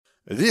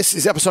This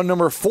is episode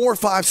number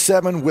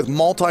 457 with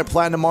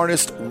multi-platinum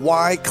artist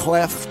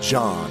Wyclef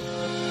Jean.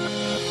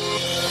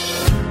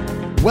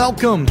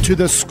 Welcome to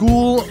the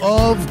School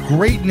of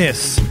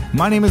Greatness.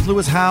 My name is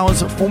Lewis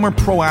Howes, former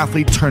pro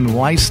athlete turned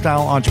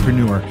lifestyle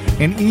entrepreneur,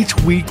 and each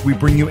week we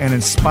bring you an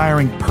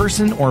inspiring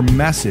person or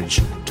message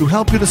to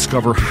help you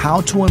discover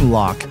how to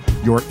unlock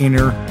your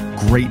inner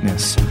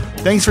greatness.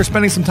 Thanks for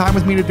spending some time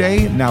with me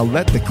today. Now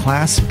let the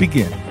class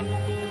begin.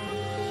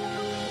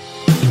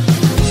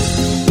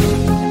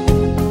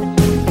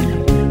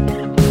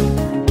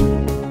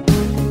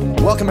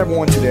 Welcome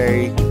everyone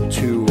today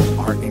to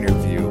our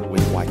interview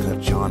with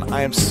Wyclef Jean.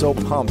 I am so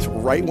pumped.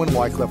 Right when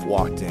Wyclef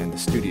walked in the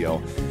studio,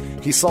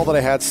 he saw that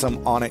I had some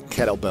Onnit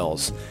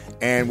kettlebells,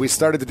 and we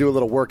started to do a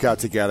little workout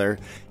together.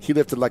 He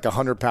lifted like a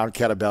 100-pound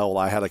kettlebell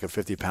while I had like a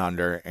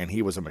 50-pounder, and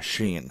he was a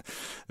machine.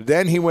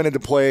 Then he went in to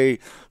play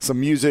some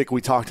music.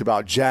 We talked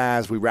about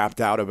jazz. We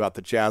rapped out about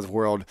the jazz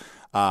world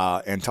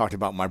and talked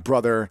about my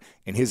brother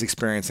and his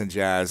experience in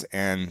jazz.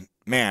 And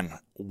man,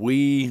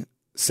 we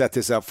set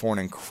this up for an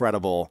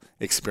incredible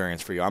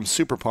experience for you. I'm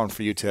super pumped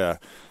for you to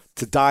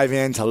dive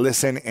in, to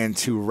listen, and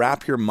to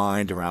wrap your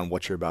mind around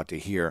what you're about to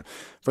hear.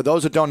 For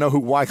those that don't know who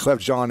Wyclef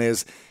Jean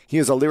is, he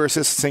is a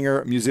lyricist,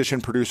 singer,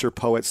 musician, producer,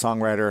 poet,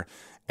 songwriter,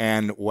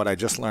 and what I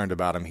just learned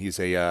about him, he's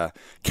a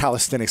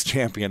calisthenics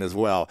champion as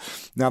well.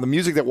 Now, the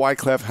music that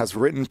Wyclef has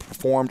written,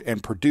 performed,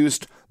 and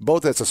produced,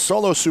 both as a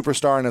solo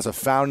superstar and as a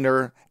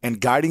founder and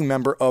guiding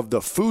member of the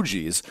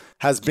Fugees,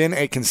 has been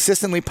a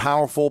consistently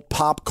powerful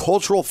pop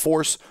cultural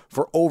force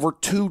for over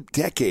 2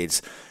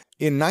 decades.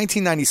 In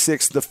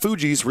 1996, the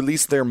Fugees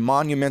released their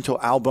monumental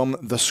album,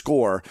 The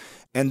Score,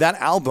 and that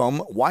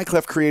album,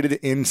 Wyclef created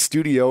in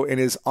studio in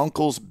his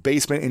uncle's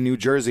basement in New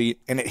Jersey,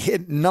 and it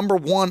hit number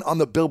 1 on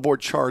the Billboard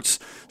charts,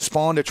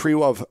 spawned a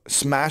trio of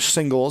smash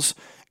singles,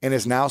 and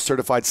is now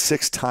certified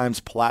 6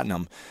 times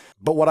platinum.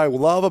 But what I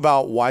love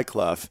about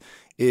Wyclef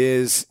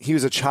is he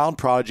was a child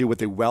prodigy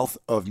with a wealth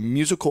of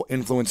musical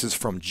influences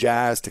from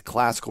jazz to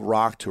classical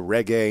rock to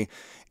reggae,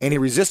 and he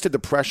resisted the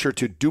pressure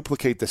to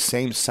duplicate the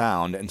same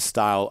sound and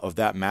style of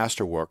that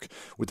masterwork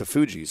with the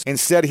Fugees.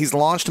 Instead, he's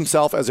launched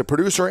himself as a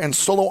producer and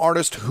solo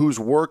artist whose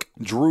work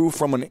drew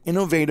from an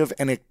innovative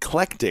and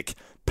eclectic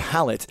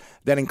palette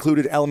that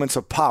included elements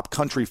of pop,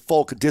 country,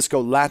 folk,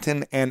 disco,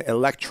 Latin, and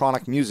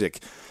electronic music.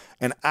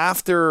 And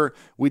after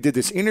we did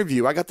this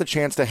interview, I got the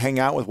chance to hang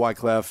out with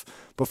Wyclef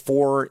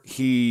before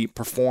he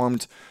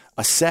performed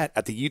a set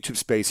at the YouTube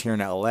Space here in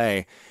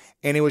LA.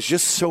 And it was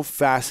just so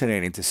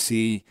fascinating to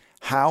see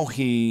how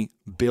he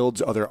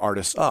builds other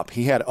artists up.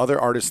 He had other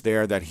artists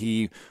there that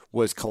he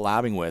was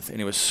collabing with,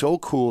 and it was so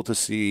cool to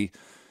see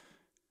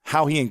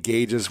how he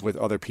engages with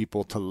other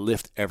people to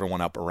lift everyone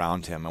up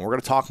around him. And we're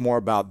going to talk more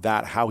about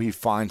that, how he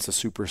finds the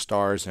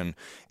superstars and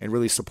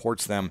really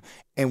supports them,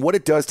 and what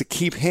it does to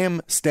keep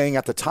him staying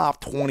at the top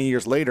 20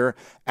 years later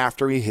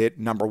after he hit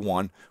number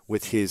 1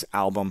 with his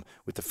album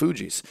with the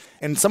Fugees.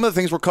 And some of the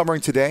things we're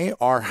covering today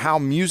are how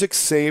music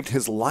saved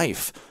his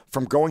life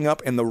from growing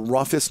up in the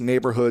roughest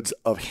neighborhoods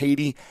of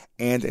Haiti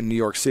and in New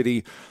York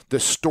City, the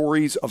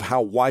stories of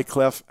how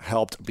Wyclef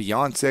helped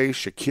Beyonce,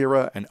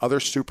 Shakira, and other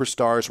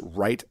superstars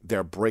write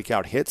their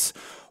breakout hits,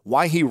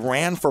 why he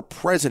ran for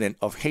president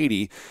of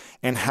Haiti,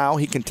 and how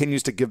he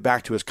continues to give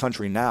back to his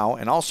country now,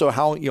 and also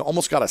how he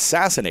almost got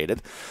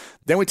assassinated.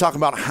 Then we talk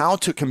about how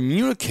to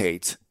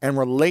communicate and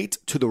relate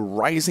to the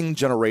rising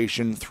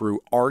generation through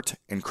art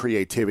and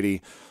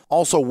creativity.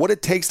 Also, what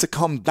it takes to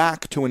come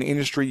back to an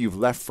industry you've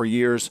left for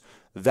years.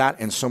 That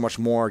and so much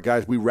more.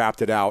 Guys, we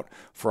wrapped it out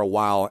for a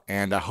while,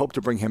 and I hope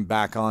to bring him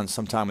back on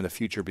sometime in the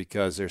future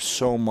because there's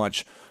so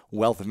much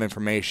wealth of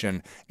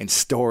information and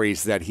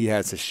stories that he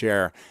has to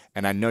share,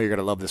 and I know you're going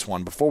to love this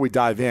one. Before we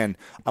dive in,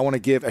 I want to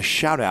give a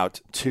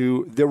shout-out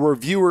to the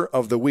Reviewer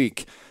of the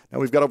Week. Now,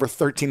 we've got over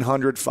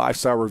 1,300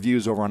 5-star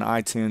reviews over on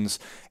iTunes,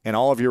 and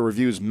all of your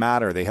reviews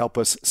matter. They help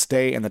us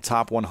stay in the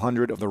top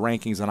 100 of the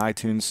rankings on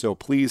iTunes, so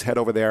please head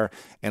over there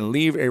and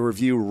leave a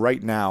review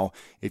right now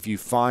if you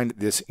find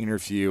this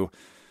interview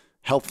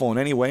helpful in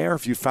any way, or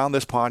if you found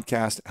this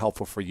podcast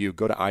helpful for you.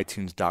 Go to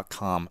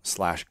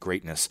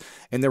itunes.com/greatness.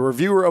 And the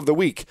Reviewer of the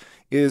Week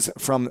is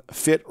from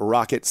Fit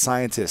Rocket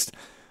Scientist,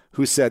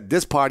 who said,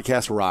 "This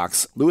podcast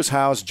rocks. Lewis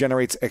Howes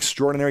generates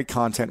extraordinary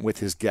content with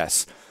his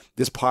guests.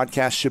 This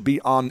podcast should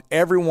be on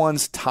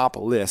everyone's top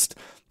list.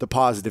 The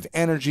positive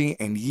energy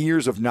and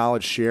years of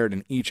knowledge shared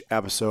in each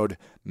episode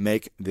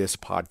make this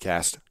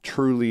podcast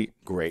truly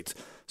great."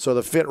 So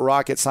the Fit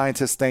Rocket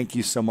Scientist, thank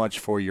you so much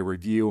for your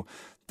review.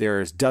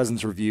 There's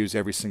dozens of reviews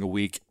every single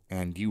week,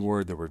 and you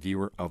were the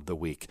Reviewer of the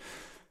Week.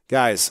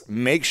 Guys,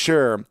 make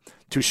sure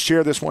to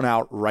share this one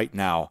out right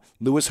now.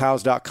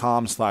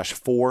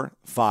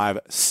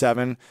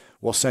 LewisHowes.com/457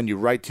 will send you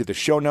right to the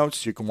show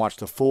notes. You can watch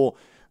the full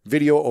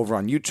video over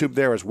on YouTube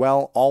there as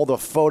well. All the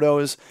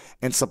photos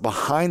and some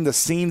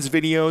behind-the-scenes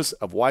videos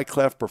of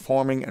Wyclef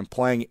performing and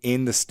playing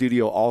in the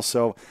studio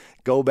also.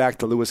 Go back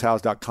to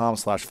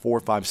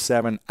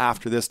LewisHowes.com/457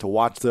 after this to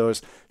watch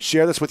those.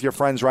 Share this with your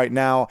friends right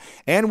now.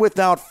 And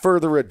without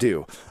further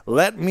ado,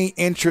 let me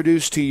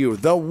introduce to you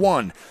the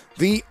one,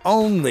 the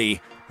only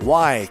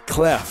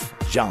Wyclef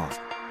Jean.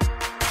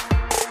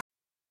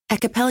 At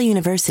Capella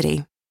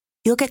University,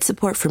 you'll get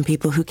support from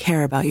people who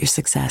care about your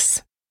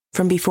success.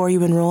 From before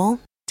you enroll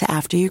to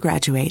after you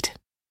graduate,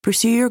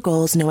 pursue your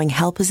goals knowing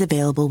help is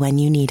available when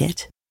you need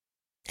it.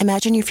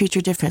 Imagine your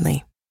future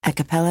differently at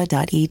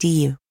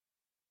capella.edu.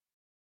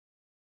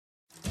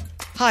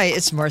 Hi,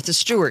 it's Martha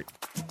Stewart.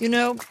 You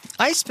know,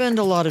 I spend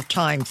a lot of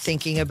time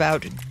thinking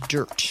about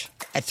dirt.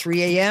 At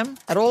 3 a.m.,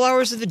 at all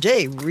hours of the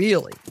day,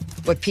 really.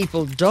 What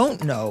people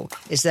don't know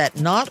is that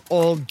not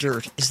all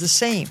dirt is the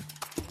same.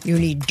 You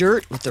need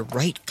dirt with the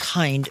right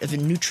kind of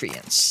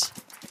nutrients.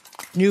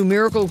 New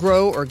Miracle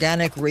Grow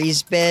organic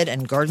raised bed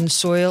and garden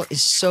soil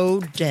is so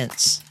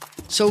dense,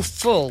 so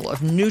full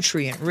of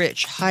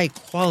nutrient-rich,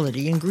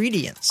 high-quality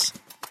ingredients.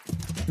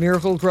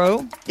 Miracle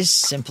Grow is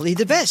simply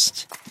the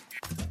best.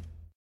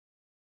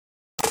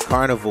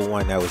 Carnival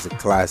one that was a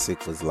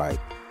classic was like,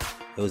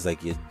 it was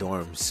like your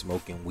dorm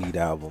smoking weed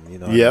album, you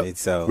know what I mean?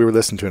 So we were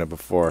listening to it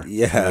before.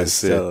 Yeah,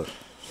 so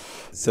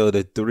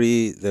the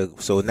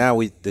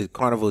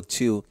Carnival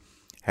 2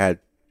 had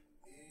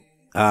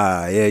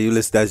you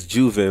listen, that's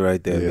Juve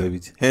right there,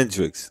 baby.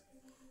 Hendrix.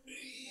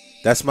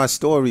 That's my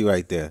story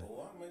right there.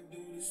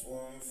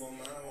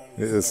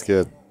 It's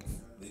good.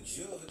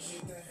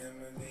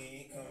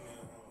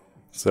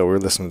 So we're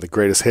listening to the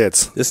greatest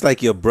hits. It's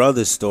like your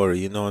brother's story,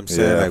 you know what I'm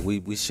saying? Yeah.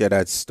 Like we share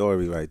that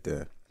story right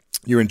there.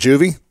 You're in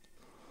Juvie?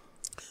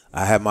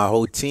 I had my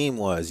whole team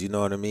you know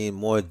what I mean?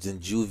 More than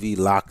Juvie,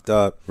 Locked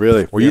Up.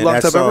 Really? Were you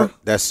locked up ever?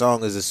 That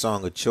song is a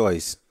song of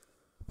choice.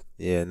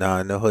 Yeah, in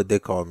the hood they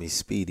call me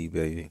Speedy,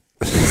 baby.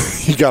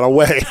 You got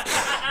away.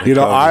 You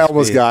know, I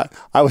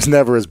was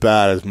never as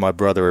bad as my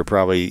brother or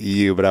probably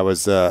you, but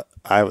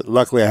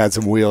luckily I had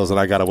some wheels and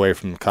I got away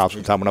from the cops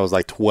from time when I was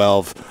like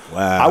 12.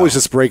 Wow. I was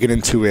just breaking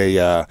into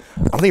I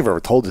don't think I've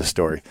ever told this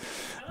story,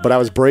 but I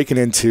was breaking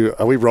into,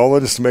 are we rolling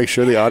just to make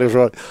sure the audio's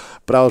rolling?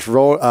 But I was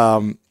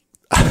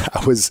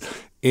I was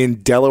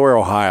in Delaware,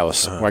 Ohio.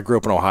 Where I grew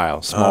up in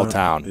Ohio, small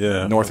town,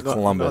 north of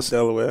Columbus.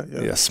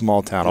 Delaware,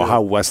 small town. Ohio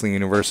Wesleyan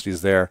University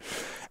is there.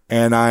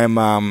 And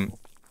I'm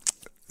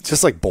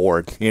just like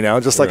bored, you know,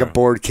 just like a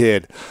bored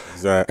kid.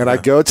 Exactly. And I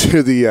go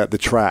to the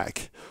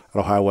track at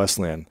Ohio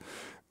Wesleyan,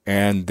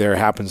 and there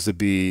happens to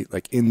be,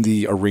 like, in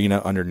the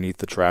arena underneath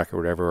the track or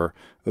whatever,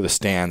 or the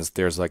stands,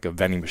 there's like a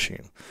vending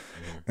machine.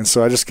 And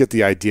so I just get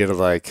the idea to,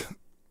 like,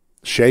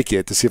 shake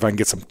it to see if I can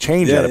get some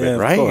change out of it,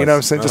 right? You know what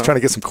I'm saying? Just trying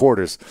to get some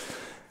quarters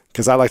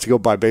because I like to go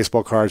buy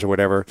baseball cards or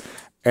whatever.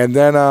 And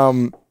then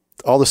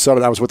all of a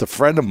sudden I was with a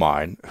friend of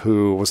mine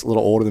who was a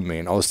little older than me,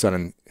 and all of a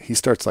sudden he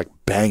starts like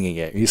banging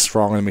it. He's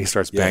stronger than me. He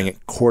starts banging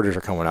it. Quarters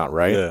are coming out,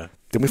 right? Yeah.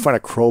 Then we find a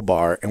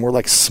crowbar and we're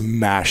like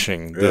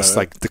smashing this,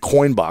 like the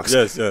coin box.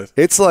 Yes.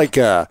 It's like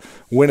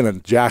winning a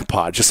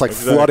jackpot, just like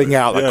flooding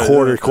out like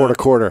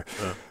quarter.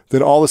 Yeah.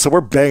 Then all of a sudden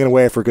we're banging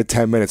away for a good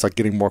 10 minutes, like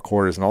getting more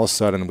quarters. And all of a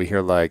sudden we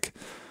hear like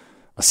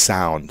a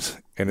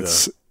sound, and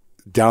it's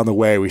down the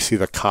way. We see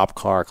the cop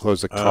car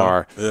close the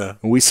car. And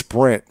we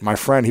sprint. My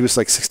friend, he was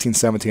like 16,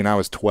 17. I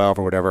was 12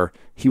 or whatever.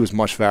 He was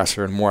much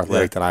faster and more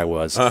athletic than I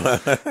was.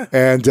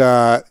 And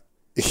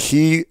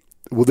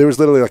there was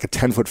literally like a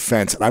 10-foot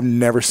fence, and I've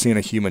never seen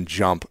a human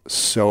jump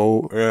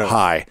so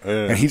high.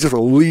 And he just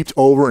leaped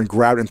over and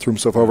grabbed it and threw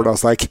himself over, and I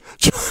was like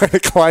trying to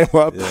climb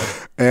up.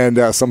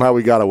 And somehow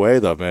we got away,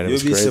 though, man. It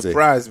was crazy. You'd be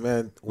surprised,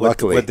 man, what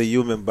the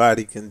human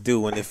body can do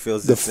when it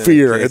feels the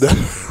fear and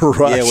the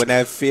rush. Yeah, when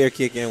that fear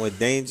kick in with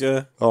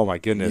danger. Oh, my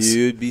goodness.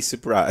 You'd be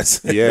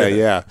surprised.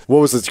 Yeah.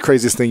 What was the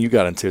craziest thing you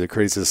got into, the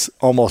craziest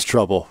almost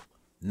trouble?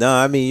 No,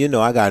 I mean, you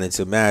know, I got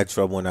into mad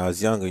trouble when I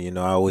was younger. You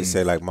know, I always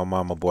say, like, my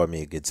mama bought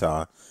me a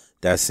guitar.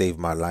 That saved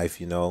my life,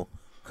 you know.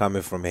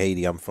 Coming from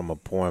Haiti, I'm from a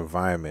poor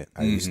environment.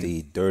 I used to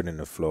eat dirt in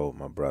the floor with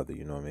my brother,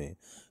 you know what I mean?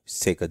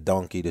 Used to take a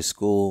donkey to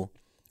school.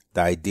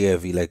 The idea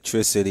of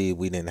electricity,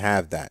 we didn't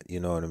have that,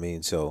 you know what I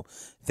mean? So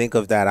think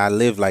of that. I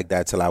lived like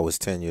that till I was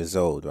 10 years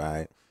old,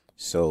 right?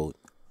 So,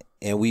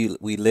 and we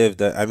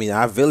lived,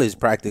 our village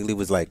practically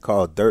was like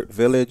called Dirt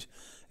Village.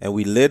 And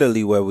we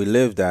literally, where we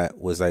lived at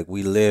was like,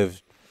 we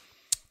lived,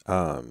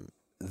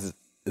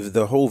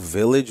 the whole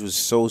village was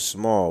so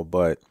small,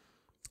 but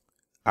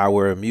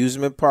our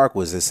amusement park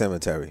was a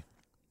cemetery.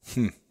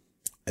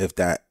 If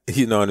that,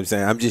 you know what I'm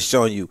saying? I'm just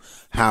showing you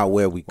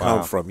where we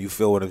come from. You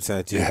feel what I'm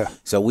saying to you? Yeah.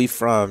 So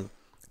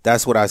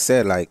that's what I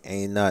said, like,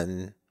 ain't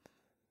nothing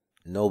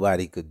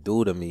nobody could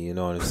do to me, you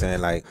know what I'm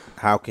saying? Like,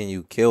 how can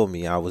you kill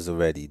me? I was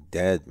already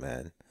dead,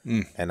 man.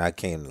 And I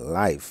came to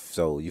life.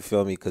 So, you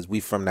feel me? Because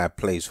we from that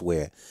place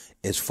where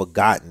it's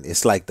forgotten.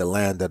 It's like the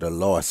land of the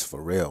lost,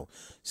 for real.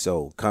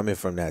 So, coming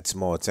from that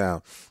small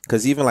town.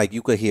 Because even, like,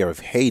 you could hear of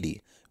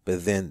Haiti,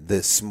 but then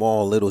the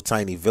small little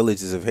tiny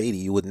villages of Haiti,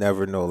 you would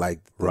never know like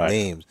the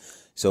names.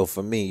 So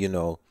for me, you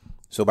know,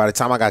 so by the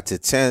time I got to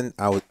 10,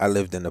 I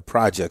lived in the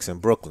projects in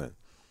Brooklyn.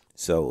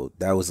 So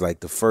that was like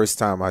the first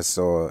time I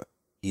saw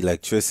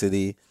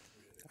electricity.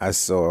 I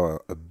saw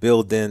a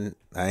building.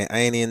 I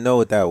didn't even know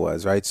what that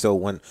was, right? So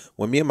when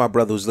me and my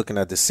brother was looking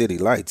at the city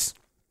lights,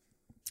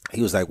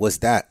 he was like, "What's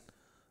that?"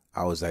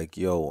 I was like,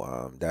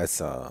 "Yo,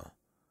 that's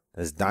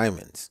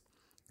diamonds."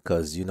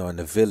 because, you know, in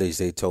the village,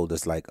 they told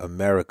us, like,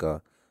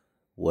 America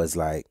was,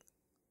 like,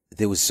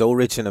 they was so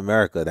rich in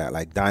America that,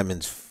 like,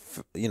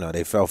 diamonds, you know,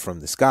 they fell from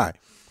the sky.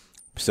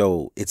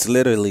 So it's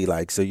literally,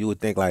 like, so you would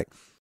think, like,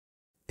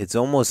 it's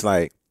almost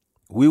like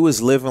we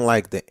was living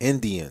like the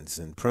Indians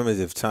in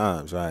primitive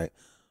times, right?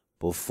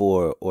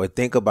 Before, or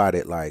think about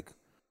it like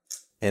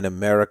in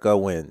America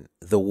when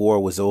the war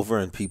was over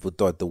and people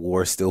thought the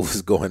war still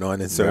was going on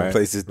in certain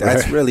places.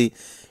 That's really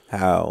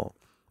how.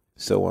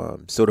 So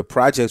the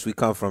projects we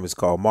come from is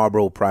called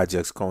Marlboro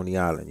Projects, Coney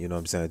Island. You know what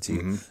I'm saying to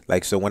you?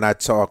 Like, so when I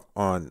talk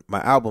on my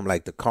album,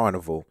 like the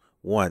Carnival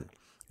one,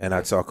 and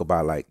I talk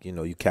about, like, you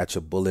know, you catch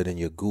a bullet in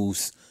your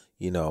goose,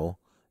 you know,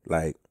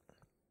 like,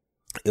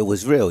 it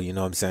was real. You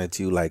know what I'm saying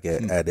to you? Like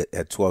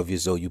at 12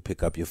 years old, you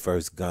pick up your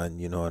first gun.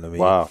 You know what I mean?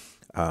 Wow.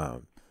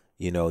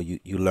 You know,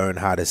 you learn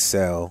how to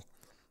sell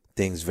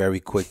things very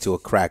quick to a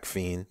crack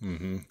fiend.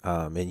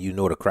 And you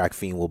know the crack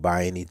fiend will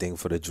buy anything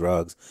for the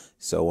drugs.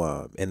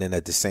 So, and then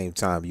at the same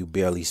time, you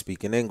barely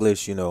speaking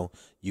English, you know,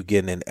 you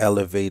getting in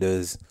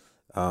elevators,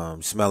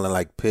 smelling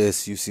like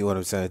piss. You see what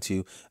I'm saying to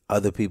you?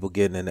 Other people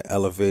getting in the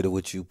elevator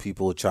with you.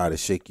 People will try to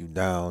shake you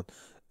down.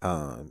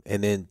 And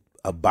then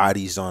a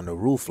body's on the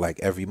roof like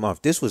every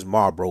month. This was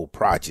Marlboro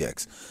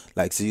Projects.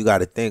 Like, so you got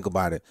to think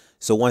about it.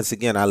 So once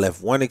again, I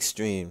left one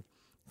extreme,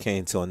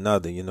 came to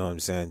another, you know what I'm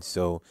saying?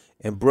 So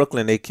in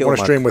Brooklyn, they killed one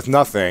extreme with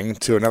nothing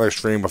to another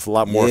extreme with a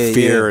lot more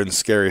fear and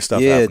scary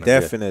stuff happening. Yeah,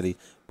 definitely.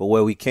 But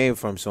where we came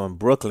from, so in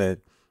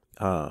Brooklyn,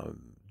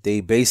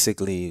 they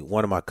basically,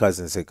 one of my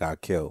cousins had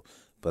got killed.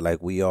 But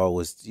like we all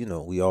was, you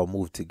know, we all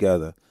moved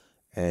together.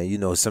 And, you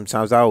know,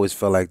 sometimes I always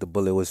felt like the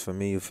bullet was for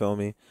me, you feel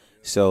me?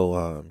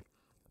 So,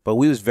 but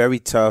we was very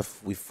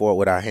tough. We fought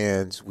with our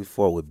hands. We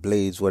fought with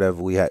blades,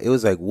 whatever we had. It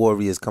was like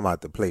warriors come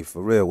out to play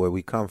for real where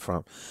we come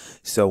from.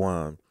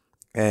 So,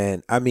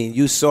 and I mean,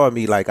 you saw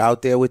me like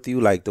out there with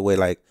you, like the way,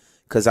 like,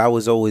 cause I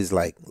was always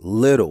like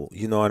little,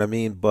 you know what I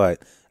mean?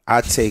 But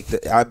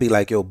I'd be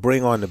like, yo,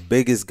 bring on the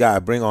biggest guy,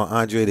 bring on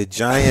Andre the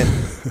Giant,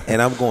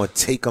 and I'm going to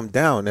take him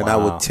down. And I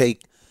would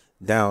take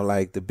down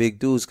like the big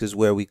dudes, cause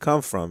where we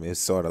come from is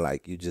sort of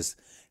like you just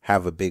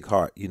have a big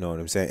heart, you know what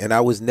I'm saying? And I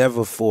was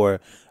never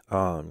for,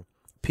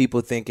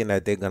 people thinking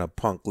that they're going to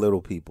punk little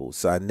people.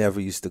 So I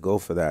never used to go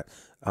for that.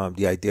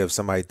 The idea of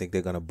somebody think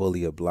they're going to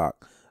bully a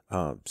block.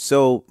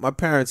 So my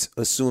parents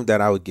assumed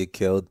that I would get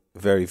killed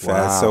very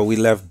fast. So we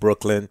left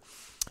Brooklyn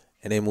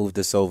and they moved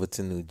us over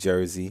to New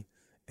Jersey.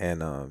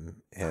 And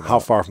how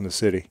far from the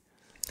city?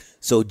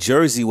 So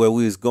Jersey, where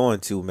we was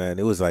going to, man,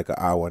 it was like an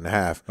hour and a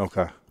half.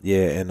 Okay.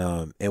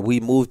 Yeah, and we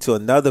moved to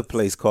another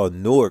place called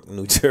Newark,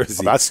 New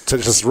Jersey. Oh, that's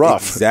just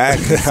rough.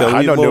 Exactly. So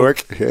I know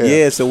Newark.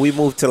 Yeah, so we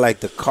moved to like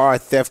the car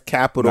theft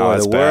capital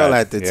of the world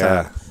at the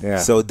time. Yeah.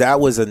 So that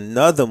was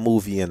another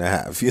movie and a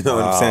half. You know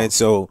what I'm saying?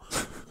 So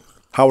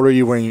how old were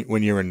you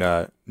when you were in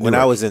Newark? When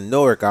I was in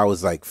Newark, I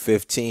was like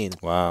 15.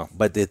 Wow.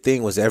 But the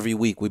thing was, every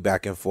week we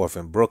back and forth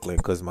in Brooklyn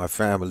because my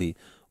family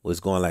was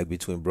going like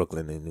between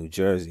Brooklyn and New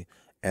Jersey.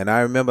 And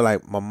I remember,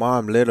 like, my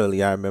mom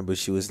literally, I remember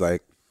she was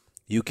like,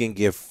 you can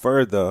get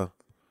further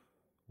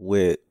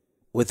with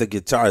a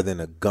guitar than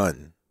a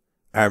gun.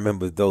 I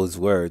remember those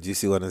words. You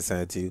see what I'm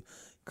saying to you?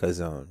 Because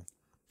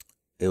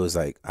it was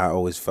like, I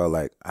always felt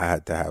like I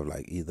had to have,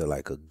 like, either,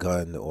 like, a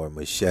gun or a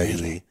machete.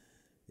 Really?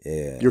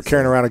 Yeah. You're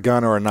carrying around a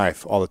gun or a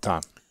knife all the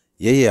time?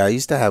 Yeah. I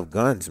used to have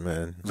guns,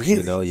 man. Really?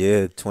 You know,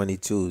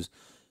 22s.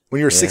 When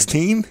you were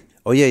 16?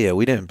 Oh, yeah.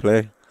 We didn't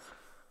play.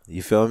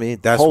 You feel me?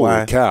 That's Holy why.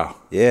 Holy cow.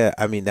 Yeah,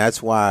 I mean, that's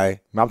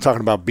why. I'm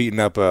talking about beating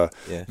up a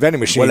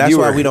vending machine. Well, that's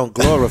why we don't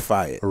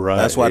glorify it. Right.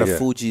 That's why the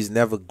Fugees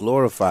never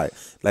glorify it.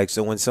 Like,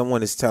 so when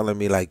someone is telling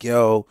me, like,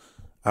 yo,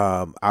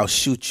 I'll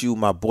shoot you,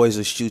 my boys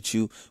will shoot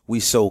you, we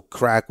so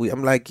crack.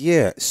 I'm like,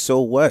 yeah,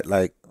 so what?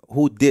 Like,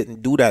 who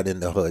didn't do that in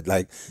the hood?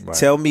 Like,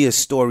 tell me a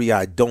story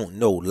I don't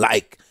know.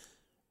 Like,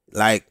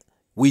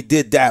 we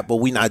did that, but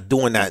we're not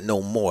doing that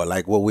no more.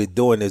 Like, what we're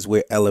doing is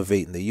we're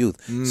elevating the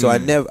youth. So I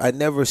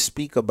never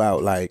speak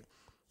about, like,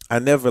 I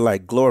never,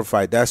 like,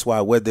 glorify. That's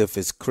why whether if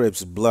it's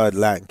Crips, Blood,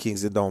 Latin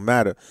Kings, it don't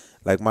matter.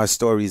 Like, my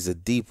story is a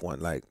deep one.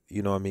 Like,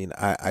 you know what I mean?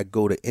 I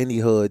go to any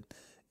hood,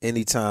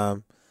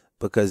 anytime,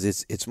 because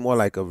it's more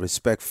like a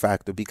respect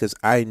factor. Because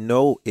I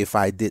know if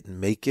I didn't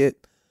make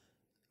it,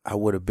 I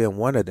would have been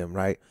one of them,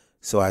 right?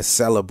 So I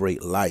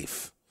celebrate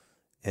life.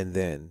 And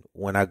then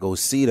when I go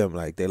see them,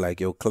 like, they're like,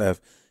 yo, Clef,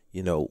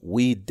 you know,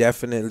 we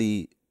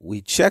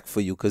check for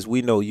you because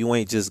we know you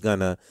ain't just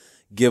gonna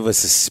give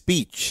us a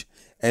speech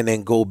and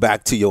then go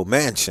back to your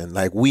mansion.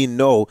 Like, we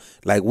know,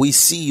 like, we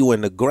see you in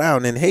the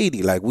ground in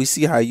Haiti. Like, we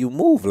see how you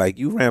move. Like,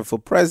 you ran for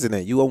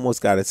president. You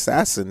almost got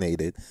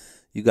assassinated.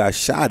 You got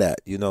shot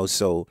at, you know.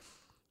 So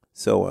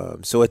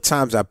at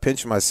times I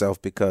pinch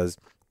myself because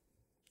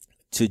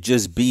to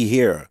just be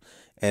here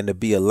and to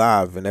be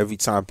alive, and every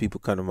time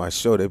people come to my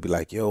show, they be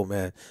like, yo,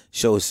 man,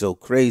 show is so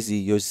crazy.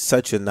 You're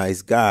such a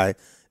nice guy.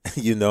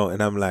 You know,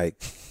 and I'm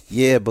like,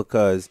 yeah,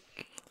 because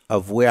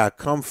of where I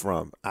come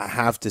from, I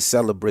have to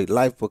celebrate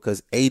life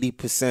because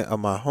 80% of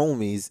my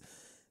homies,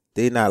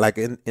 they not like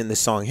in the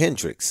song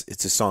Hendrix.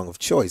 It's a song of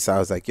choice. I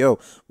was like, yo,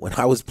 when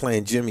I was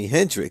playing Jimi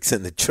Hendrix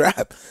in the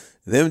trap,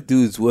 them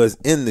dudes was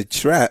in the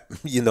trap,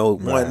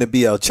 wanting to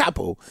be El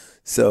Chapo.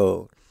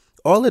 So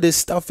all of this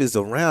stuff is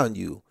around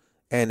you,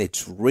 and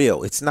it's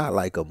real. It's not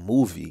like a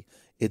movie.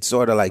 It's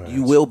sort of like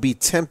you will be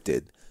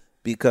tempted,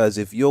 because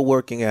if you're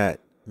working at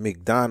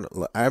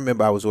McDonald's, I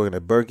remember I was working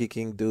at Burger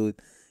King, dude,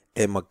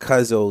 and my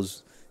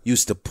cousins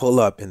used to pull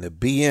up in the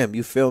BM,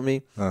 you feel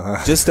me?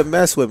 Just to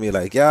mess with me,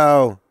 like,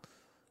 yo,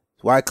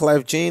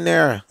 Wyclef Jean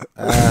there.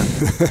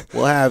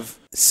 We'll have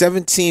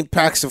 17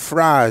 packs of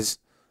fries,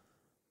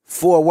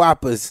 4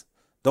 Whoppers.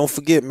 Don't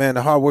forget, man,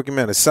 the hardworking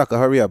man, the sucker.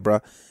 Hurry up, bro.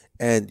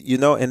 And,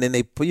 and then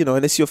they put,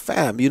 and it's your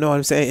fam. You know what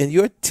I'm saying? And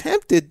you're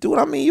tempted, dude.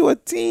 I mean, you're a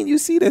teen. You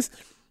see this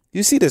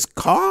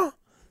car?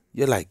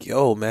 You're like,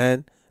 yo,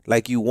 man,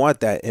 like you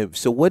want that. And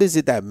so what is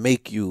it that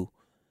make you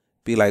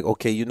be like,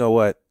 okay, you know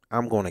what?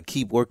 I'm going to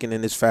keep working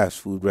in this fast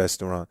food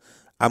restaurant.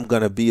 I'm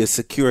going to be a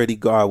security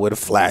guard with a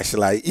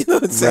flashlight. You know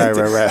what I'm saying?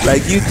 Right.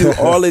 Like you do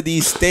all of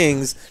these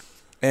things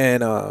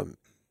and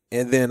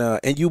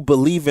you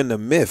believe in the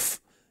myth,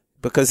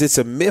 because it's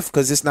a myth,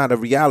 because it's not a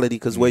reality,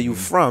 because where you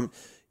from,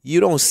 you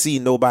don't see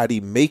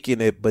nobody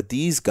making it but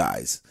these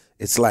guys.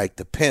 It's like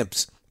the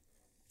pimps,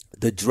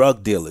 the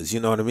drug dealers, you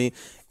know what I mean?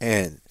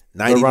 And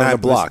 99 around the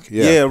block.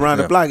 Around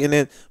the block. And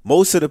then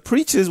most of the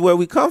preachers where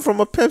we come from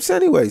are pimps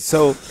anyway.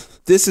 So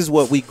this is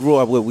what we grew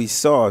up with, we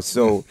saw.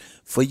 So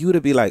for you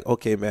to be like,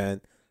 okay,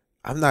 man,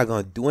 I'm not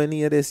going to do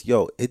any of this.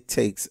 Yo, it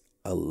takes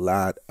a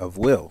lot of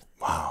will.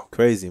 Wow.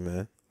 Crazy,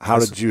 man. How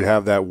did you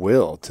have that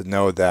will to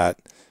know that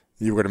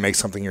you were going to make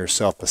something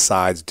yourself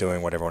besides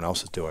doing what everyone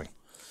else is doing?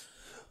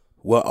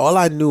 Well, all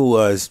I knew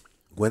was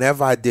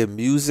whenever I did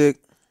music,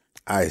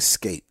 I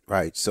escaped,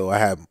 right? So I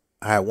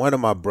had one of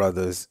my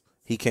brothers.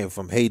 He came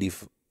from Haiti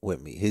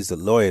with me. He's a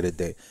lawyer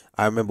today.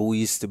 I remember we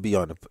used to be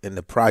in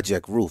the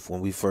project roof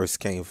when we first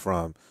came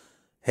from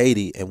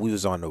Haiti, and we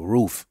was on the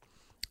roof.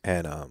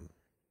 And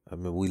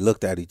we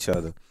looked at each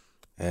other,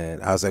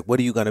 and I was like, what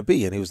are you going to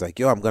be? And he was like,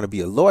 yo, I'm going to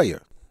be a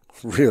lawyer.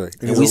 Really?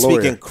 And we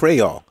speak in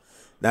Creole,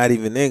 not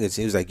even English.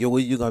 He was like, yo, what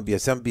are you going to be? I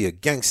said, I'm going to be a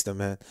gangster,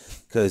 man,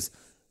 because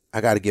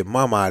I got to get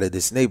mama out of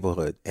this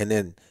neighborhood. And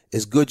then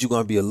it's good you're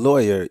going to be a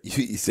lawyer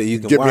so you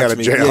can get watch me out of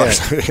jail.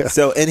 Yeah.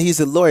 So, and he's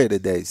a lawyer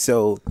today.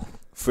 So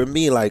for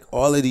me, like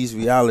all of these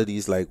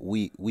realities, like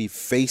we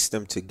face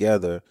them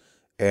together.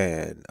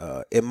 And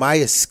my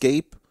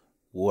escape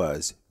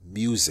was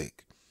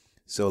music.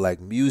 So like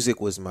music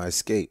was my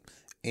escape.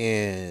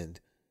 And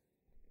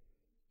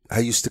I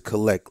used to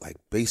collect like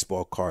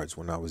baseball cards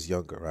when I was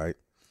younger, right?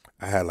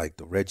 I had like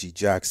the Reggie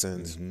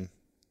Jacksons.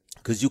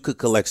 Because you could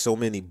collect so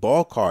many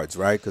ball cards,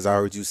 right? Because I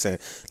heard you saying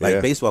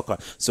like baseball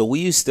cards. So we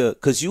used to,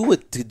 because you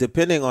would,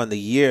 depending on the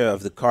year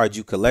of the card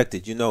you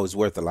collected, it's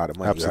worth a lot of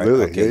money.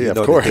 Absolutely. Right? Okay,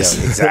 of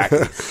course.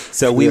 Exactly.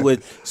 So we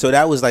would, so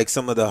that was like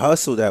some of the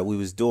hustle that we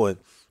was doing.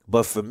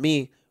 But for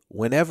me,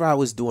 whenever I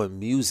was doing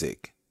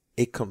music,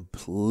 it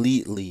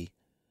completely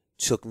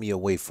took me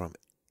away from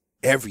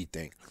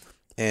everything.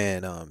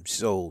 And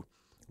so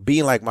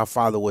being like my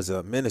father was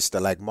a minister,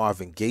 like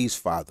Marvin Gaye's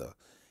father,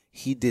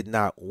 he did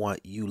not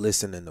want you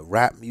listening to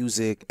rap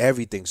music,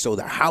 everything. So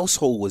the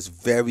household was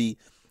very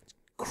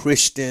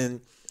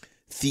Christian,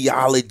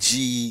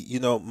 theology.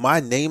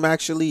 My name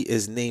actually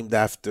is named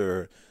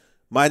after,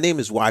 my name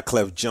is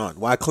Wyclef John.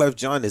 Wyclef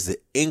John is an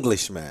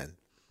Englishman.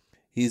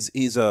 He's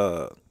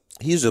a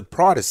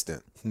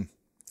Protestant.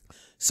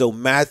 So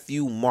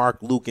Matthew, Mark,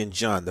 Luke, and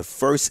John, the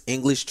first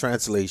English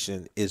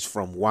translation is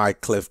from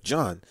Wyclef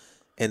John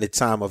in the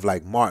time of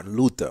like Martin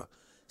Luther.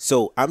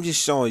 So I'm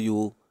just showing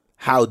you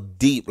how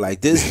deep, like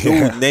this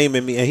dude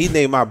naming me, and he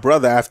named my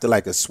brother after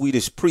like a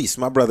Swedish priest.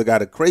 My brother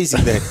got a crazy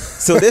name.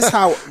 So this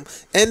how,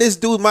 and this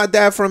dude, my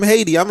dad from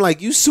Haiti. I'm like,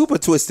 you super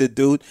twisted,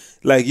 dude.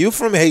 Like you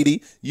from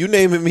Haiti, you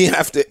naming me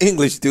after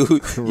English,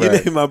 dude. You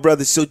named my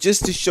brother. So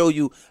just to show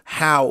you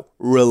how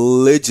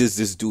religious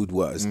this dude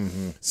was.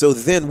 So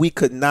then we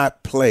could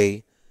not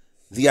play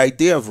the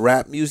idea of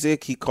rap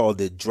music. He called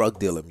it drug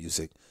dealer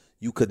music.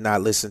 You could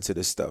not listen to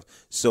this stuff.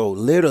 So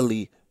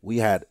literally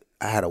I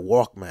had a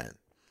Walkman.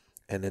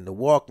 And in the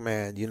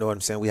Walkman, you know what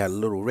I'm saying, we had a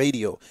little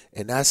radio.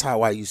 And that's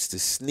how I used to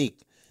sneak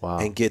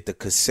and get the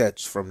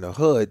cassettes from the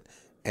hood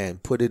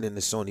and put it in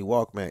the Sony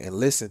Walkman and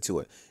listen to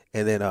it.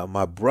 And then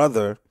my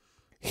brother,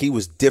 he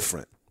was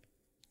different.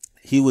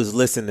 He was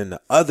listening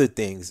to other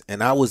things,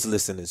 and I was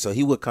listening. So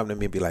he would come to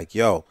me and be like,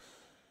 yo,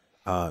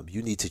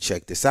 you need to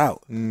check this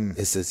out.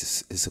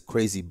 It's a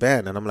crazy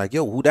band. And I'm like,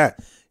 yo, who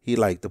that? He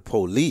like, the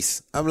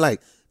Police. I'm like,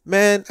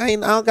 man, I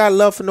don't got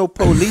love for no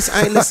police.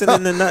 I ain't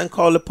listening to nothing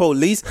called the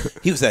Police.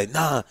 He was like,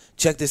 nah,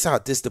 check this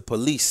out. This the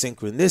Police,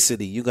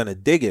 Synchronicity. You're going to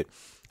dig it.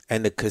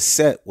 And the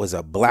cassette was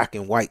a black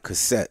and white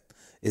cassette.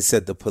 It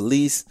said the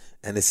Police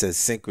and it said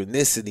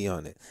Synchronicity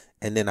on it.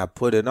 And then I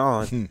put it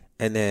on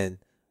and then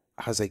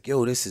I was like,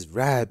 yo, this is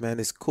rad,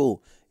 man. It's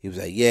cool. He was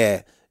like,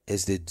 yeah,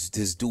 it's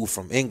this dude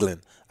from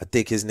England. I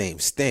think his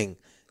name's Sting.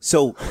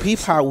 So peep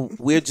how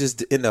we're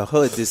just in the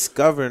hood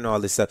discovering all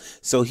this stuff.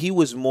 So he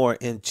was more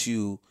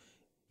into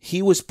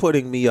he was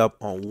putting me up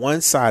on one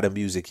side of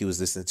music he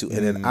was listening to, and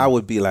then I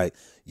would be like,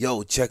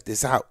 yo, check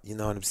this out. You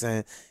know what I'm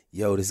saying?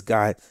 Yo, this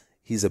guy,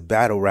 he's a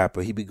battle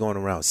rapper. He be going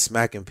around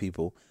smacking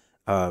people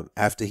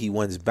after he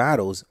wins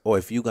battles, or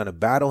if you're going to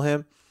battle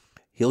him,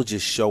 he'll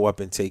just show up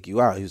and take you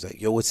out. He was like,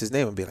 yo, what's his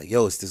name? And be like,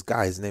 yo, it's this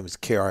guy. His name is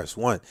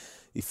KRS-One.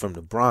 He's from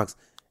the Bronx.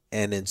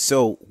 And then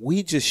so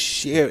we just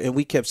share, and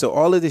we kept, so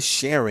all of this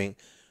sharing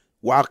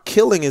while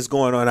killing is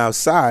going on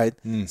outside,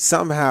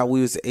 somehow we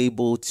was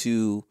able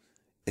to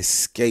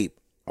escape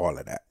all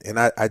of that. And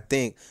I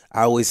think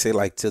I always say,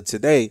 like, till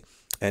today,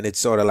 and it's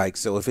sort of like,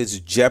 so if it's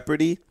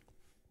Jeopardy,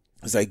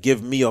 it's like,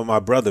 give me or my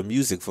brother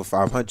music for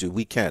 500.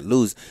 We can't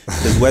lose,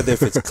 because whether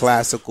if it's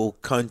classical,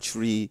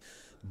 country,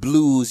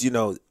 blues, you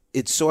know,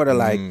 it's sort of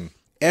like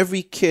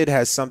every kid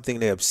has something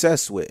they're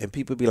obsessed with, and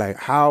people be like,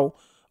 how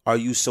are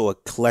you so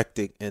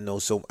eclectic and know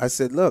so? I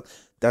said, look,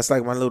 that's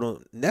like my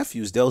little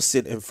nephews. They'll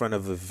sit in front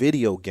of a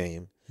video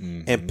game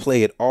and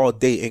play it all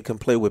day, and can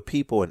play with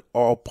people in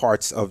all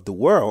parts of the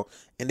world,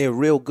 and they're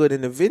real good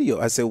in the video.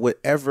 I said,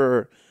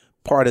 whatever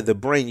part of the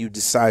brain you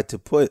decide to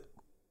put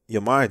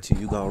your mind to,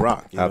 you gonna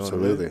rock. You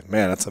Absolutely. know what I mean?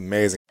 Man, that's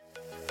amazing.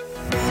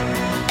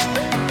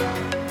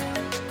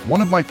 One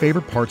of my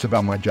favorite parts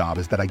about my job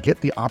is that I get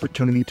the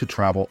opportunity to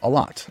travel a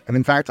lot. And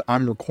in fact,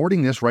 I'm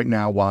recording this right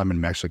now while I'm in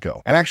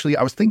Mexico. And actually,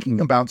 I was thinking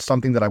about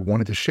something that I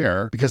wanted to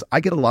share, because I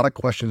get a lot of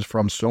questions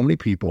from so many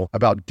people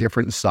about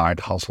different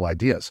side hustle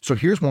ideas. So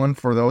here's one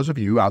for those of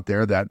you out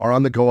there that are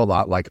on the go a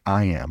lot like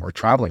I am, or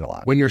traveling a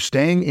lot. When you're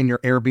staying in your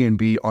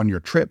Airbnb on your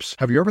trips,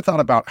 have you ever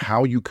thought about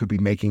how you could be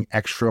making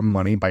extra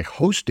money by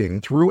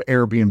hosting through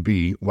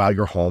Airbnb while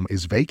your home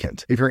is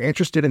vacant? If you're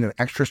interested in an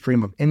extra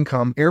stream of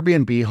income,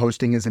 Airbnb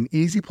hosting is an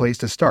easy place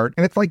to start,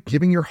 and it's like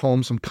giving your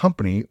home some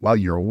company while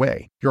you're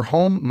away. Your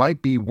home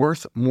might be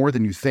worth more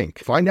than you think.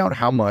 Find out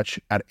how much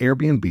at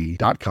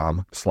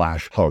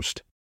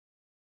airbnb.com/host.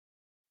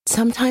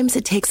 Sometimes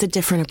it takes a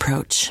different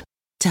approach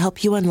to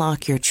help you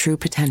unlock your true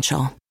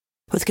potential.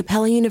 With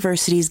Capella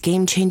University's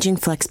game-changing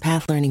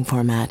FlexPath learning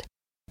format,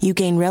 you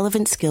gain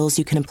relevant skills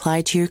you can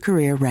apply to your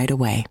career right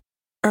away.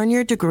 Earn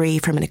your degree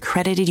from an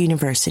accredited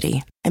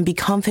university and be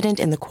confident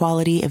in the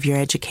quality of your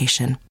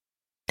education.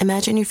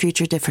 Imagine your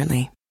future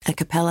differently at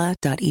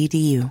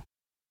capella.edu.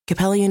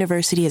 Capella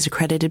University is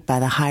accredited by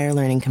the Higher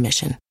Learning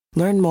Commission.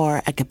 Learn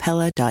more at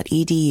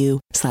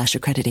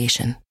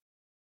capella.edu/accreditation.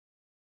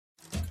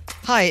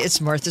 Hi,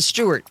 it's Martha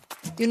Stewart.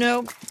 You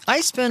know,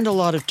 I spend a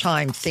lot of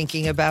time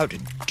thinking about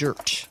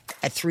dirt.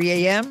 At 3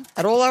 a.m.,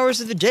 at all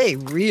hours of the day,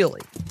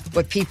 really.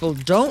 What people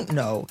don't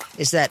know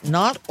is that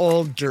not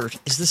all dirt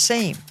is the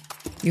same.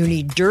 You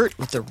need dirt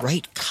with the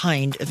right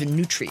kind of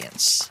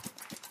nutrients.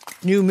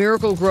 New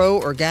Miracle Grow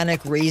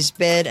organic raised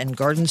bed and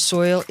garden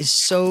soil is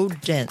so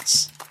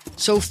dense,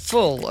 so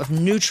full of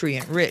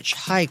nutrient-rich,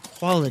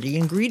 high-quality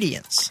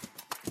ingredients.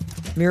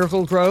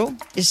 Miracle Grow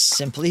is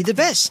simply the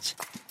best.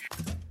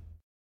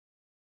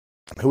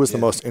 Who was the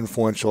most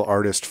influential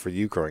artist for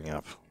you growing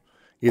up?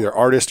 Either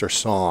artist or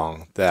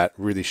song that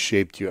really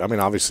shaped you? I mean,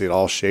 obviously it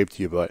all shaped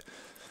you, but...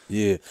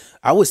 Yeah,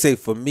 I would say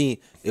for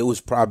me, it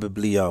was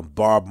probably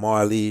Bob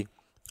Marley,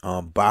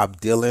 Bob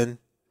Dylan,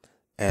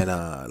 and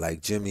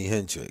like Jimi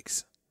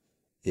Hendrix.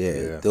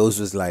 Yeah, those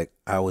was like,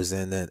 I was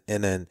in that.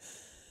 And then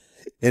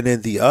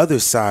the other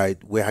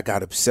side where I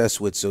got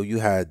obsessed with, so you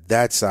had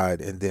that side,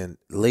 and then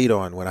later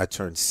on when I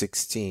turned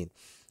 16,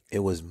 it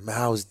was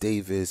Miles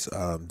Davis,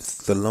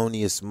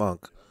 Thelonious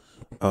Monk,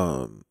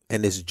 and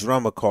this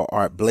drummer called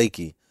Art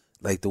Blakey,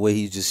 like the way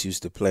he just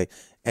used to play.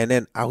 And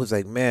then I was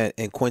like, man,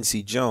 and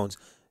Quincy Jones.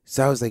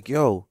 So I was like,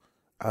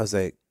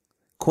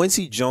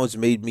 Quincy Jones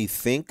made me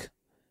think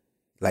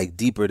like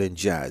deeper than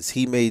jazz.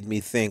 He made me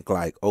think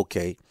like,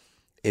 okay,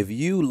 if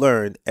you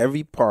learn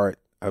every part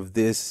of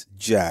this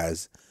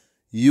jazz,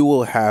 you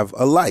will have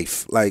a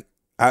life. Like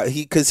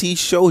because he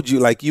showed you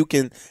like you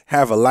can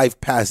have a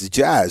life past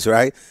jazz,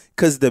 right?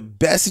 Because the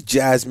best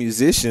jazz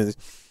musicians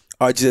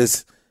are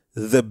just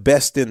the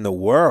best in the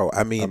world.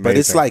 I mean, but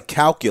it's like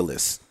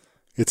calculus.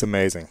 It's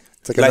amazing.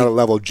 It's like another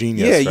level of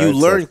genius. Yeah, right? you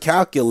learn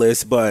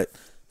calculus, but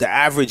the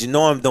average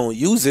norm don't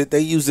use it. They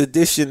use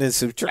addition and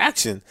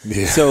subtraction.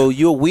 Yeah. So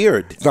you're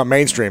weird. It's not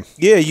mainstream.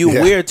 Yeah,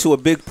 you're weird to a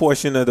big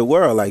portion of the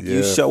world. Like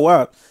you show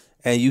up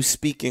and you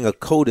speaking a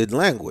coded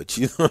language.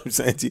 You know what I'm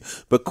saying?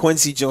 But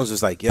Quincy Jones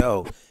was like,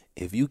 yo,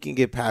 if you can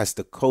get past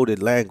the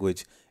coded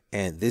language,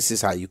 and this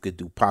is how you could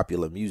do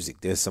popular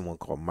music. There's someone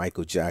called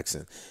Michael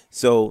Jackson.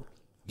 So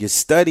you're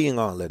studying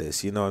all of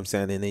this, you know what I'm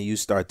saying? And then you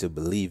start to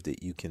believe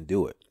that you can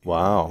do it.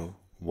 Wow.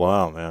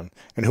 Wow, man.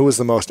 And who was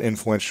the most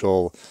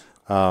influential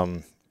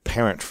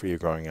parent for you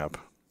growing up?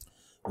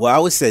 Well, I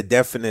would say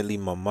definitely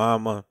my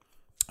mama.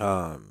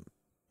 My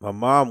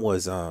mom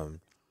was,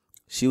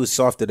 she was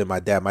softer than my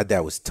dad. My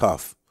dad was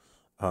tough.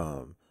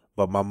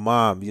 But my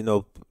mom, you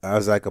know, I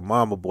was like a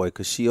mama boy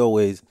because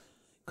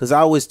I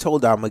always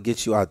told her I'm going to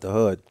get you out the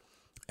hood.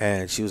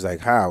 And she was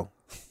like, how?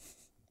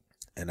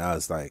 And I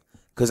was like,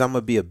 because I'm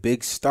going to be a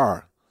big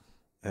star.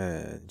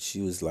 And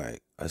she was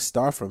like, a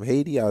star from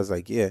Haiti? I was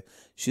like, yeah.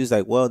 She was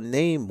like, well,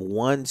 name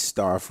one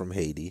star from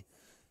Haiti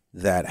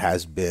that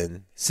has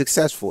been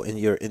successful in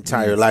your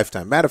entire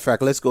lifetime? Matter of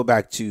fact, let's go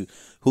back to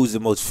who's the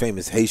most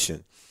famous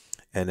Haitian.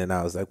 And then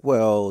I was like,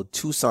 well,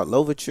 Toussaint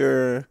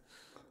Louverture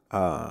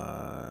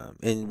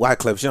and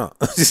Wyclef Jean.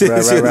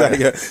 Right.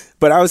 Like,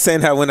 but I was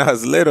saying that when I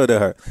was little to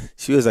her.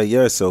 She was like,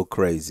 you're so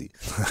crazy.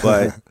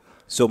 But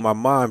so my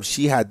mom,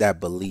 she had that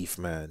belief,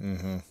 man.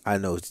 Mm-hmm. I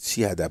know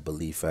she had that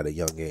belief at a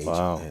young age.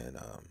 Wow.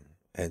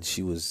 And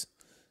she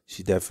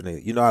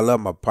definitely, I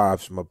love my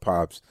pops. My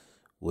pops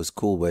was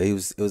cool, but it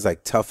was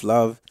like tough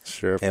love.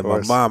 Sure, of and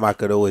course. my mom, I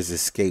could always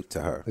escape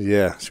to her.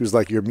 Yeah, she was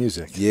like your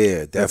music.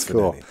 Yeah, definitely. That's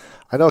cool.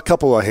 I know a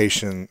couple of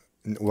Haitian,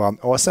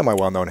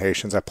 semi-well-known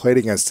Haitians. I played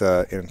against,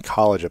 in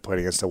college,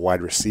 a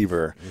wide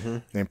receiver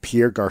named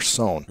Pierre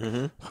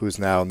Garçon, who's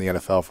now in the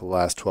NFL for the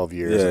last 12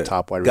 years, a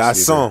top wide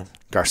receiver.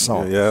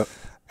 Garçon. Yeah.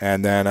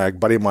 And then a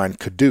buddy of mine,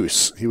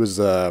 Caduce, he was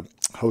a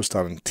host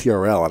on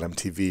TRL on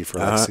MTV for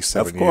like 6-7 years.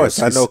 Of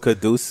course, I know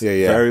Caduce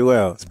very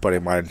well. He's a buddy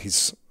of mine.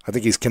 I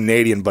think he's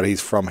Canadian, but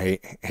he's from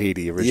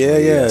Haiti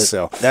originally. Yeah.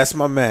 So that's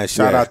my man.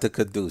 Shout out to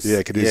Caduce.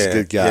 Yeah, Caduce is a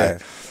good guy.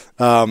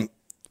 Yeah.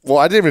 Well,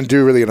 I didn't even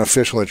do really an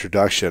official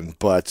introduction,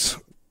 but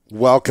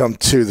welcome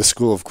to the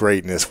School of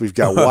Greatness. We've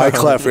got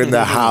Wyclef in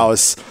the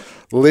house,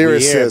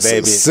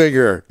 lyricist,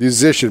 singer,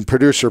 musician,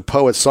 producer,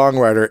 poet,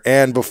 songwriter,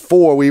 and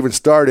before we even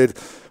started,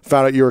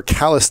 found out you're a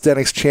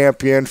calisthenics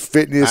champion,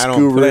 fitness guru. I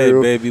don't play,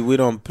 baby. We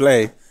don't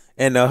play.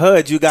 In the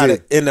hood, you got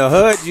it. In the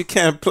hood, you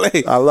can't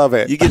play. I love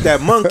it. You get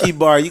that monkey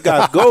bar, you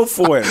got to go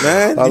for it,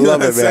 man. I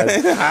love it,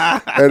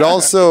 man. And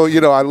also,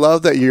 I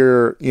love that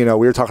you're, we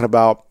were talking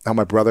about how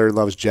my brother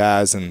loves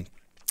jazz, and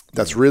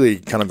that's really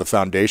kind of the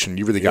foundation.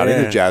 You really got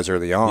into jazz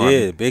early on.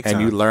 Yeah, big time.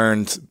 And you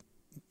learned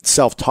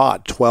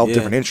self-taught, 12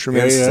 different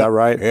instruments. Is that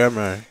right? Yeah,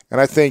 man. And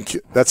I think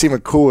that's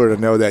even cooler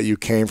to know that you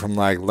came from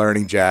like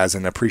learning jazz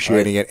and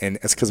appreciating it. And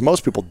it's because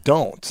most people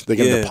don't. They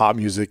get into pop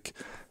music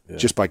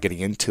just by getting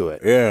into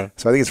it. Yeah.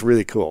 So I think it's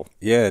really cool.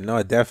 Yeah,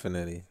 no,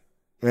 definitely.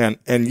 Man,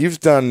 and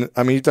you've done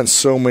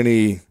so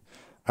many,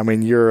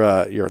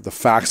 you're the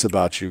facts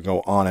about you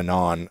go on and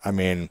on. I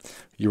mean,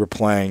 you were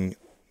playing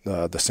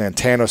the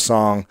Santana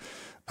song.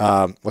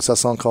 What's that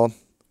song called?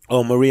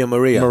 Oh, Maria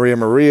Maria. Maria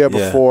Maria.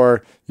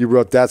 Before you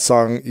wrote that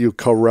song, you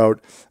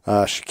co-wrote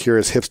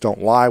Shakira's Hips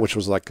Don't Lie, which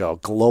was like a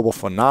global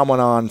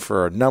phenomenon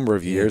for a number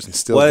of years. And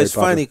still, well, it's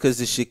funny because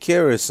the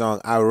Shakira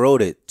song, I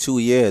wrote it 2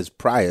 years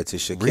prior to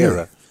Shakira.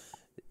 Really?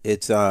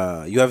 It's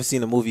you ever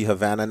seen the movie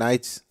Havana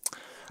Nights?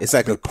 It's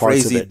like a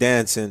crazy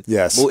dancing.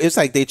 Yes. Well, it's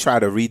like they try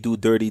to redo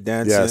Dirty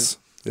Dancing.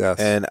 Yes.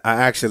 And I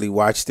actually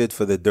watched it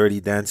for the Dirty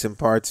Dancing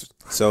parts.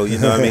 So, you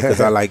know what I mean? Because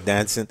I like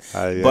dancing.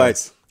 Yes.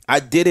 But I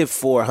did it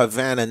for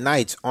Havana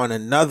Nights on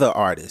another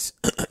artist.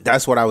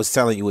 That's what I was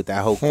telling you with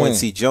that whole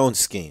Quincy Jones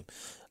scheme.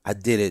 I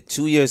did it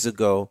 2 years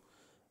ago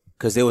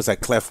because there was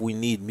like, Clef, we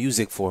need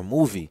music for a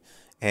movie.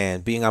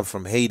 And being I'm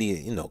from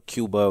Haiti,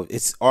 Cuba,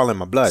 it's all in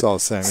my blood. It's all the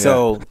same,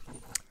 So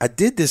I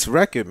did this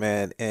record,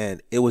 man,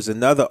 and it was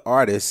another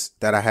artist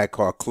that I had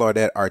called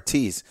Claudette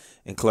Artis.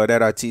 And Claudette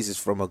Artis is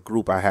from a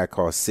group I had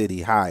called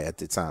City High at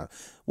the time.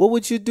 What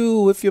would you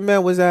do if your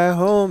man was at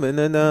home and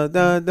then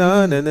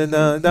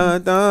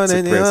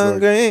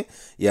hungry?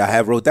 Yeah, I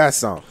have wrote that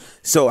song.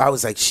 So I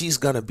was like, she's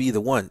gonna be the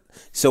one.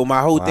 So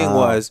my whole thing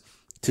was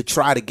to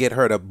try to get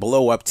her to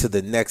blow up to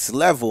the next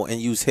level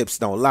and use Hips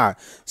Don't Lie.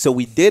 So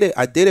we did it.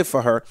 I did it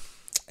for her,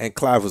 and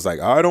Clive was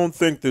like, I don't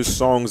think this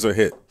song's a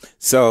hit.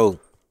 So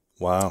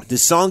the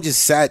song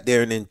just sat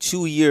there, and then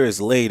 2 years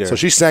later, so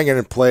she sang it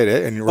and played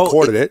it and you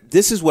recorded it.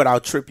 This is what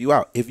I'll trip you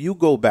out. If you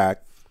go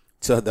back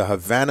to the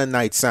Havana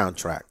Night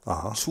soundtrack,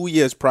 2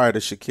 years prior to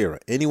Shakira,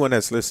 anyone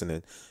that's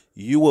listening,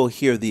 you will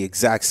hear the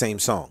exact same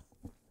song.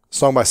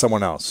 Sung by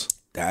someone else.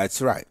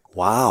 That's right.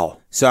 Wow.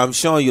 So I'm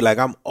showing you, like,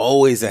 I'm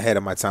always ahead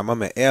of my time.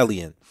 I'm an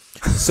alien.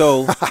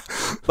 So,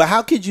 but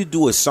how could you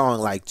do a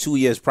song like 2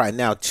 years prior?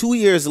 Now, 2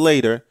 years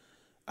later,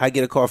 I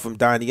get a call from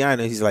Donnie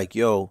Iana. He's like,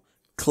 yo,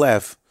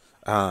 Clef,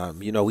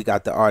 we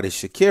got the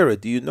artist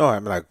Shakira. Do you know her?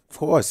 I'm like, of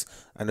course.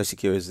 I know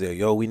Shakira's there.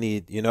 Yo, we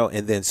need,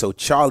 and then so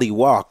Charlie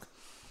Walk,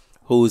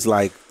 who's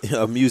like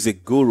a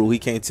music guru, he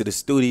came to the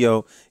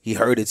studio, he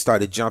heard it,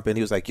 started jumping.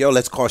 He was like, yo,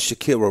 let's call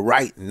Shakira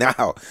right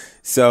now.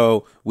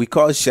 So we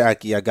called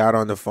Shaki. I got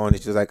on the phone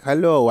and she was like,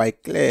 hello,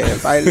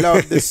 Wyclef, I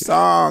love this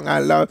song.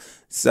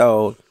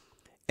 So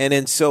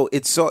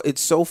it's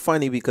so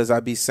funny because I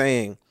be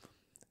saying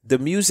the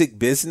music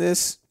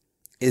business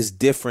is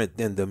different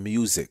than the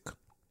music.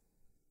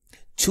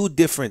 Two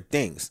different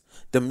things.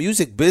 The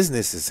music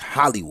business is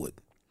Hollywood.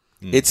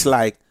 It's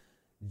like,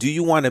 do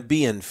you want to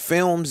be in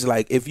films?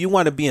 Like, if you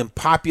want to be in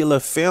popular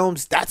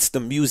films, that's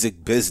the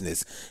music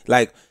business.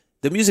 Like,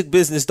 the music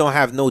business don't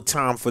have no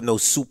time for no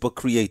super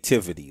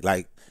creativity.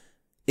 Like,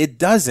 it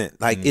doesn't.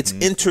 Like, it's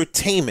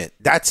entertainment.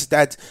 That's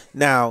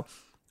now,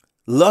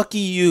 lucky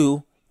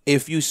you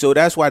if you, so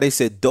that's why they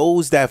said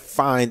those that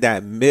find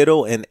that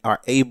middle and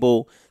are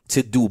able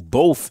to do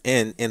both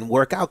and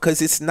work out,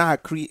 because it's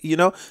not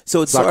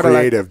so it's not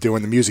creative, like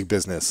doing the music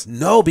business.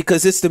 No,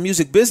 because it's the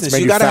music business.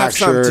 You got to have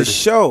something to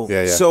show.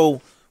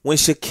 So when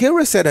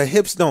Shakira said her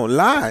hips don't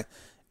lie,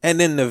 And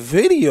in the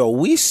video,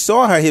 we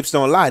saw her hips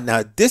don't lie.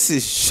 Now, this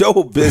is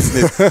show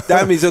business.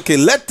 That means, okay,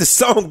 let the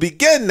song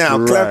begin now,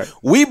 Right. Clef.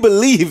 We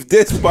believe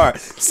this part.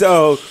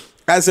 So,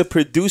 as a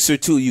producer,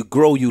 too, you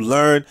grow, you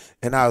learn.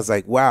 And I was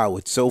like, wow,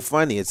 it's so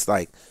funny. It's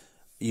like,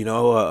 you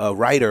know, a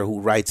writer who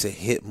writes a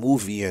hit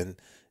movie and,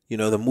 you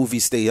know, the movie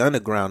stay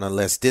underground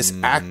unless this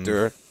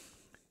actor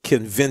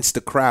convinced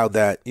the crowd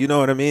that, you know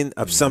what I mean?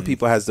 Some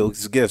people has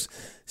those gifts.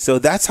 So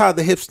that's how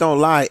the Hips Don't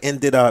Lie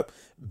ended up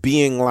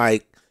being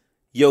like,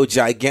 yo,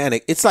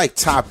 gigantic. It's like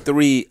top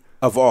 3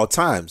 of all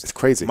times. It's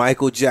crazy.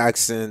 Michael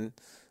Jackson,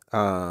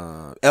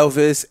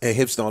 Elvis, and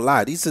Hips Don't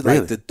Lie. These are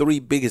like the 3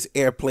 biggest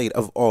airplayed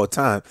of all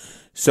time.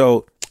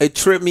 So it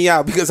tripped me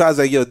out because I was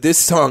like, yo, this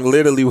song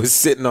literally was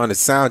sitting on the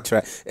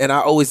soundtrack. And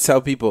I always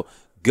tell people,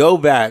 go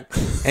back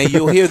and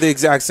you'll hear the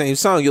exact same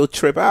song. You'll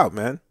trip out,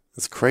 man.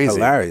 It's crazy.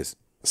 Hilarious.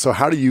 So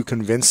how do you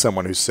convince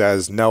someone who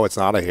says, no, it's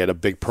not a hit, a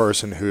big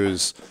person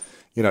who's,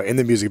 you know, in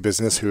the music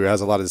business, who has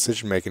a lot of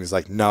decision making, is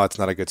like, no, it's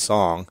not a good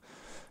song.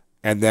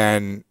 And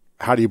then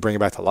how do you bring it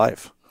back to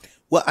life?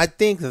 Well, I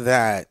think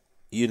that,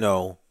 you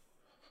know,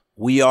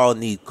 we all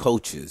need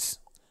coaches.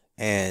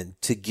 And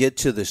to get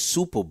to the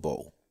Super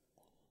Bowl,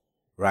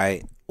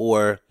 right,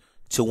 or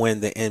to win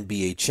the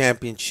NBA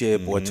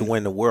championship or to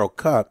win the World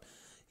Cup,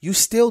 you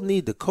still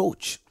need the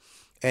coach.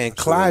 And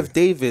Clive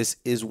Davis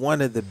is one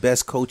of the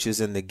best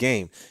coaches in the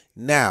game.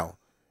 Now,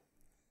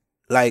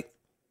 like,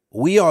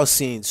 we all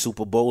seen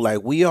Super Bowl,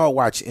 like, we all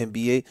watch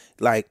NBA,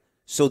 like,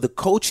 so the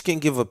coach can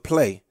give a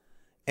play,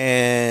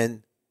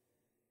 and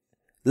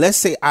let's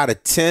say out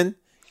of 10,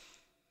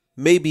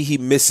 maybe he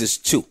misses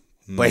 2,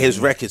 but his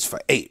record's for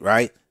 8,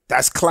 right?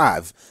 That's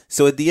Clive.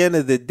 So at the end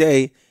of the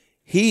day,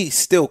 he's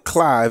still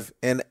Clive,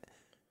 and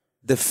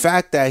the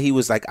fact that he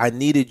was like, I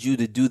needed you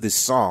to do this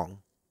song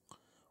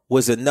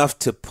was enough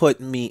to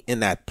put me in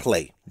that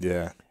play.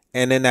 Yeah.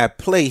 And in that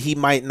play, he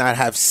might not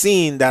have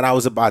seen that I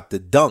was about to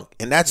dunk.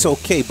 And that's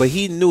okay. But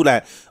he knew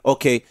that,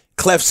 okay,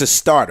 Clef's a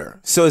starter.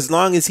 So as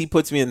long as he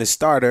puts me in the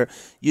starter,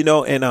 you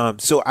know,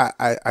 and so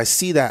I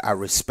see that. I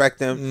respect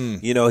him.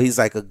 You know, he's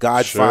like a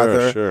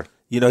godfather. Sure.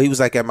 You know, he was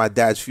like at my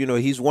dad's funeral.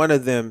 He's one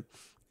of them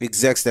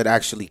execs that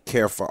actually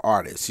care for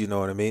artists. You know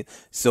what I mean?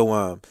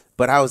 So,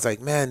 but I was like,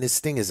 man, this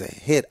thing is a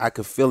hit. I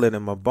could feel it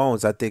in my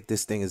bones. I think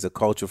this thing is a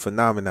cultural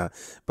phenomenon.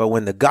 But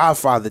when the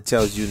Godfather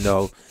tells you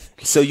no,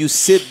 so you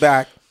sit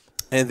back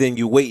and then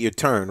you wait your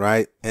turn,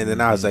 right? And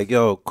then I was like,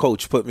 yo,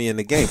 coach, put me in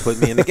the game. Put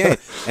me in the game.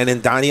 And then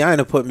Donnie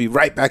Ina put me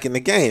right back in the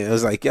game. It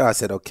was like, yo, I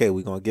said, okay,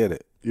 we're going to get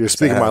it. You're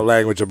speaking my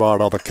language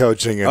about all the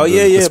coaching and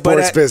the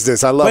sports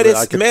business. I love it.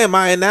 But man,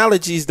 my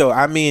analogies, though,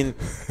 I mean,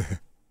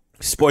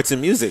 sports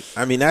and music.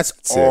 I mean, that's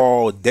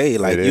all day.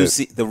 Like, you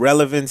see, the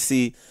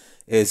relevancy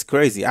is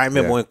crazy. I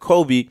remember when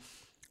Kobe,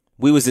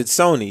 we was at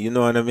Sony, you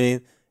know what I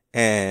mean?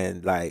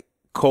 And, like,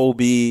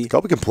 Kobe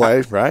can play,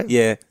 right?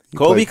 Yeah.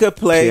 Kobe could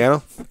play.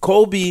 Piano.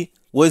 Kobe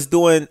was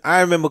doing, I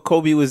remember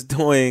Kobe was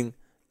doing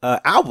an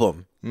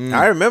album.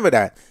 I remember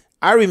that.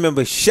 I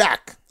remember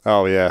Shaq.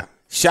 Oh, yeah.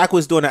 Shaq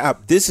was doing an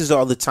album. This is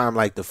all the time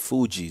like the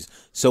Fugees.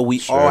 So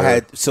we all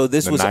had, so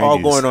this was 90s. all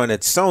going on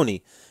at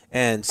Sony.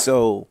 And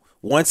so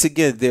once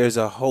again, there's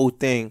a whole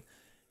thing.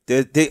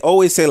 They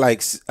always say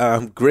like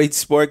great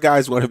sport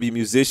guys want to be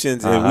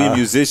musicians and we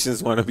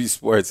musicians want to be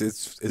sports.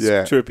 It's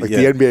trippy. Like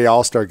the NBA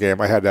All-Star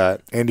game, I had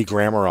Andy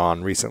Grammer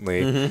on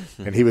recently,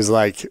 and he was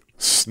like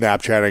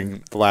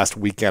Snapchatting the last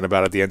weekend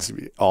about at the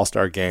NBA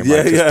All-Star game.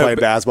 Like just playing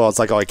basketball. It's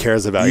like all he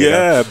cares about.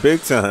 Yeah, you know?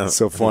 big time. It's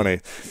so funny.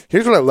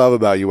 Here's what I love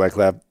about you,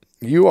 Wyclef.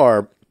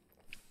 You're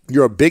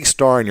a big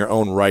star in your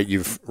own right.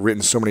 You've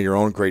written so many of your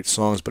own great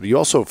songs, but you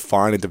also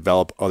find and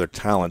develop other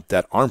talent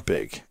that aren't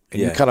big.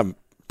 And you kind of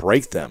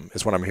break them,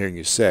 is what I'm hearing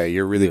you say.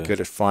 You're really good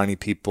at finding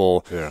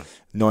people,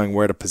 knowing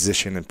where to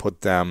position and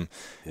put them,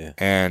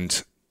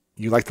 and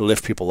you like to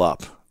lift people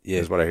up,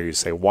 is what I hear you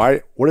say.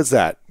 Why? What is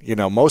that? You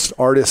know, most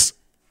artists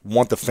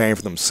want the fame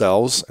for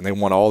themselves, and they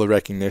want all the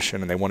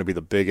recognition, and they want to be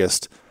the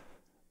biggest.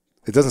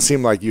 It doesn't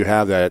seem like you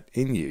have that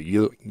in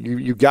you.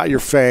 You got your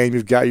fame,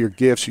 you've got your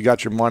gifts, you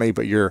got your money,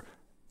 but you're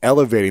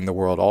elevating the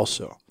world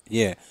also.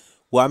 Yeah.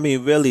 Well, I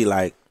mean, really,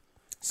 like,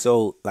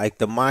 so, like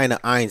the mind of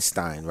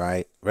Einstein,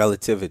 right?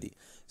 Relativity.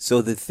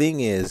 So the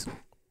thing is,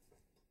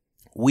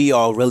 we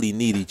all really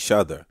need each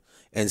other.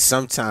 And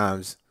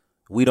sometimes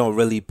we don't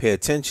really pay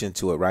attention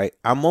to it, right?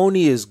 I'm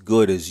only as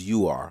good as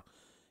you are,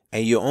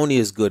 and you're only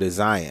as good as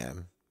I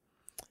am.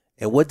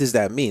 And what does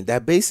that mean?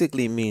 That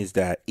basically means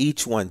that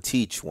each one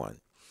teach one.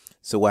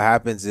 So what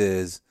happens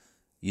is,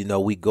 you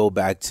know, we go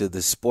back to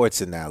the sports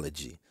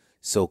analogy.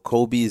 So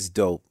Kobe is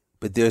dope,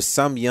 but there's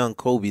some young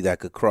Kobe that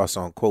could cross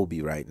on Kobe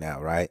right now,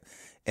 right?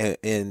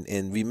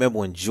 And remember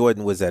when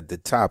Jordan was at the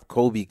top,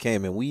 Kobe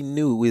came and we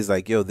knew, we was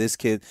like, yo, this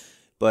kid.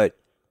 But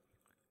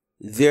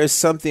there's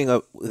something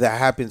that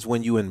happens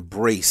when you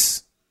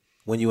embrace.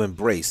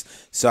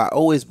 So I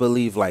always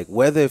believe, like,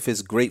 whether if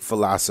it's great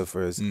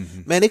philosophers,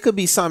 man, it could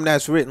be something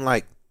that's written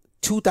like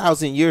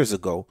 2,000 years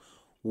ago.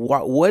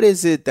 What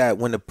is it that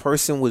when a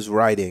person was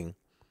writing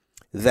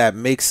that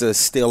makes us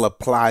still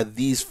apply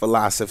these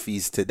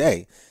philosophies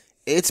today?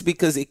 it's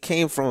because it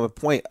came from a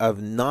point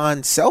of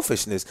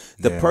non-selfishness.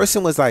 The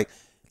person was like,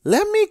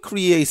 let me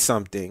create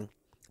something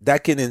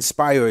that can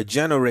inspire a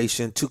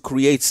generation to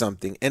create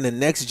something and the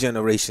next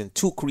generation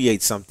to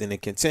create something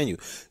and continue.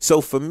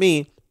 So for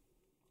me,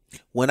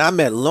 when I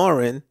met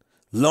Lauren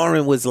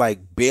was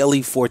like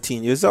barely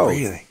 14 years old.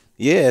 Really?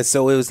 Yeah.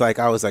 So it was like,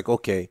 I was like,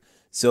 okay.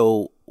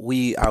 So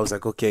I was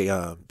like,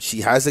 okay,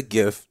 she has a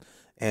gift,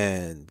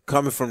 and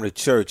coming from the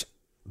church,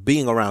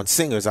 being around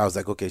singers, I was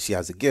like, okay, she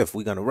has a gift.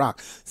 We're going to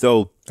rock.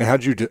 So. And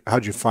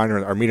how'd you find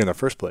her or meet her in the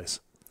first place?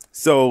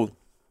 So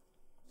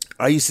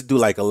I used to do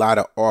like a lot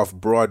of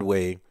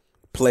off-Broadway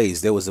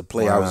plays. There was a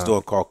play I was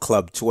doing called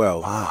Club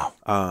 12.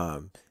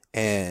 Wow.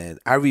 And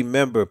I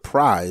remember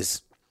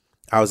Prize.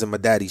 I was in my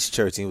daddy's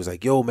church, and he was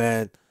like, yo,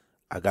 man,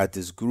 I got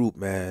this group,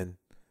 man.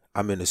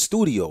 I'm in the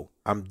studio.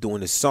 I'm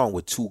doing this song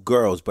with 2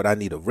 girls, but I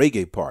need a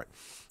reggae part.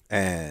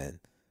 And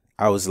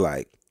I was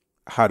like,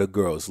 how the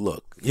girls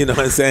look? You know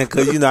what I'm saying?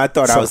 Because, I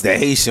thought I was the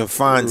Haitian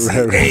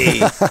Fonzie. Right.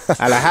 Hey,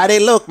 I like, how they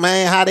look,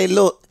 man? How they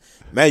look?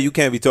 Man, you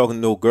can't be talking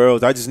to no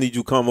girls. I just need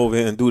you to come over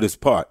here and do this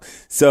part.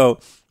 So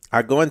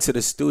I go into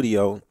the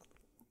studio,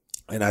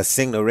 and I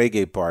sing the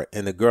reggae part,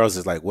 and the girls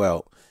is like,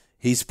 well,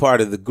 he's part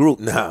of the group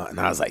now. And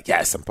I was like,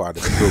 yes, I'm part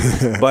of the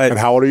group. But and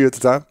how old are you at the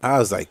time? I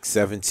was like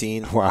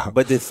 17. Wow.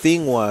 But the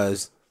thing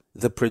was,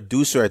 the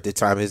producer at the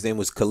time, his name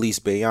was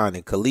Khalees Bayan,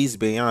 and Khalees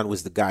Bayan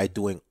was the guy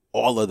doing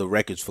all of the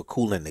records for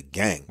Kool and the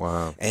Gang.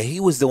 Wow. And he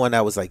was the one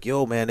that was like,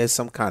 yo, man, there's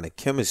some kind of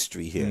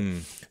chemistry here.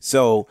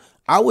 So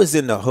I was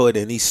in the hood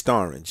in East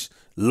Orange.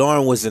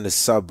 Lauren was in the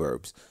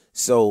suburbs.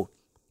 So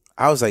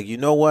I was like, you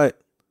know what?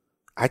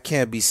 I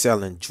can't be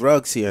selling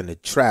drugs here in the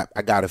trap.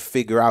 I got to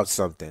figure out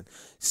something.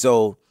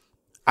 So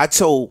I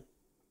told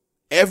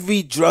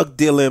every drug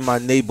dealer in my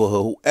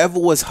neighborhood, whoever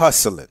was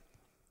hustling,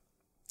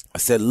 I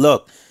said,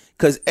 look,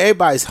 because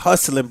everybody's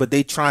hustling, but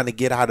they trying to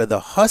get out of the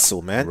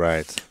hustle, man.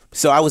 Right.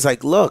 So I was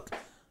like, look,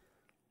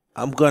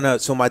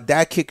 so my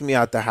dad kicked me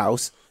out the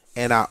house,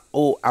 and I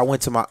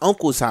went to my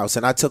uncle's house,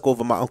 and I took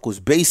over my uncle's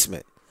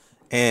basement.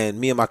 And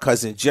me and my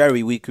cousin Jerry,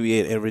 and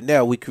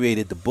Renell, we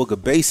created the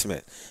Booger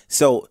Basement.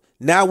 So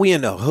now we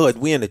in the hood,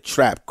 we in the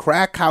trap,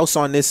 crack house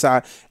on this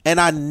side, and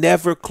I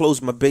never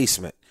closed my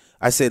basement.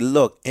 I said,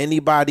 look,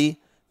 anybody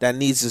that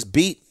needs this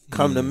beat,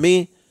 come to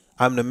me.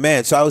 I'm the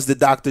man. So I was the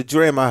Dr.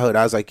 Dre in my hood.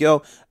 I was like,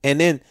 yo, and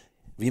then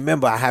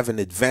remember, I have an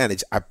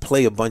advantage. I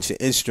play a bunch of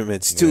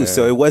instruments too. Yeah.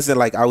 So it wasn't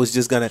like I was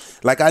just going to,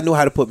 like, I knew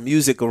how to put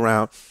music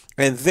around.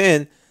 And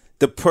then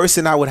the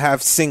person I would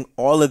have sing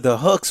all of the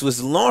hooks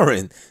was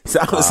Lauren. So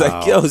I was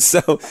like, yo,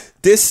 so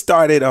this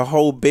started a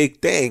whole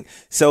big thing.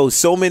 So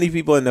many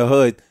people in the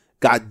hood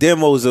got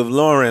demos of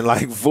Lauren,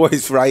 like,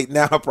 voice right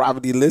now,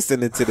 probably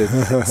listening to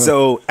this.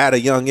 So at a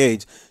young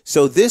age.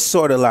 So this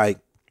sort of like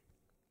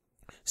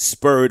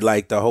spurred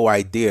like the whole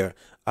idea,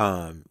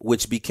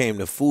 which became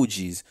the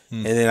Fugees.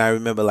 And then I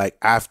remember, like,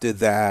 after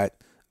that,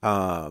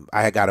 I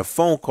had got a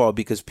phone call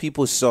because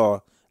people saw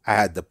I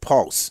had the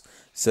pulse.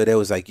 So they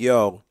was like,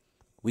 yo,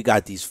 we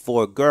got these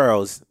 4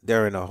 girls.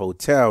 They're in a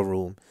hotel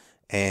room,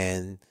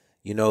 and,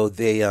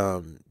 they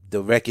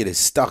the record is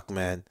stuck,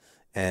 man,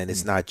 and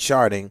it's not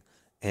charting,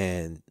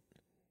 and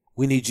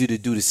we need you to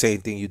do the same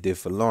thing you did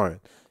for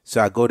Lauren.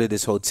 So I go to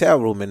this hotel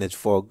room, and it's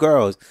 4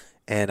 girls,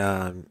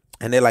 and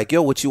they're like,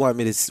 yo, what you want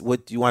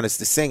us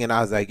to sing? And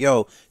I was like,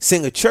 yo,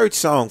 sing a church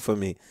song for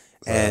me.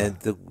 And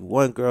the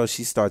one girl,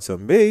 she starts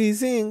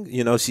amazing.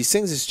 She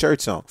sings this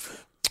church song.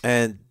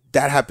 And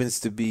that happens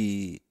to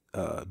be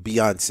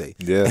Beyonce.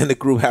 Yeah. And the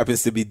group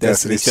happens to be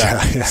Destiny's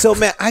Child. Yeah. So,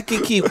 man, I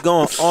can keep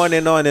going on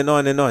and on and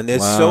on and on.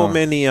 There's so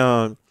many,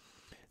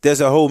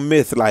 there's a whole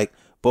myth, like,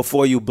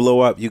 before you blow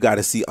up, you got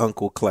to see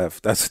Uncle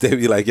Clef. That's what they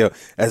be like, yo,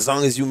 as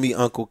long as you meet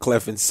Uncle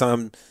Clef in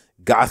some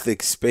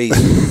gothic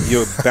space,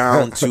 you're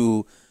bound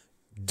to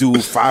do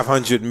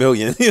 500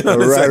 million.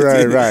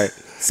 Right.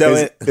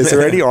 So is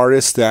there any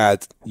artist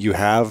that you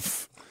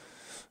have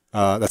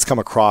that's come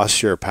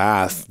across your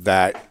path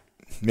that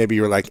maybe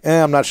you're like,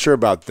 I'm not sure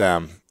about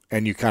them,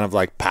 and you kind of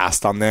like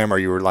passed on them, or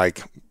you were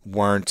like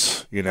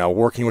weren't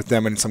working with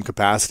them in some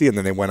capacity, and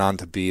then they went on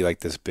to be like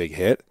this big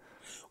hit?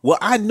 Well,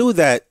 I knew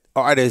that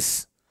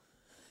artists,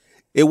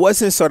 it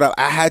wasn't sort of,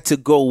 I had to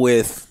go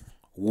with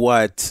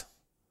what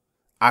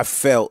I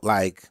felt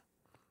like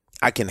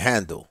I can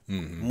handle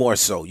more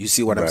so. You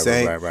see what I'm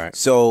saying? Right.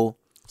 So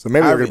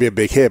maybe they're going to be a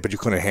big hit, but you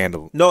couldn't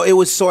handle it. No, it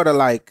was sort of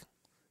like,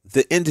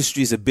 the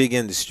industry is a big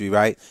industry,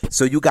 right?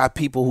 So you got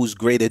people who's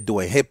great at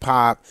doing hip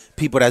hop,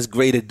 people that's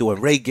great at doing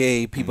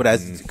reggae, people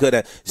that's good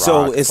at,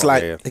 so rock, it's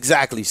like,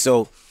 exactly.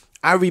 So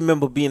I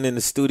remember being in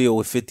the studio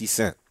with 50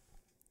 Cent.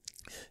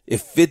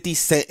 If 50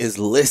 Cent is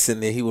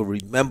listening, he will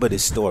remember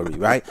this story,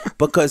 right?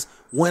 Because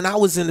when I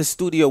was in the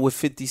studio with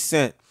 50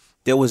 Cent,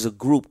 there was a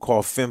group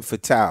called Femme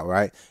Fatale,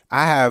 right?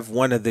 I have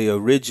one of the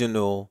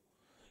original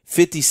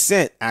 50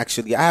 Cent,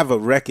 actually. I have a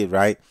record,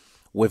 right,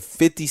 with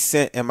 50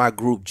 Cent and my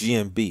group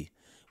GMB.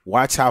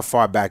 Watch how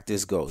far back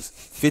this goes.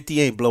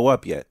 50 ain't blow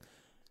up yet.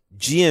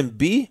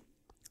 GMB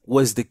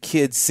was the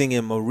kid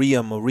singing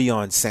Maria, Maria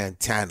on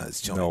Santana's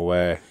joint. No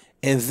way.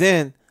 And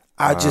then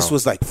I just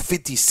was like,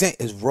 50 Cent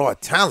is raw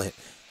talent.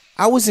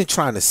 I wasn't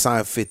trying to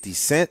sign 50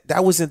 Cent.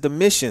 That wasn't the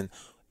mission.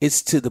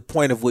 It's to the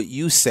point of what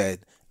you said.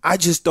 I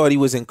just thought he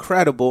was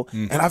incredible,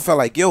 and I felt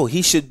like, yo,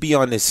 he should be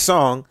on this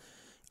song.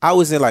 I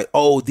wasn't like,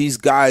 oh, these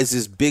guys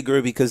is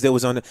bigger because there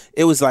was on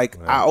it was like,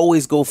 I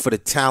always go for the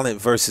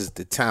talent versus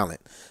the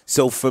talent.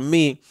 So for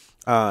me,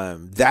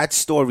 that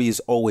story is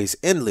always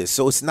endless.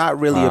 So it's not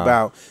really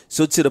about,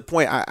 so to the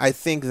point, I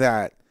think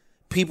that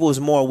people is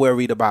more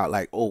worried about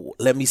like, oh,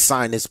 let me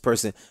sign this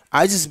person.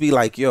 I just be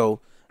like,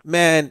 yo,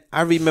 man,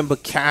 I remember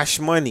Cash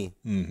Money,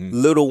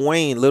 Lil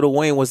Wayne. Lil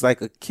Wayne was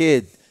like a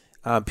kid.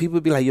 People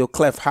be like, yo,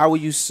 Clef, how are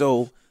you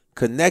so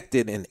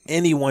connected? And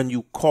anyone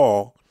you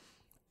call,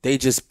 they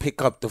just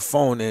pick up the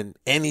phone and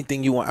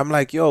anything you want. I'm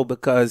like, yo,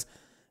 because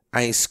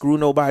I ain't screw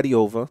nobody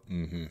over.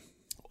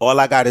 All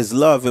I got is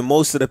love. And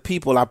most of the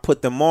people, I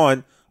put them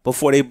on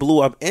before they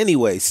blew up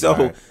anyway.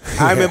 So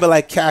I remember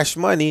like Cash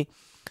Money,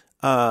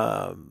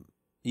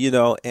 you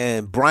know,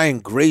 and Brian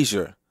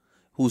Grazer,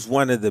 who's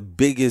one of the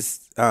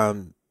biggest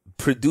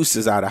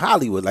producers out of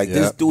Hollywood. Like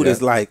this dude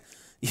is like,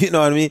 you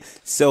know what I mean?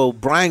 So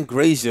Brian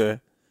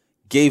Grazer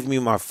gave me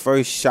my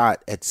first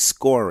shot at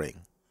scoring.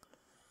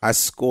 I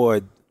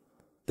scored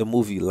the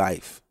movie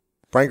Life.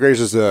 Brian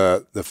Grazer's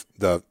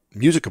the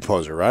music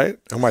composer, right?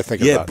 Who am I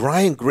thinking about? Yeah,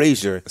 Brian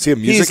Grazer. Is he a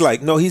music? He's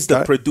like, no, he's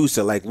the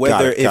producer. Like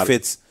whether if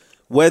it's,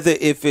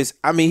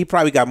 I mean, he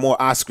probably got more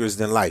Oscars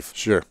than Life.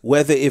 Sure.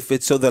 Whether if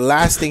it's, so the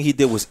last thing he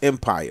did was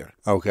Empire.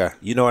 Okay.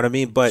 You know what I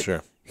mean? But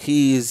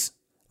he's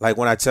like,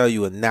 when I tell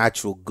you, a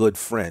natural good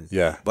friend.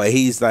 Yeah. But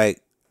he's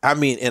like, I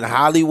mean, in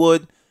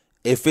Hollywood,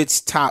 if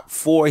it's top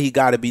 4, he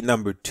got to be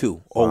number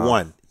 2 or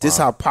 1. This is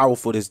how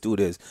powerful this dude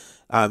is.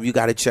 You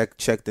got to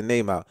check the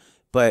name out.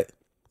 But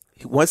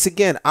once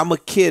again, I'm a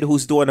kid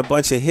who's doing a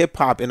bunch of hip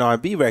hop and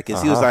R&B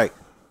records. He was like,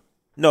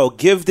 no,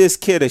 give this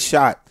kid a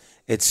shot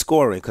at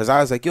scoring. Because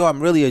I was like, yo, I'm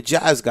really a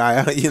jazz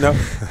guy, you know.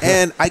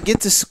 And I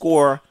get to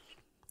score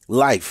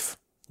Life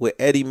with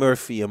Eddie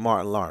Murphy and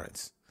Martin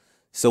Lawrence.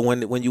 So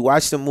when you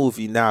watch the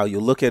movie now,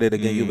 you look at it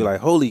again, you'll be like,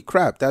 holy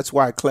crap, that's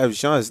Wyclef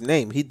Jean's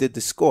name. He did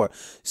the score.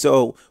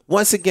 So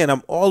once again,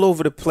 I'm all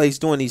over the place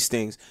doing these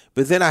things.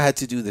 But then I had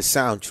to do the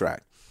soundtrack.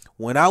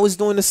 When I was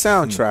doing the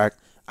soundtrack,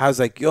 I was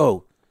like,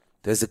 yo,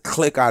 there's a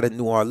clique out of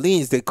New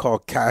Orleans they call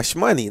Cash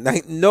Money.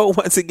 Like, no,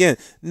 once again,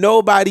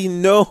 nobody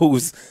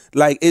knows.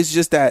 Like, it's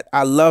just that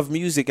I love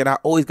music and I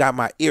always got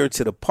my ear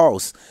to the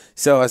pulse.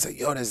 So I was like,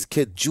 yo, there's a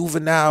kid,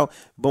 Juvenile,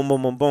 boom,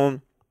 boom, boom,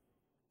 boom.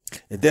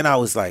 And then I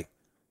was like,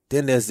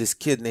 then there's this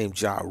kid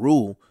named Ja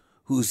Rule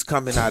who's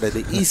coming out of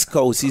the East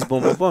Coast. He's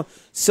boom, boom, boom.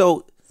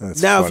 So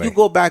that's now funny. If you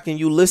go back and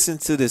you listen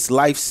to this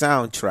Life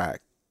soundtrack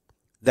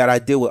that I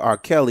did with R.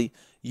 Kelly,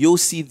 you'll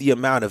see the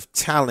amount of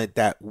talent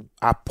that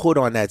I put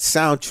on that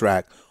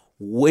soundtrack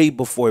way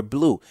before it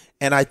blew.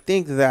 And I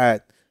think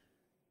that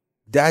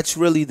that's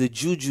really the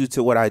juju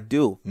to what I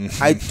do.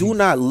 I do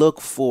not look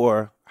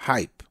for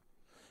hype.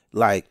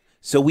 Like,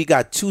 so we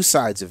got two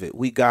sides of it.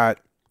 We got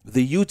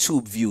the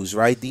YouTube views,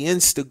 right? The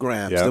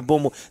Instagrams, the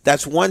boom.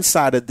 That's one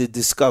side of the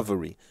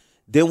discovery.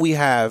 Then we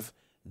have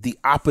the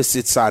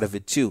opposite side of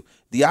it too.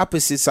 The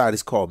opposite side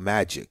is called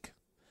magic,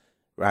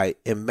 right?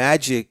 And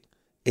magic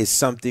is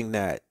something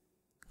that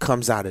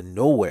comes out of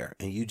nowhere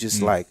and you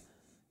just like,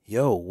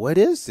 yo, what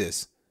is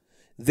this?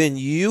 Then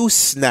you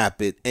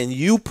snap it and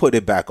you put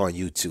it back on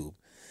YouTube.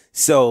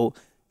 So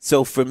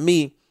for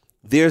me,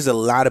 there's a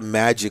lot of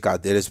magic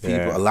out there. There's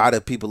people, a lot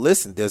of people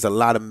listen. There's a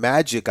lot of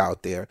magic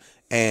out there,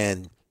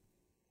 and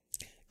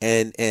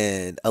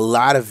a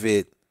lot of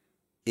it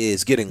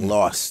is getting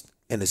lost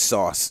in the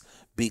sauce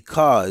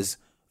because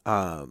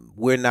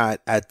we're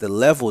not at the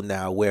level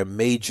now where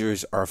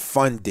majors are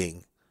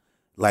funding.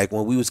 Like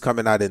when we was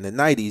coming out in the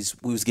 90s,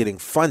 we was getting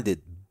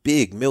funded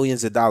big,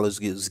 millions of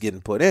dollars was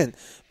getting put in.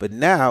 But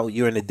now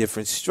you're in a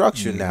different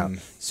structure now.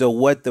 So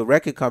what the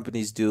record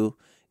companies do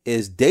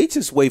is they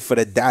just wait for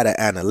the data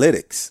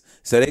analytics.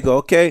 So they go,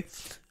 okay,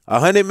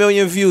 100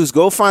 million views.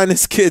 Go find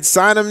this kid.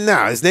 Sign him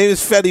now. His name is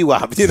Fetty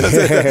Wap. You know what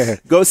I'm saying?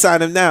 Go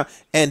sign him now.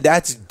 And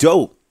that's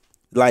dope.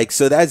 Like,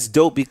 so that's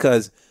dope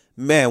because,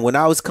 man, when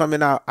I was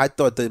coming out, I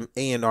thought the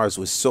A&Rs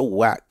was so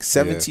whack.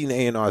 17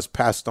 A&Rs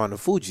passed on the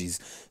Fugees.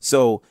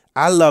 So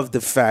I love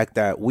the fact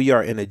that we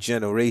are in a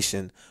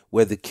generation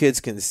where the kids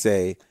can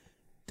say,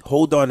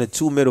 hold on to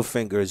 2 middle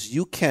fingers.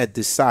 You can't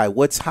decide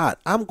what's hot.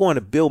 I'm going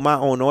to build my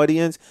own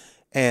audience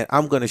and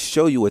I'm going to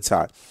show you what's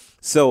hot.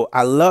 So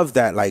I love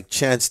that, like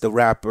Chance the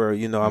Rapper,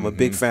 you know, I'm a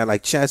big fan,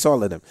 like Chance,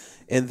 all of them.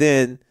 And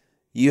then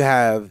you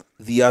have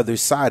the other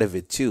side of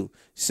it too.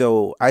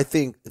 So I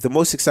think the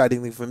most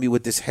exciting thing for me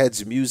with this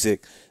Heads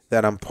Music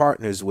that I'm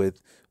partners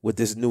with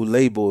this new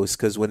label is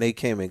because when they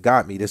came and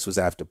got me, this was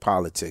after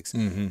politics.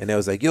 And they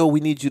was like, yo,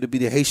 we need you to be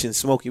the Haitian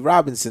Smokey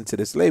Robinson to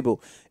this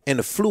label. And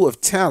the flow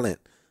of talent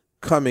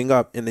coming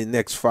up in the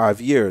next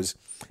 5 years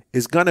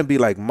is going to be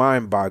like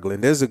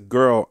mind-boggling. There's a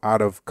girl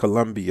out of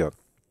Colombia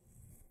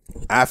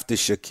after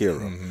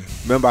Shakira.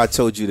 Remember I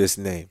told you this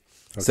name.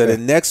 Okay. So the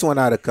next one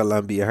out of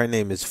Colombia, her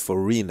name is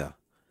Farina.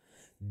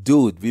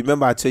 Dude,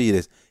 remember I told you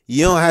this.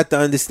 You don't have to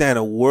understand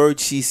a word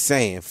she's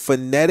saying.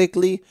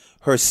 Phonetically,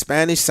 her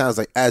Spanish sounds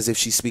like as if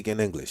she's speaking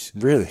English.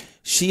 Really?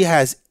 She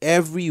has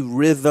every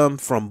rhythm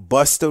from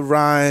Busta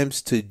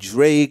Rhymes to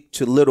Drake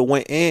to Lil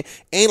Wayne.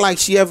 Ain't like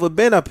she ever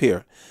been up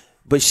here.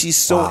 But she's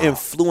so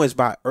influenced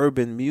by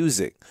urban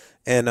music.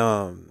 And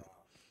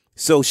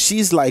so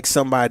she's like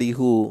somebody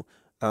who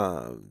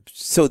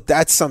so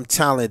that's some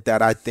talent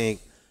that I think,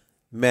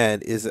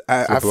 man, is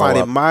I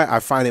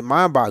find it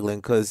mind-boggling,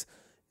 because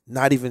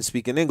not even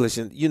speaking English,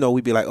 and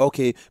we'd be like,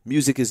 okay,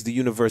 music is the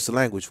universal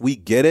language. We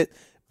get it,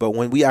 but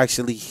when we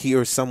actually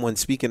hear someone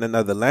speaking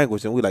another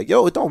language, and we're like,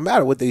 yo, it don't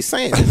matter what they're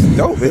saying. It's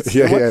dope. It's,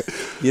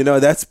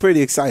 that's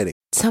pretty exciting.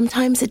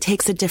 Sometimes it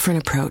takes a different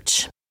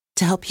approach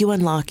to help you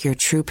unlock your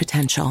true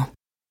potential.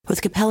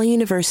 With Capella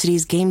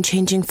University's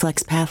game-changing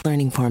FlexPath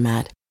learning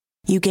format,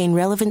 you gain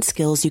relevant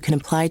skills you can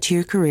apply to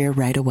your career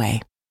right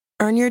away.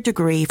 Earn your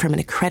degree from an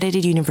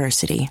accredited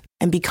university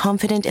and be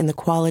confident in the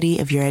quality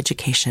of your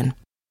education.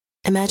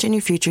 Imagine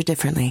your future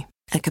differently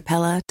at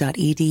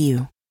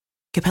capella.edu.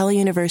 Capella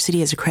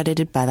University is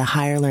accredited by the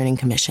Higher Learning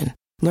Commission.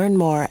 Learn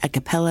more at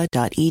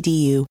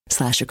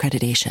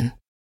capella.edu/accreditation.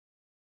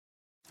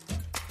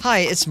 Hi,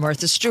 it's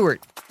Martha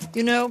Stewart.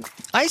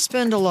 I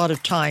spend a lot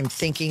of time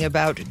thinking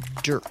about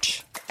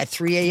dirt. At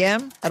 3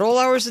 a.m., at all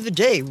hours of the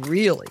day,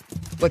 really.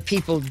 What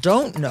people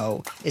don't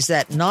know is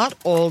that not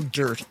all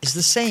dirt is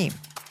the same.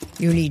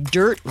 You need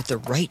dirt with the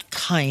right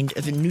kind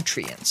of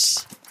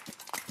nutrients.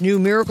 New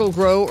Miracle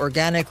Grow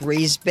organic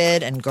raised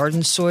bed and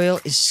garden soil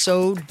is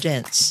so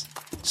dense,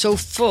 so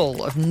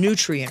full of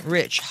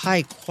nutrient-rich,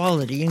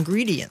 high-quality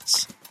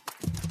ingredients.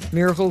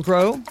 Miracle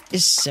Grow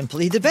is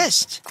simply the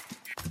best.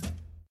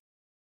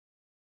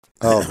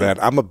 Oh, man,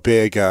 I'm a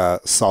big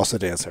salsa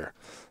dancer.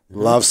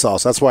 Love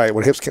salsa. That's why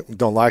when Hips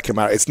Don't Lie come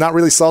out, it's not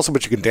really salsa,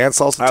 but you can dance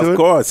salsa to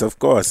it. Of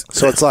course.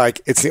 So it's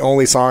like, it's the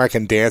only song I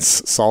can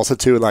dance salsa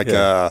to, like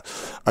a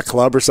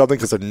club or something,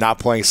 because they're not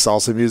playing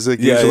salsa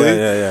music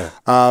usually.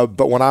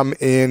 But when I'm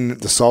in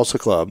the salsa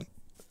club,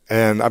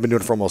 and I've been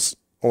doing it for almost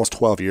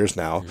 12 years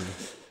now,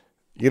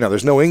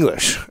 there's no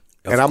English.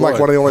 I'm like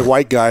one of the only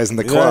white guys in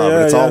the club,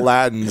 and it's all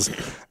Latins.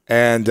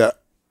 And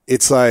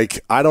it's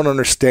like, I don't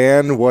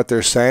understand what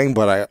they're saying,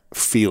 but I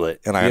feel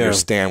it, and I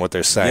understand what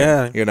they're saying.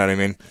 Yeah. You know what I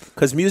mean?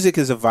 Because music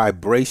is a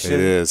vibration. It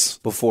is.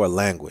 Before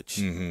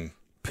language.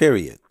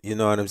 Period. You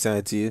know what I'm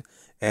saying to you?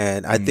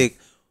 And I think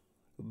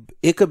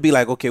it could be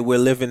like, okay, we're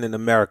living in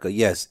America.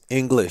 Yes,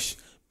 English.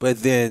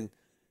 But then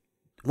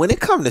when it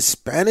comes to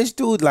Spanish,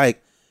 dude,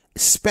 like,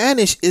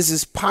 Spanish is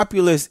as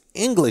popular as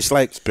English.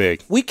 Like, it's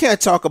big. We can't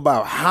talk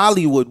about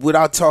Hollywood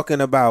without talking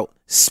about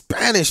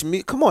Spanish.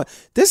 Come on.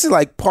 This is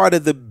like part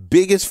of the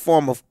biggest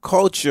form of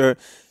culture.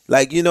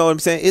 Like, you know what I'm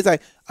saying? It's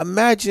like,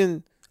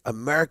 imagine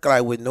America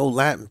like with no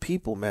Latin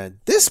people, man.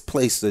 This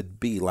place would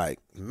be like,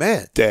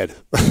 man. Dead.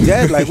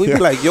 Like, we'd be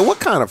like, yo, what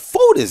kind of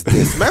food is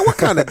this, man? What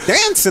kind of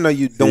dancing are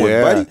you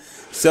doing, buddy?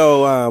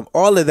 So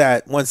all of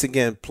that, once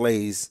again,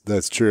 plays.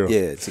 That's true.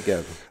 Yeah,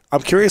 together.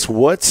 I'm curious,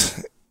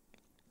 what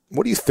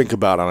do you think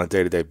about on a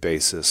day-to-day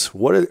basis?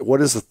 What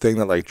is the thing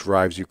that like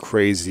drives you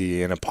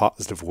crazy in a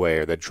positive way,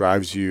 or that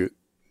drives you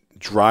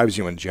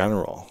in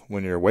general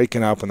when you're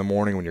waking up in the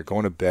morning, when you're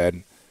going to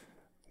bed?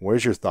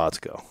 Where's your thoughts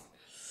go?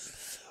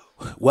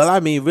 Well, I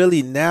mean,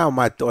 really now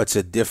my thoughts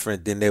are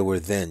different than they were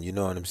then. You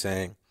know what I'm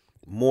saying?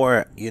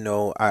 More,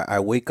 I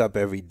wake up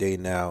every day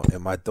now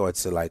and my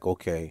thoughts are like,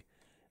 okay,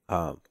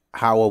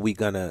 how are we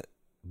going to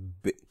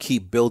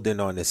keep building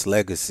on this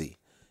legacy?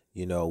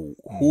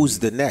 Who's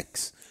the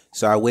next?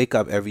 So I wake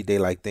up every day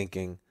like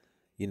thinking,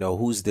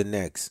 who's the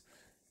next?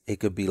 It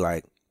could be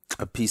like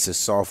a piece of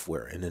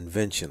software, an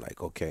invention.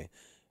 Like, okay,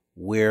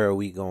 where are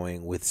we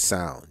going with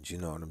sound? You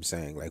know what I'm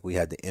saying? Like, we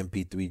had the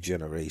MP3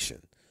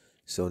 generation.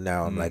 So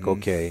now I'm like,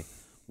 okay,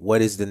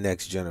 what is the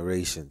next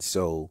generation?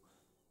 So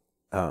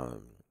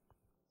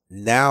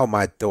now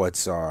my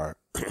thoughts are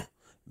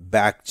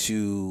back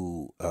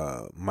to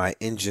my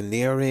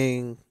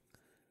engineering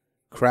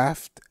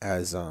craft,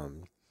 as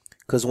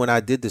because when I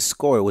did the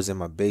score, it was in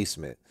my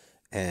basement.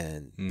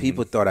 And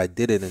people thought I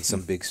did it in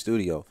some big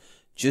studio.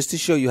 Just to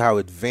show you how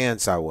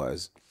advanced I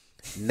was,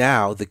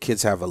 now the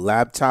kids have a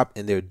laptop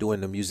and they're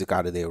doing the music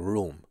out of their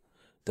room.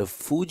 The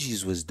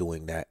Fugees was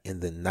doing that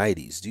in the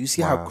 90s. Do you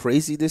see how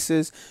crazy this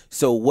is?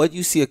 So what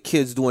you see a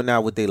kids doing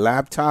now with their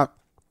laptop,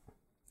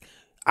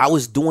 I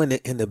was doing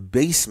it in the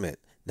basement.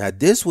 Now,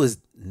 this was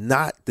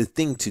not the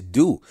thing to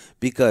do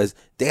because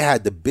they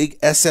had the big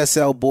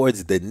SSL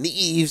boards, the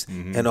Neves,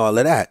 and all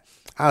of that.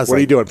 What are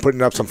you doing?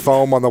 Putting up some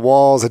foam on the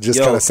walls and just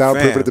kind of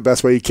soundproof it the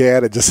best way you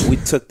can? We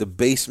took the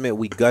basement,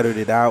 we gutted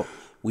it out,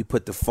 we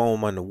put the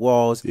foam on the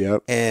walls.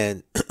 Yep.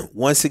 And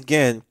once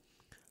again,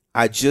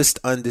 I just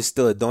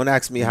understood. Don't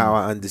ask me how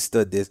I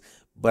understood this,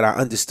 but I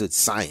understood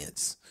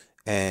science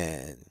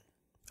and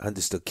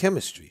understood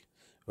chemistry,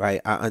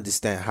 right? I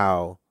understand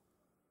how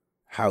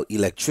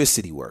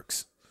electricity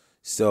works.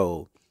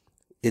 So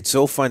it's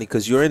so funny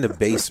because you're in the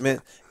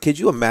basement. Could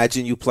you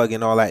imagine you plug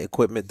in all that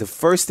equipment? The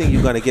first thing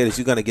you're going to get is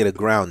you're going to get a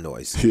ground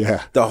noise.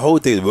 Yeah. The whole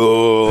thing is,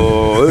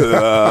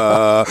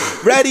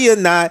 ready or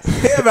not,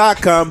 here I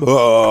come. I'm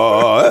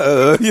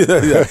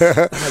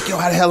like, yo,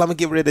 how the hell I'm going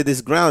to get rid of this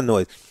ground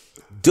noise?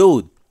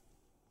 Dude,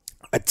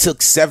 I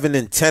took 7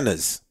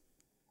 antennas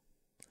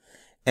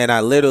and I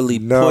literally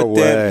put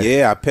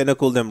them, I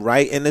pinnacled them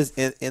right in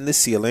the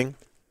ceiling,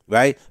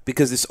 right?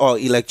 Because it's all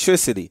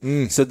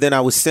electricity. So then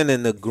I was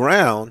sending the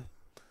ground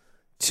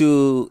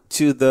to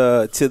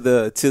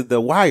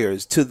the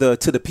wires, to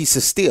the piece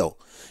of steel.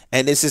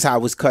 And this is how I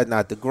was cutting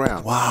out the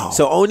ground. Wow.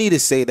 So only to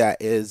say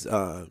that is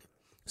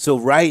so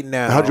right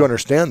now. How did you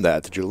understand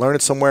that? Did you learn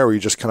it somewhere? Or were you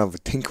just kind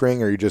of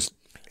tinkering, or you just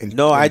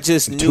I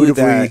just knew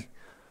that.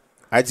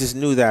 I just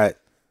knew that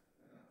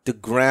the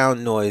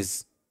ground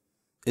noise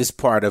is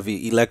part of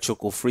the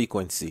electrical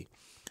frequency.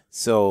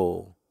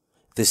 So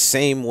the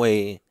same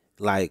way,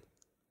 like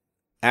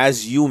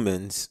as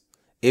humans,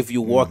 if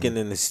you're walking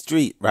in the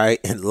street, right,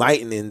 and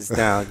lightning's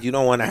down, you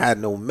don't want to have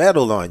no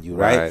metal on you,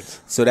 right?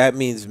 So that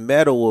means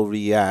metal will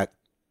react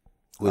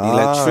with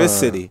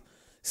electricity.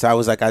 So I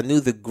was like, I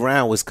knew the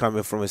ground was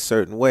coming from a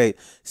certain way.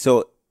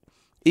 So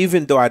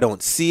even though I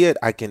don't see it,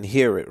 I can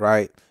hear it,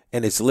 right?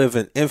 And it's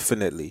living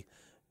infinitely.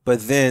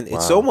 But then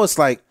it's almost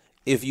like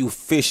if you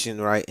fishing,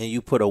 right, and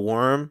you put a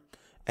worm,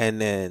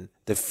 and then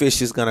the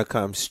fish is going to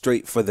come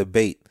straight for the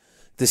bait.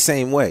 The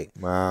same way.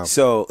 Wow.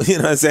 So, you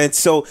know what I'm saying?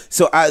 So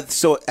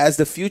as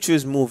the future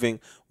is moving,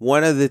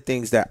 one of the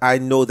things that I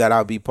know that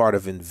I'll be part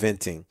of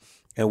inventing,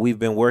 and we've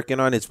been working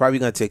on, it's probably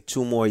going to take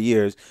 2 more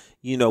years.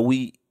 You know,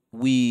 we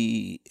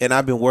and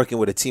I've been working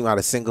with a team out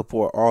of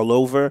Singapore all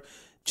over,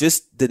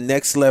 just the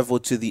next level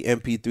to the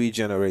MP3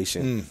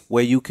 generation,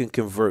 where you can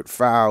convert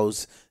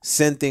files,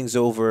 send things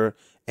over,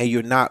 and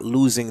you're not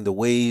losing the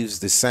waves,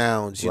 the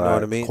sounds, you know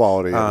what I mean?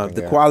 Quality.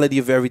 Quality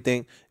of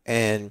everything.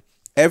 And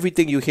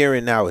everything you're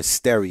hearing now is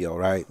stereo,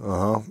 right?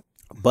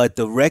 But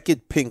the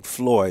record Pink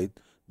Floyd,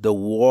 The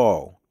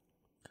Wall,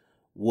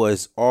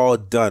 was all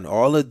done.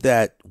 All of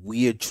that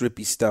weird,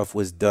 trippy stuff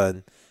was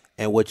done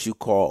and what you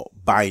call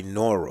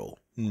binaural.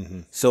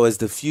 So as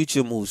the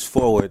future moves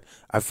forward,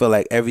 I feel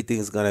like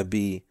everything's going to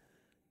be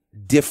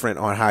different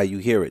on how you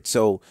hear it.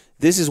 So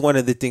this is one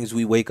of the things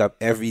we wake up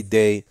every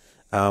day.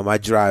 I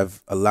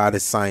drive a lot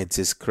of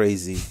scientists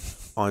crazy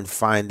on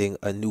finding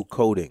a new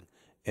coding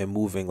and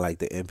moving like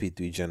the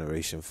MP3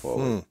 generation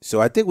forward. So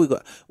I think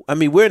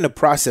we're in the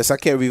process. I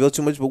can't reveal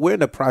too much, but we're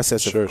in the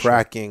process of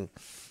cracking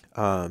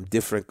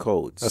different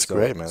codes. That's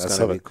great, man. That's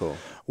gonna be cool.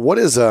 What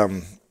is a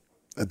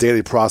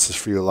daily process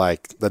for you,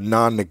 like the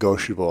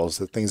non-negotiables,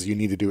 the things you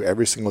need to do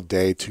every single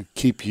day to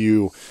keep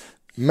you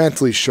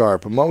mentally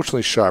sharp,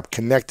 emotionally sharp,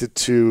 connected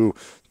to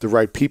the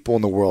right people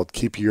in the world,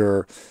 keep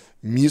your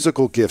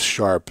musical gifts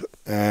sharp,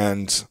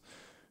 and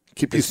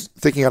keep you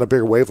thinking on a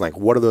bigger wavelength?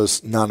 What are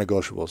those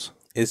non-negotiables?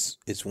 It's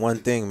one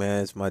thing,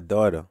 man. It's my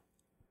daughter.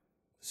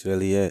 It's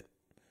really it.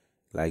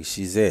 Like,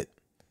 she's it.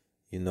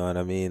 You know what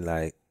I mean?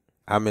 Like,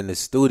 I'm in the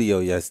studio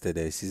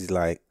yesterday. She's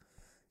like,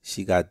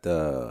 she got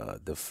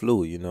the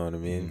flu, you know what I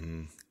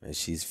mean? And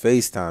she's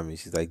FaceTiming.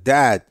 She's like,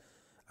 Dad,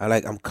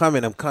 I'm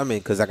coming,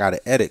 because I got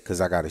to edit,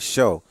 because I got a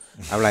show.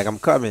 I'm like, I'm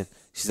coming.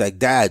 She's like,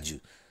 Dad,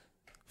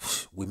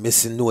 we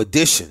missing New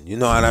Edition. You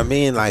know what I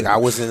mean? Like, I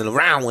wasn't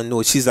around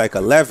when she's like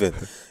 11.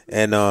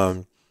 And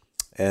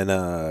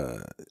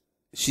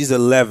she's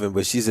 11,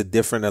 but she's a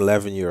different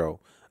 11-year-old.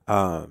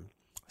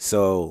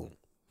 So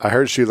I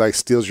heard she like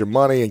steals your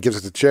money and gives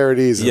it to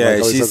charities. And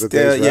like all these other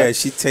things, right?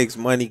 she takes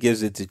money,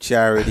 gives it to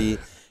charity.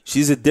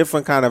 She's a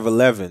different kind of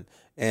 11.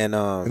 And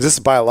is this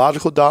a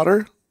biological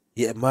daughter?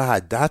 Yeah, my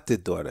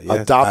adopted daughter.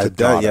 Yeah. Adopted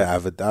daughter. Yeah,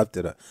 I've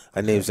adopted her.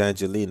 Her name's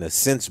Angelina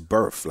since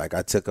birth. Like,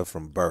 I took her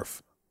from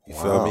birth. You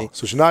feel me?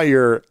 So she's not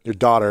your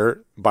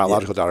daughter,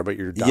 biological daughter, but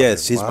your daughter.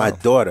 Yes, she's my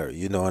daughter.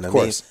 You know what I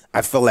mean?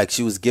 I feel like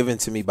she was given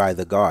to me by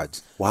the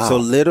gods. Wow. So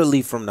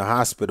literally from the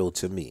hospital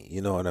to me.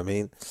 You know what I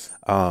mean?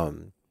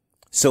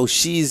 So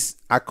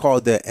I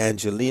called her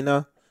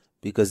Angelina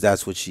because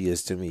that's what she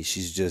is to me.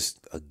 She's just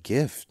a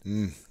gift.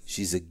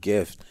 She's a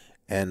gift.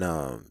 And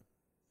a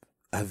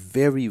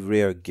very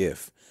rare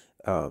gift.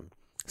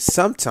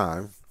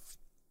 Sometimes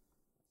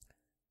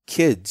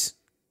kids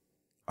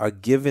are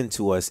given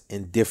to us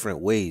in different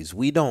ways.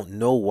 We don't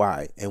know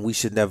why, and we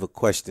should never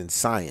question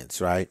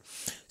science, right?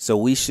 So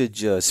we should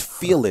just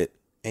feel it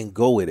and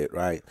go with it,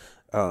 right?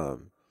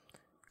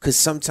 Because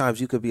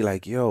sometimes you could be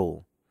like,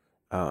 yo,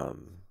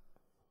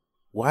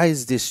 why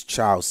is this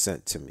child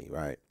sent to me,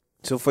 right?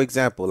 So, for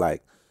example,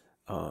 like,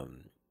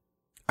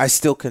 I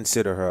still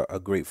consider her a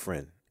great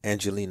friend,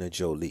 Angelina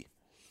Jolie,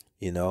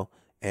 you know?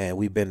 And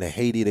we've been to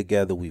Haiti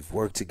together. We've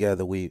worked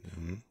together.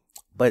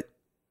 But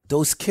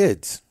those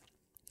kids,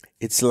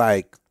 it's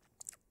like,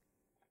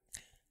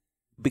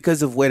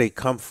 because of where they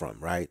come from,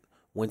 right?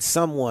 When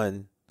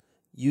someone,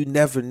 you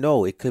never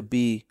know, it could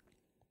be,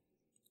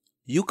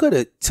 you could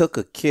have took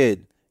a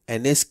kid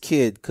and this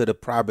kid could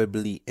have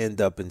probably end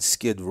up in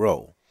Skid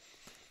Row.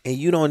 And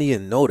you don't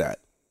even know that.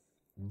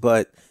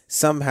 But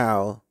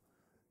somehow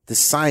The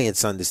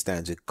science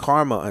understands it.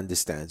 Karma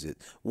understands it.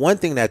 One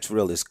thing that's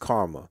real is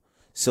karma.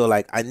 So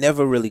like I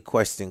never really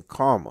questioned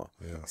karma.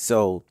 Yeah.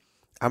 So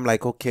I'm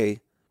like,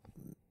 okay,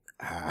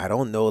 I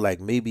don't know,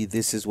 like maybe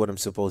this is what I'm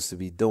supposed to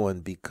be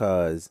doing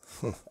because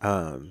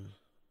I'm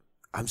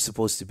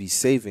supposed to be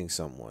saving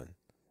someone.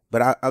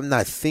 But I'm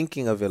not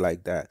thinking of it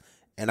like that.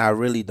 And I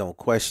really don't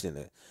question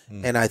it.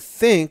 And I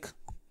think,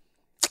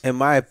 in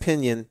my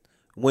opinion,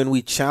 when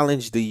we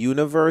challenge the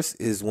universe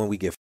is when we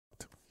get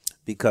fucked.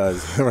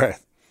 Because right.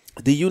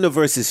 The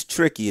universe is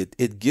tricky.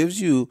 It gives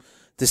you,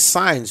 the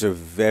signs are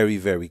very,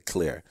 very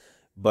clear.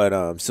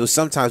 But so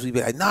sometimes we be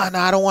like, no,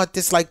 I don't want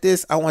this like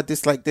this. I want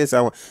this like this.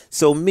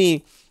 So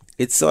me,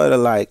 it's sort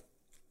of like,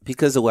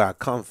 because of where I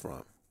come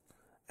from.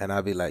 And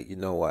I'll be like, you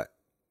know what?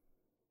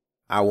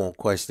 I won't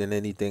question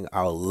anything.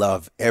 I'll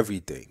love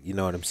everything. You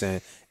know what I'm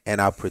saying? And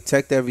I'll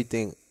protect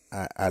everything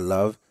I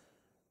love.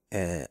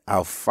 And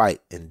I'll fight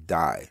and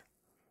die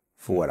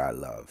for what I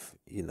love.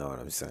 You know what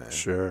I'm saying?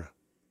 Sure.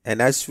 And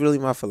that's really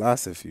my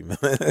philosophy, man.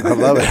 I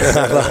love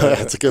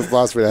it. It's a good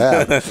philosophy to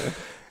have.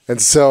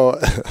 And so,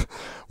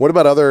 what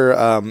about other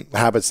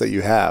habits that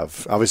you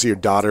have? Obviously, your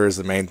daughter is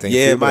the main thing.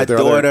 Yeah, my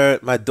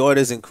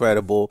daughter's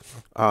incredible.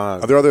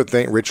 Are there other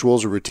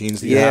rituals or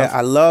routines that you have? Yeah,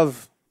 I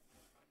love,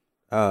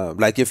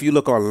 like if you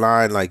look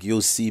online, like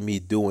you'll see me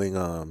doing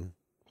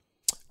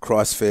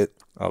CrossFit.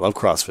 I love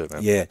CrossFit,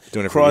 man. Yeah.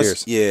 Doing it for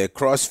years. Yeah,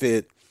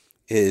 CrossFit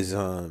is...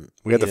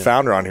 we had the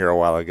founder on here a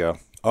while ago.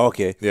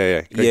 Okay.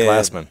 Yeah. Great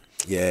Glassman.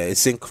 Yeah,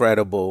 it's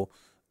incredible.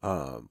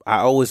 I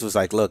always was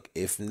like, look,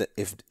 if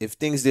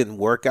things didn't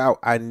work out,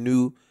 I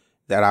knew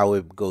that I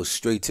would go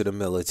straight to the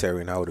military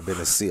and I would have been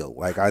a SEAL.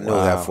 Like I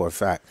know that for a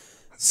fact.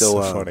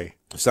 So funny.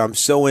 So I'm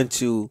so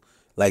into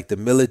like the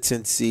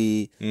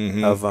militancy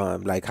of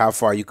like how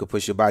far you could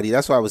push your body.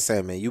 That's why I was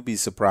saying, man, you'd be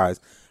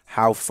surprised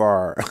how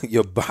far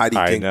your body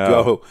can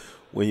go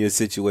when you're in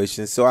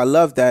situations. So I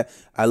love that.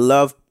 I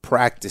love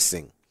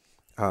practicing.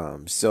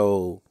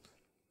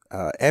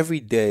 Every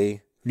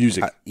day.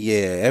 Music.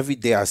 Every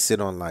day I sit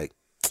on like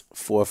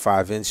 4 or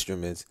 5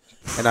 instruments,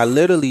 and I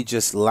literally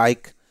just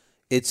like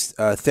it's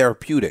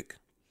therapeutic.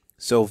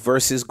 So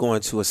versus going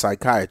to a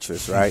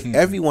psychiatrist, right?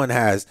 Everyone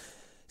has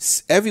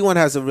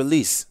a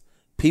release.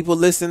 People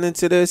listening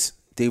to this,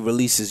 they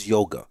releases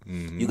yoga.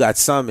 You got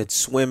some, it's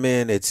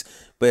swimming,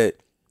 but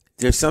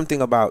there's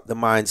something about the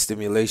mind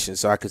stimulation.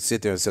 So I could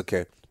sit there and say,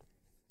 okay,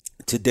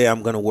 today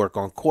I'm going to work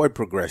on chord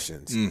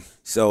progressions.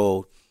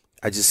 So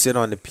I just sit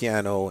on the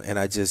piano and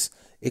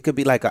it could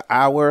be like an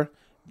hour,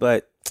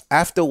 but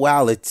after a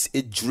while,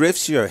 it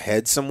drifts your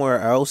head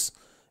somewhere else,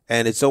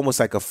 and it's almost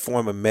like a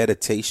form of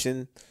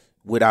meditation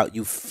without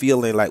you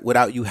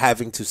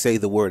having to say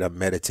the word I'm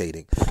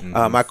meditating.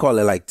 I call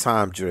it like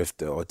time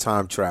drifter or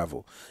time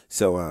travel.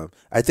 So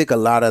I think a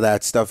lot of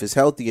that stuff is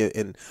healthy,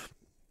 and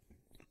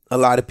a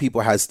lot of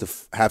people have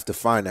to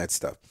find that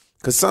stuff.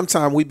 Because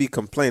sometimes we be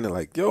complaining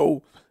like,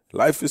 yo,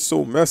 life is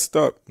so messed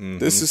up.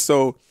 This is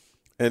so...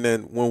 And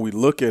then when we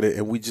look at it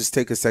and we just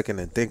take a second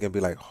and think and be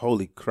like,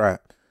 holy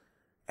crap,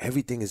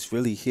 everything is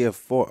really here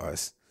for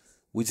us.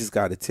 We just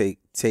got to take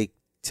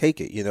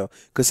it, you know?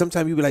 Because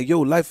sometimes you'll be like,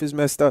 yo, life is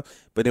messed up.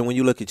 But then when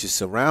you look at your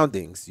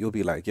surroundings, you'll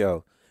be like,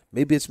 yo,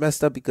 maybe it's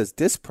messed up because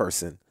this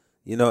person,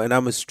 you know? And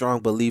I'm a strong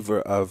believer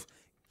of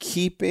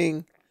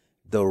keeping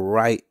the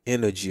right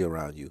energy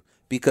around you.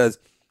 Because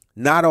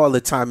not all the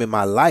time in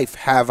my life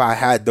have I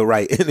had the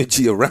right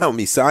energy around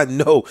me. So I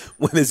know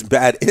when it's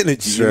bad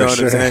energy, you know what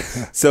I'm saying?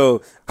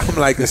 So I'm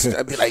like,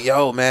 I'd be like,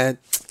 yo, man,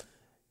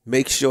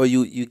 make sure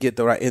you get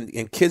the right.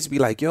 And kids be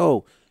like,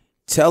 yo,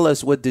 tell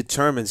us what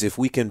determines if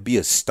we can be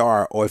a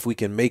star or if we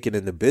can make it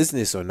in the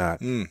business or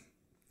not,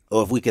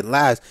 or if we can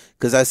last.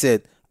 Because I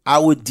said,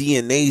 our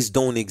DNAs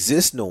don't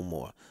exist no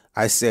more.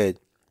 I said,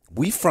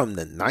 we from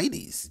the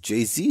 90s.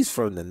 Jay-Z's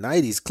from the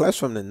 90s. Clef's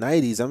from the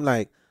 90s. I'm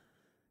like,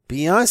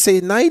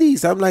 Beyonce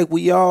 90s. I'm like,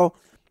 we all,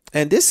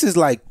 and this is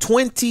like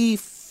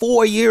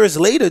 24 years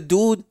later,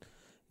 dude.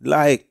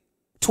 Like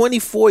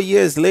 24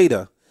 years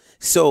later.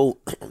 So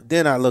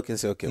then I look and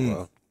say, okay,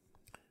 well,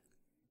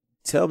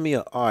 tell me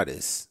an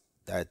artist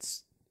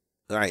that's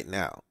right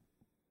now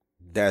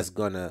that's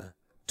gonna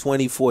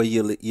 24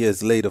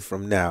 years later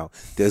from now,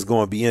 there's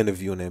gonna be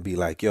interviewing and be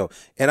like, yo,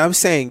 and I'm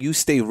saying you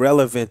stay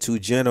relevant to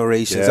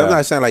generations. I'm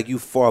not saying like you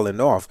falling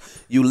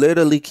off. You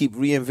literally keep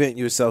reinventing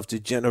yourself to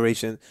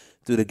generation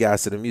through the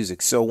gas of the music.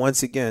 So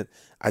once again,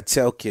 I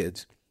tell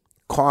kids,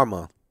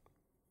 karma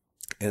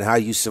and how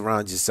you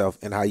surround yourself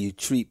and how you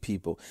treat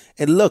people.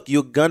 And look,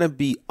 you're going to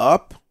be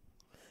up.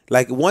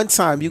 Like one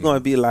time you're going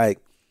to be like,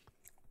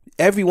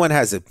 everyone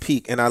has a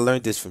peak. And I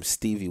learned this from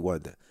Stevie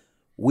Wonder.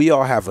 We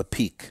all have a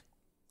peak,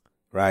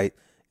 right?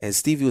 And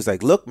Stevie was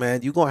like, look,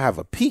 man, you're going to have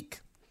a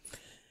peak.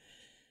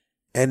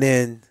 And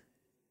then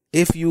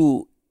if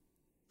you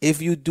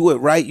do it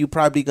right, you're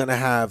probably going to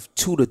have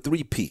 2 to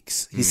 3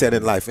 peaks, he said,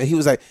 in life. And he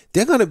was like,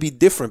 they're going to be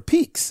different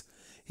peaks.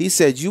 He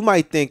said, you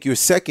might think your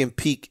second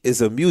peak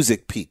is a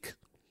music peak,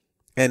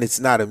 and it's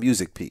not a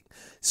music peak.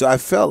 So I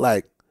felt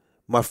like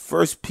my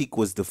first peak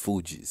was the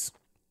Fugees.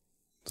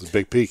 It was a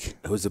big peak.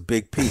 It was a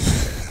big peak.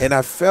 And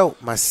I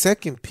felt my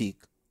second peak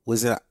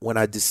was when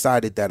I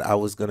decided that I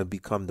was going to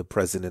become the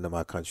president of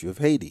my country of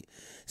Haiti.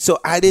 So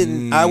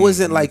I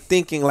wasn't like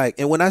thinking like,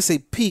 and when I say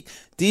peak,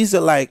 these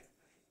are like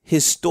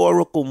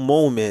historical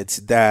moments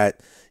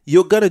that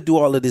you're going to do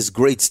all of this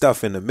great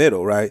stuff in the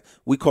middle, right?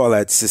 We call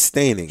that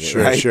sustaining it,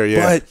 right? Sure,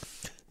 yeah. But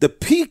the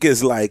peak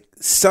is like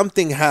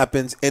something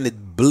happens and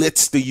it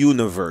blitzed the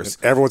universe.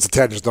 Everyone's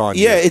attention's on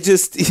you. Yeah, it's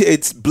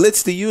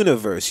blitzed the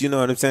universe. You know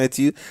what I'm saying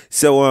to you?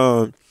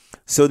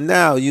 So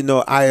now,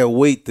 I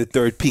await the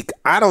third peak.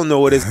 I don't know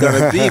what it's going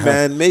to be,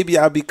 man. Maybe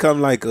I'll become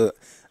like a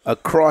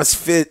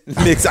CrossFit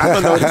mix. I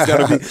don't know what it's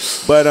going to be.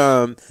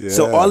 But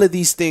so all of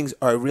these things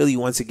are really,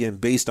 once again,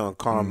 based on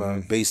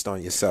karma, based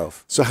on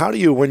yourself. So how do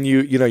you, when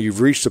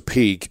you've reached a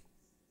peak,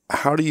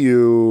 how do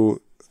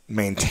you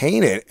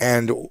maintain it?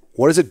 And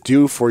what does it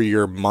do for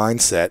your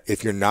mindset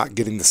if you're not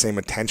getting the same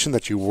attention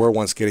that you were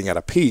once getting at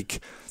a peak?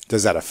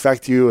 Does that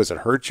affect you? Does it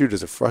hurt you?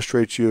 Does it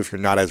frustrate you if you're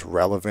not as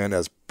relevant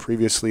as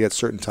previously at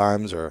certain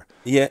times? Or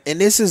Yeah, and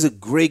this is a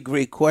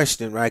great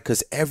question, right?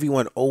 Because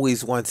everyone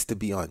always wants to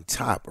be on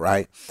top,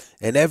 right?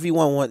 And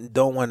everyone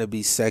don't want to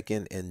be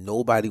second, and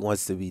nobody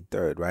wants to be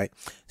third, right?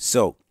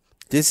 So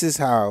this is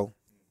how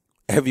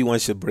everyone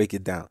should break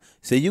it down.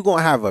 So you're going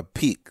to have a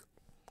peak.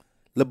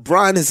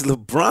 LeBron is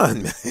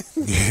LeBron, man.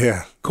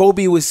 Yeah.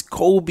 Kobe was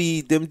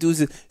Kobe. Them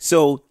dudes.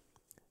 So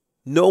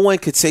no one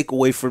could take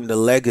away from the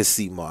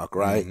legacy mark,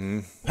 right?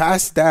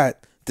 Past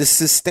that, the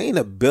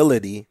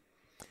sustainability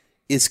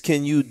is,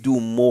 can you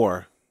do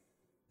more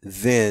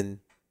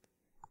than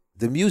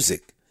the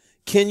music?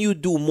 Can you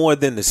do more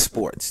than the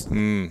sports?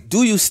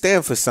 Do you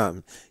stand for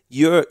something?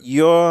 Your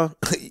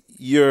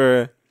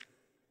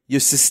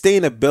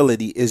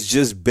sustainability is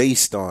just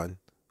based on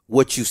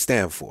what you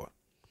stand for.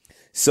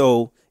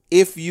 So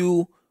if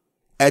you,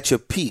 at your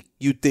peak,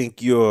 you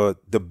think you're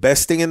the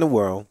best thing in the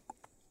world,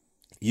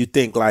 you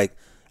think like,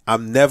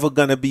 I'm never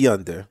going to be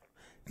under.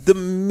 The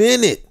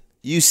minute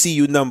you see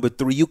you number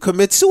 3, you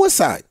commit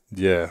suicide.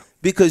 Yeah.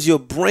 Because your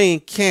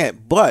brain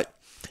can't. But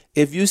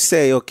if you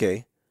say,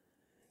 okay,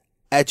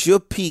 at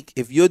your peak,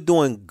 if you're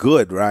doing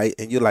good, right,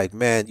 and you're like,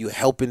 man, you're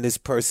helping this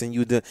person,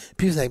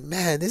 people like,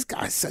 man, this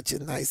guy's such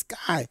a nice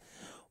guy.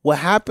 What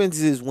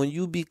happens is when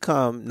you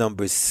become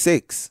number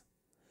 6,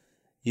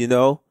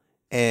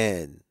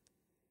 and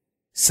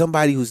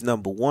somebody who's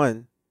number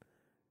 1,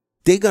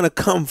 they're going to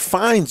come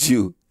find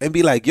you and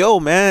be like, yo,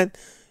 man,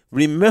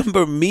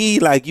 remember me?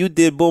 Like you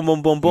did boom,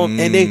 boom, boom, boom.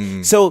 And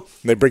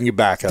they bring you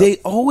back up. They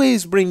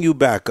always bring you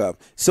back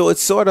up. So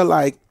it's sort of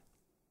like,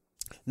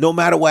 no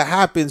matter what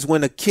happens,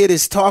 when a kid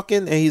is talking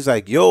and he's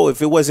like, yo,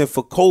 if it wasn't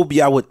for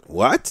Kobe, I would,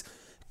 what?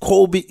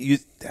 Kobe,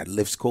 that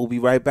lifts Kobe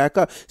right back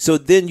up. So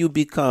then you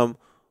become,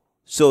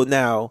 so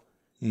now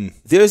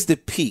there's the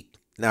peak.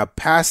 Now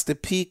past the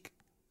peak,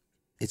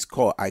 it's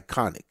called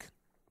iconic.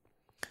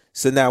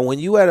 So now when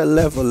you at a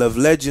level of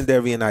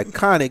legendary and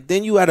iconic,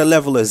 then you at a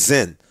level of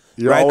zen.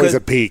 You're right? always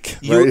a peak.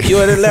 Right?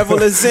 You're at a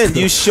level of zen.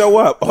 You show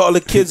up. All the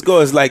kids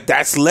go, is like,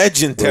 that's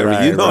legendary.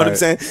 Right, you know what I'm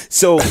saying?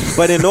 So,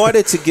 but in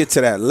order to get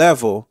to that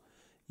level,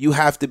 you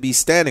have to be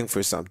standing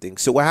for something.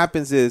 So what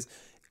happens is,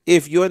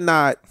 if you're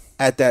not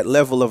at that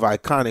level of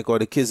iconic, or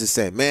the kids are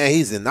saying, man,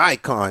 he's an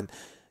icon,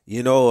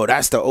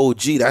 that's the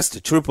OG, that's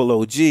the triple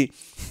OG,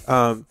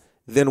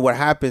 then what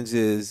happens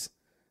is,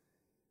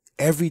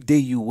 every day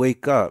you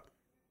wake up,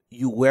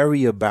 you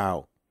worry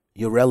about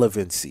your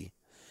relevancy.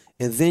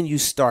 And then you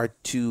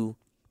start to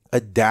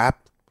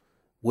adapt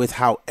with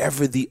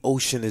however the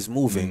ocean is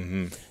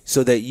moving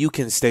so that you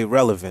can stay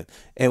relevant.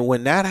 And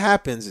when that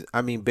happens,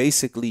 I mean,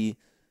 basically,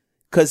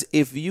 because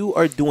if you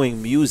are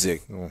doing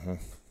music,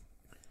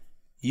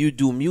 you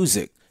do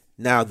music.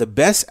 Now, the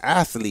best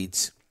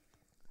athletes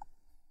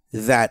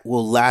that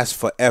will last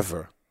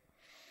forever,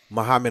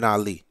 Muhammad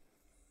Ali.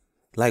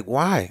 Like,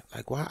 why?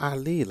 Like, why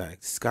Ali? Like,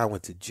 this guy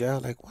went to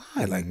jail. Like,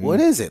 why? Like, what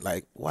is it?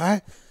 Like,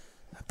 why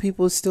are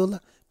people still?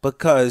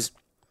 Because,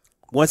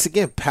 once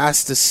again,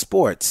 past the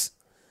sports,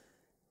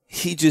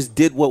 he just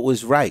did what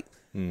was right.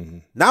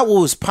 Not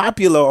what was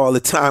popular all the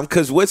time,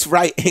 because what's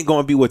right ain't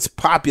going to be what's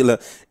popular.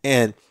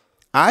 And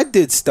I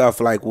did stuff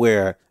like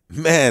where,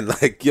 man,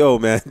 like, yo,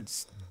 man,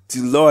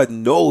 the Lord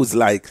knows,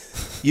 like,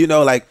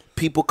 like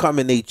people come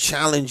and they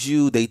challenge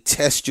you. They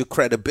test your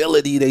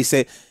credibility. They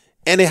say,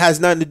 and it has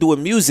nothing to do with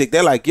music.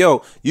 They're like,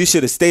 yo, you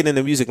should have stayed in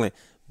the music lane.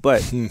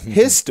 But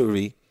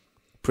history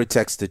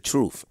protects the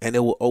truth, and it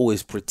will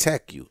always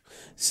protect you.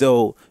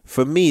 So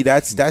for me,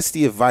 that's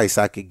the advice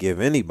I could give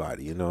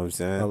anybody. You know what I'm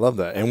saying? I love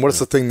that. And what's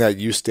the thing that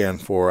you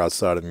stand for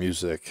outside of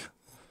music?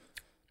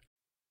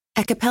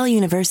 At Capella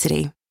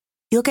University,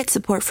 you'll get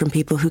support from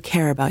people who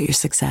care about your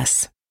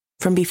success.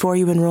 From before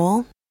you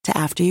enroll to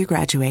after you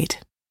graduate,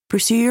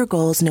 pursue your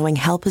goals knowing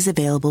help is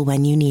available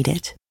when you need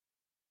it.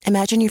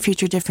 Imagine your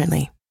future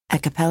differently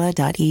at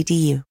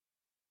capella.edu.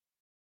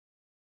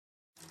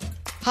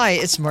 Hi,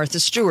 it's Martha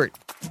Stewart.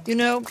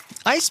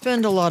 I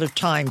spend a lot of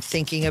time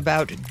thinking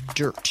about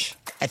dirt.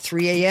 At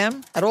 3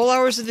 a.m., at all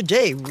hours of the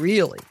day,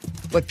 really.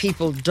 What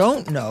people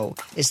don't know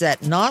is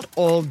that not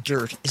all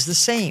dirt is the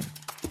same.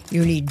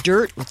 You need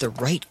dirt with the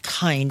right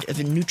kind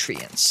of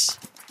nutrients.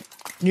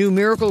 New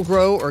Miracle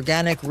Grow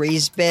organic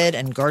raised bed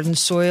and garden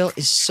soil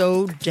is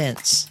so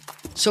dense,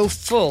 so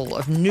full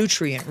of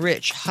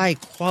nutrient-rich,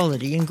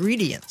 high-quality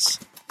ingredients.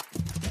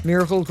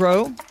 Miracle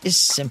Grow is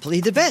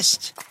simply the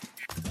best.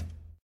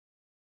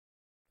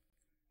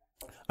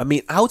 I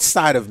mean,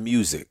 outside of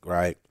music,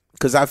 right?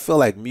 Because I feel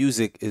like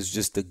music is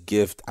just a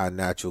gift, our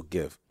natural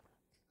gift.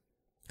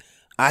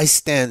 I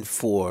stand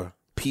for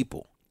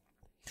people.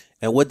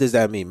 And what does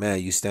that mean, man?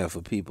 You stand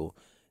for people.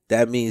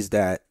 That means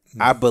that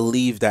I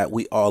believe that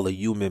we all are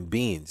human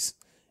beings.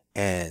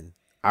 And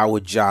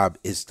our job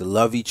is to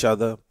love each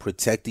other,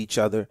 protect each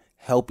other,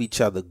 help each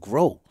other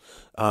grow.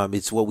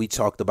 It's what we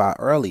talked about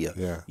earlier.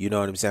 Yeah. You know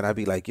what I'm saying? I'd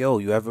be like, yo,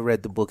 you ever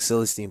read the book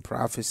Celestine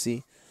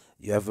Prophecy?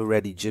 You ever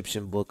read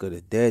Egyptian Book of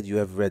the Dead? You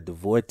ever read The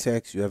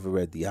Vortex? You ever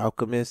read The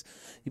Alchemist?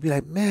 You'd be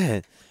like,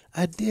 man,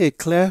 I did,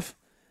 Clef.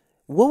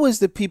 What was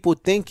the people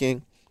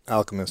thinking?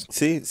 Alchemist.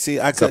 See,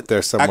 It's up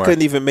there somewhere. I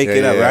couldn't even make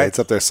it up, right? It's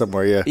up there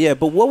somewhere, yeah. Yeah,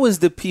 but what was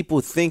the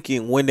people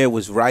thinking when they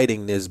was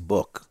writing this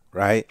book,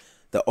 right?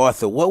 The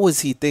author, what was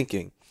he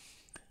thinking?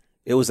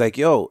 It was like,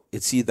 yo,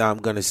 it's either I'm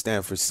going to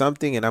stand for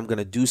something and I'm going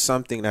to do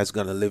something that's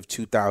going to live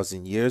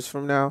 2,000 years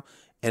from now.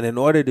 And in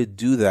order to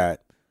do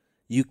that,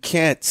 you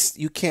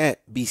can't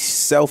be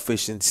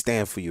selfish and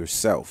stand for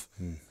yourself.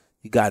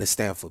 You got to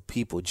stand for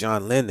people.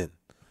 John Lennon,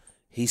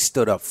 he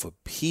stood up for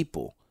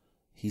people.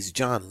 He's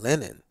John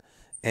Lennon.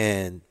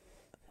 And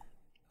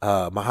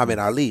Muhammad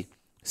Ali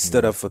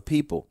stood up for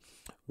people.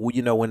 Well,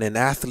 you know, when an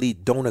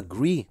athlete don't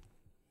agree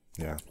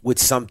with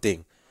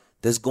something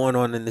that's going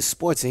on in the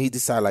sports and he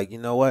decide like, you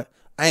know what,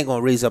 I ain't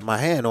gonna raise up my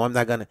hand or I'm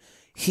not gonna.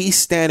 He's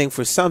standing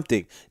for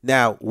something.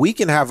 Now we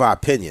can have our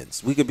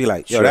opinions. We could be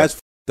like, yo, that's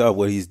f***ed up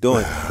what he's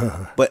doing.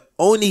 But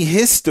only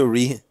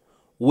history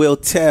will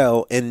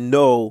tell and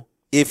know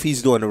if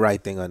he's doing the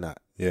right thing or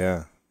not.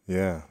 Yeah,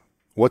 yeah.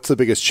 What's the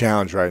biggest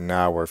challenge right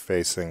now we're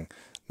facing,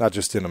 not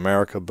just in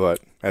America,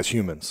 but as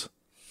humans?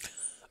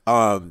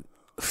 Man,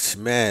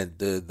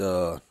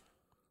 the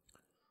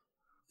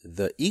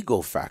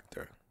ego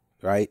factor,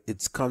 right?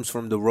 It comes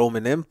from the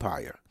Roman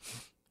Empire.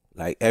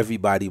 Like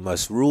everybody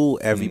must rule,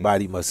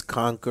 everybody must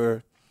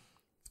conquer,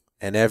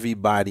 and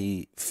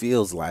everybody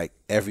feels like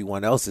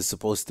everyone else is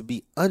supposed to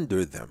be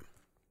under them,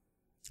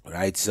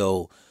 right?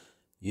 So,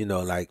 you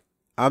know, like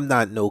I'm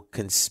not no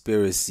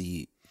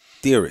conspiracy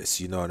theorist,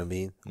 you know what I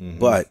mean?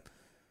 But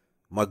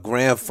my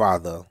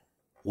grandfather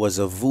was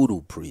a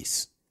voodoo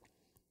priest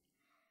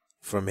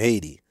from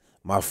Haiti.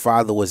 My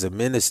father was a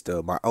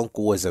minister. My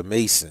uncle was a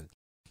mason.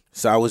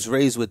 So I was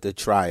raised with the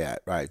triad,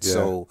 right? Yeah.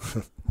 So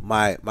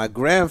my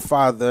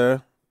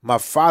grandfather, my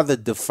father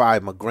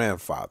defied my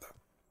grandfather.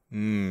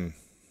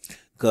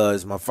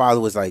 Because my father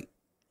was like,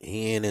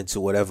 he ain't into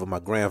whatever my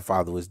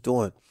grandfather was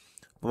doing.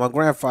 But my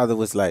grandfather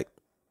was like,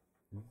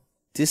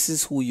 this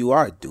is who you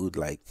are, dude.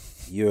 Like,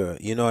 you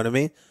know what I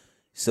mean?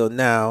 So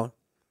now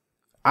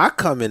I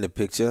come in the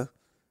picture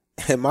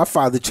and my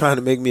father trying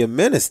to make me a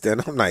minister.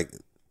 And I'm like,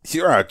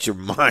 you're out your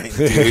mind,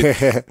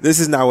 dude. This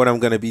is not what I'm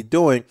going to be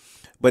doing.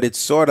 But it's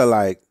sort of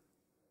like,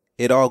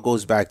 it all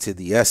goes back to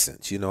the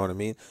essence, you know what I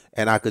mean?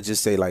 And I could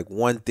just say like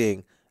one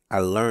thing I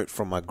learned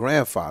from my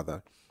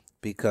grandfather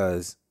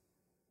because,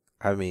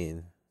 I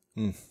mean,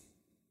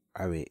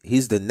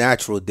 he's the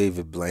natural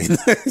David Blaine.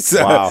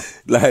 So, wow.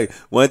 Like,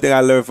 one thing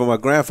I learned from my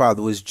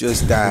grandfather was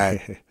just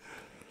that,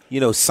 you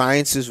know,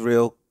 science is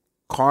real,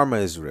 karma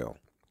is real.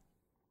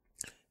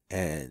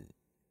 And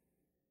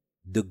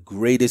the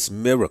greatest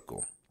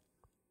miracle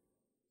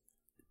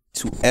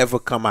to ever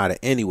come out of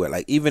anywhere,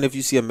 like even if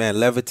you see a man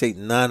levitate,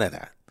 none of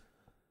that.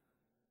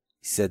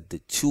 He said the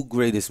two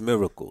greatest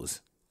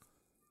miracles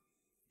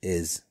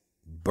is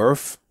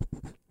birth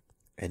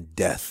and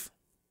death.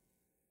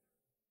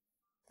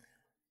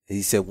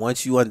 He said,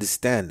 once you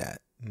understand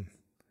that,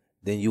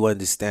 then you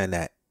understand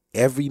that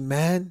every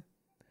man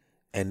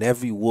and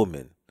every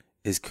woman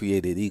is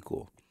created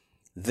equal.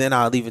 Then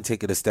I'll even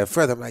take it a step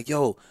further. I'm like,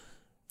 yo,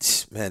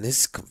 man,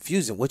 this is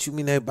confusing. What you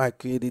mean everybody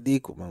created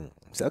equal? I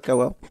said, okay,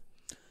 well,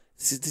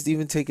 let's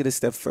even take it a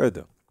step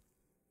further.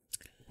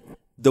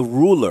 The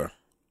ruler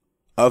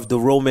of the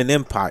Roman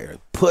Empire,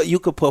 you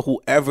could put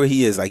whoever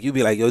he is. Like, you'd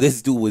be like, yo,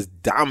 this dude was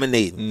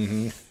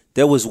dominating.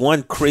 There was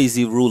one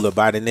crazy ruler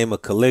by the name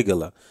of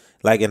Caligula.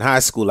 Like in high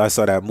school, I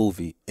saw that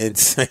movie.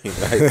 Insane.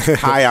 Like,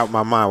 high out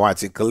my mind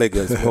watching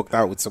Caligula. Smoked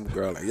out with some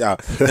girl. Like, yo,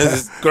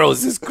 this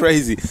is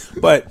crazy.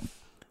 But,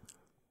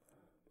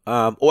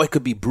 or it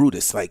could be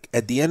Brutus. Like,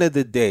 at the end of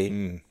the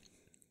day,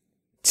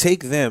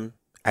 take them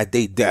at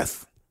their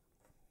death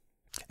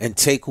and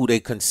take who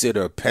they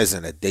consider a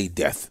peasant at their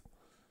death.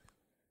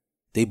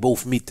 They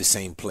both meet the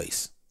same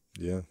place.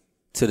 Yeah.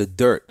 To the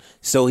dirt.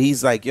 So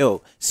he's like,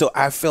 yo, so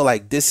I feel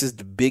like this is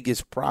the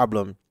biggest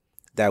problem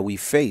that we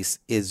face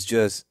is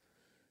just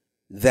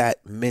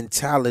that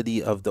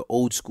mentality of the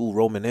old school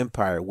Roman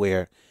Empire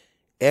where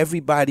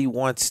everybody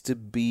wants to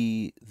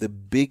be the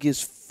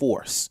biggest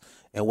force.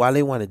 And while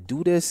they want to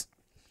do this,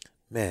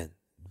 man,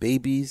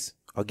 babies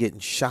are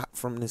getting shot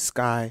from the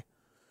sky.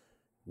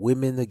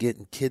 Women are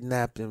getting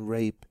kidnapped and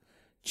raped.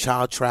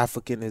 child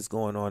trafficking is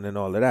going on and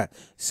all of that.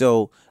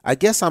 So I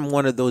guess I'm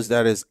one of those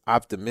that is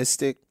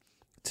optimistic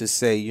to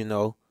say, you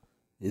know,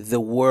 the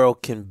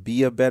world can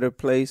be a better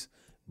place,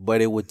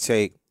 but it would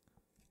take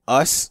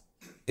us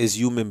as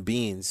human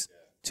beings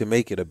to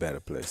make it a better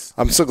place.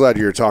 I'm so glad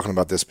you're talking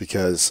about this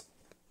because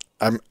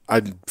I'm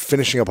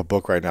finishing up a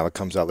book right now that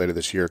comes out later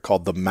this year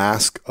called The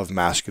Mask of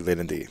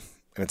Masculinity.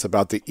 And it's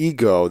about the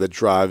ego that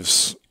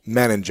drives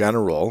men in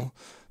general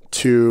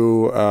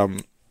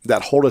to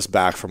that hold us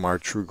back from our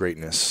true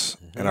greatness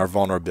and our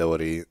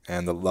vulnerability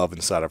and the love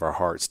inside of our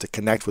hearts to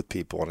connect with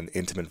people in an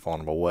intimate,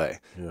 vulnerable way,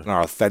 in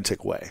our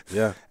authentic way.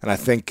 Yeah. And I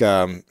think,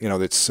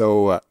 it's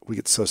so we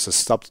get so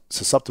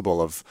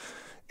susceptible of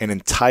and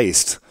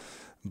enticed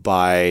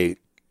by,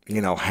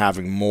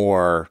 having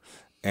more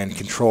and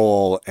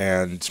control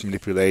and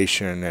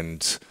manipulation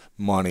and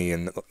money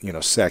and,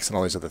 sex and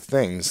all these other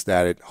things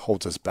that it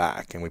holds us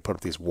back. And we put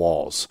up these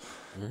walls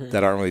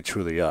that aren't really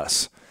truly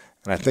us.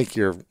 And I think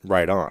you're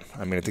right on.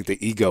 I mean, I think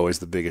the ego is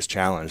the biggest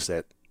challenge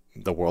that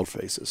the world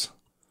faces.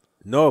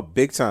 No,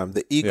 big time.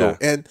 The ego.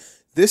 Yeah. And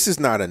this is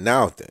not a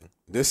now thing.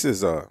 This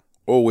is a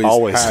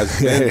always has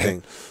been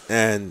thing.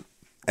 And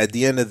at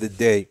the end of the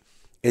day,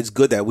 it's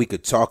good that we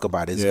could talk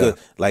about it. It's good.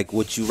 Like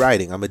what you're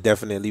writing, I'm going to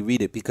definitely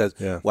read it because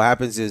what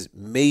happens is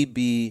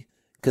maybe,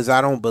 because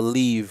I don't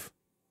believe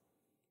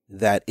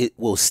that it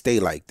will stay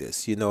like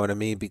this. You know what I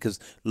mean? Because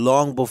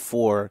long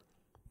before,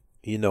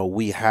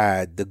 we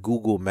had the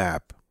Google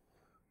map,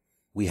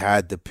 we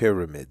had the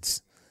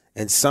pyramids,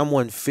 and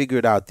someone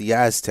figured out the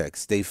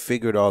Aztecs. They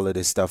figured all of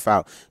this stuff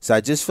out. So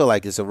I just feel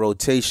like it's a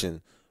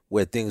rotation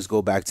where things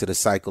go back to the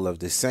cycle of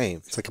the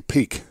same. It's like a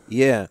peak.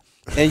 Yeah.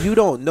 And you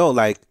don't know,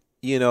 like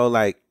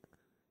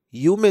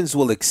humans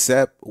will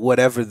accept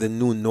whatever the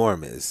new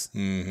norm is.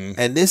 Mm-hmm.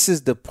 And this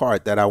is the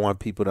part that I want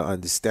people to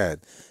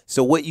understand.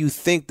 So what you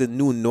think the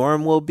new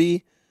norm will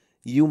be,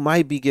 you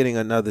might be getting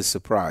another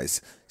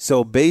surprise.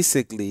 So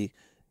basically,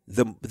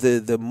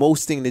 the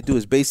most thing to do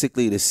is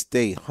basically to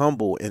stay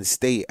humble and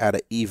stay at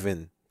an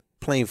even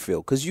playing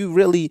field. Because you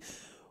really,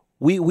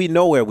 we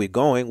know where we're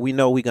going. We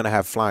know we're going to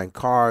have flying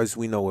cars.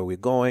 We know where we're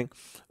going.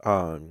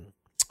 I'll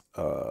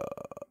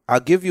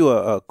give you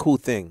a cool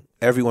thing,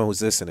 everyone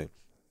who's listening.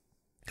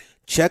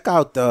 Check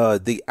out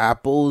the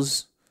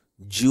Apple's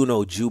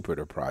Juno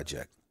Jupiter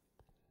project.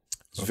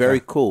 It's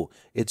very cool.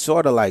 It's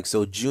sort of like,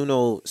 so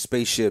Juno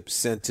spaceship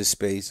sent to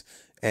space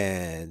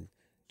and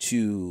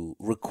to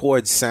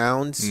record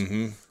sounds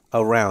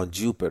around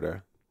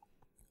Jupiter.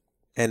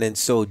 And then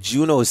so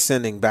Juno is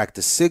sending back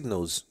the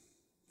signals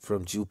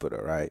from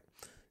Jupiter, right?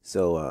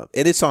 So,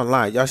 and it's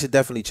online. Y'all should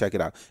definitely check it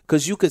out.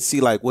 Because you could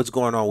see like what's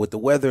going on with the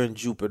weather in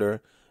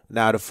Jupiter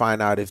now to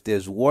find out if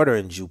there's water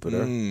in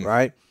Jupiter,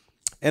 right?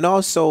 And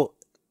also,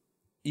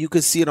 you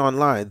could see it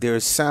online.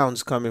 There's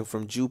sounds coming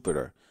from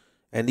Jupiter.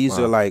 And these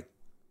are like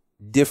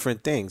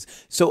different things.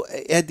 So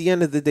at the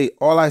end of the day,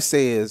 all I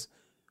say is,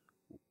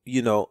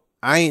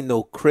 I ain't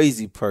no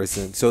crazy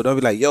person. So don't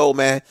be like, yo,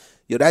 man,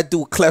 that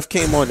dude Clef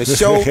came on the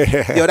show.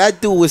 Yo,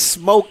 that dude was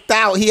smoked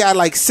out. He had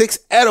like 6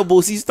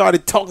 edibles. He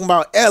started talking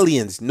about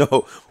aliens.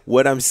 No,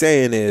 what I'm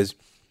saying is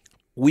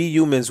we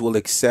humans will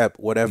accept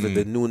whatever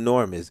the new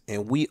norm is.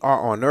 And we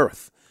are on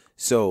Earth.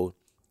 So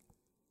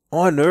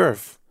on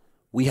Earth,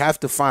 we have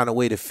to find a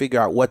way to figure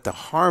out what the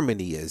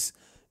harmony is.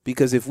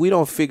 Because if we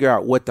don't figure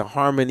out what the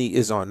harmony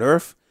is on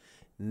Earth,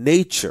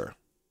 nature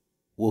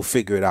will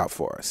figure it out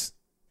for us.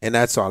 And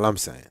that's all I'm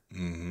saying.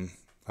 Mm-hmm.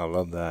 I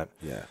love that.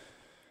 Yeah.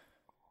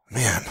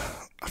 Man,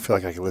 I feel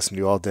like I could listen to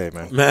you all day,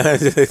 man.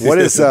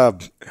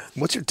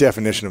 What's your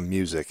definition of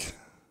music?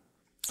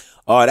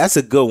 Oh, that's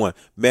a good one.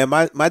 Man,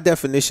 my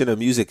definition of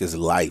music is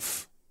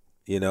life,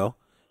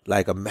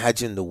 Like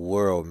imagine the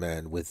world,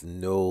 man, with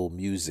no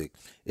music.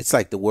 It's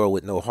like the world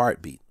with no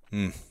heartbeat.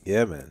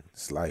 Yeah, man.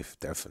 It's life,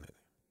 definitely.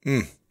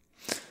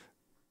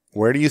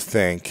 Where do you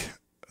think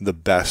the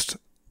best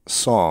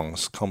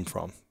songs come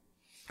from?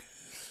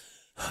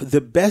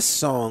 The best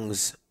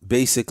songs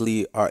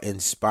basically are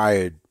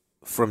inspired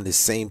from the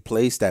same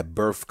place that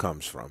birth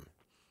comes from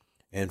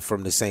and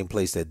from the same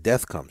place that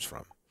death comes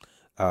from.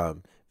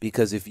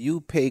 Because if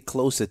you pay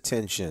close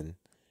attention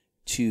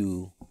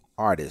to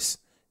artists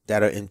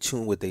that are in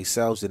tune with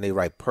themselves and they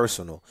write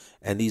personal,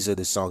 and these are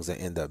the songs that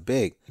end up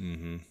big,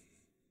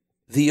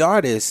 the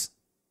artist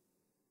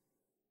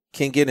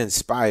can get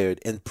inspired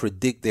and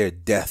predict their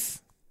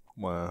death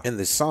in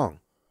the song.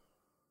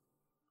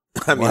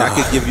 I mean, I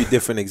could give you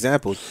different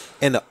examples.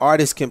 And the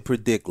artist can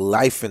predict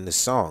life in the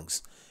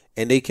songs.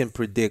 And they can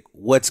predict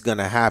what's going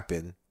to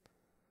happen,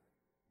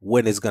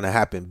 when it's going to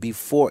happen,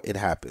 before it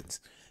happens.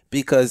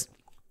 Because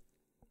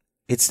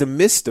it's the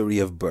mystery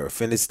of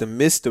birth and it's the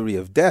mystery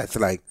of death.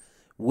 Like,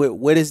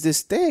 what is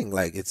this thing?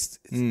 Like,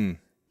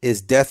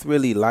 is death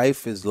really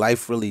life? Is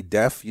life really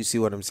death? You see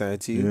what I'm saying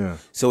to you? Yeah.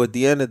 So at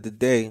the end of the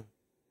day,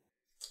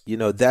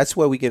 that's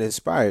where we get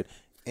inspired.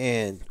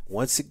 And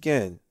once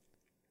again,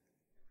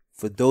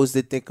 for those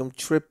that think I'm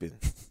tripping,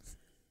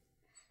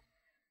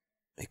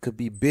 it could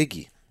be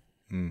Biggie.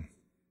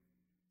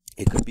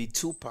 It could be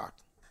Tupac.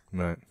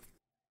 Right.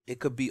 It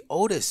could be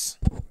Otis.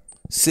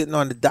 sitting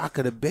on the dock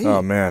of the bay.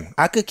 Oh, man.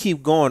 I could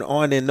keep going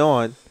on and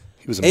on.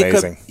 He was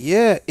amazing.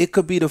 It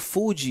could be the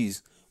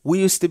Fugees. We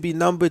used to be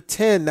number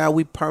 10. Now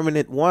we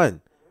permanent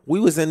 1. We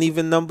wasn't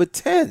even number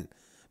 10.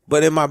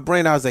 But in my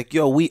brain, I was like,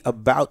 yo, we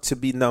about to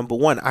be number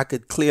 1. I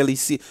could clearly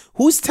see.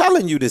 Who's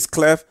telling you this,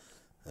 Clef?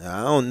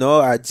 I don't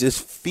know. I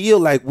just feel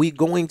like we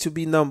going to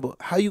be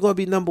how you going to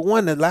be number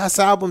 1? The last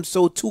album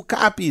sold 2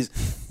 copies.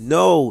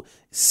 No,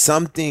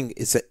 something.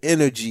 It's an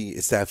energy.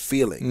 It's that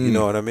feeling. You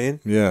know what I mean?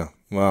 Yeah.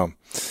 Wow.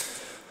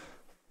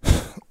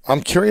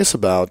 I'm curious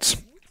about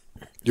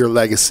your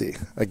legacy.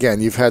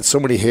 Again, you've had so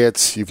many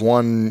hits. You've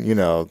won,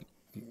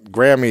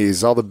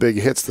 Grammys, all the big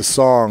hits, the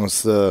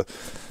songs, the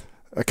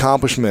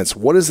accomplishments.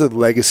 What is the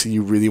legacy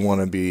you really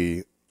want to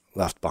be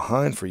left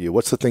behind for you?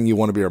 What's the thing you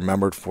want to be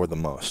remembered for the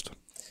most?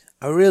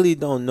 I really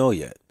don't know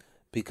yet,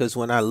 because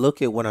when I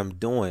look at what I'm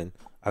doing,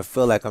 I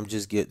feel like I'm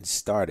just getting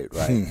started,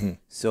 right?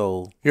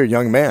 So you're a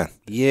young man.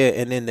 Yeah,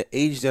 and then the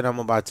age that I'm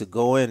about to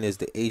go in is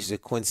the age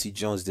that Quincy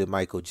Jones did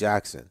Michael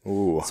Jackson.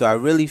 Ooh. So I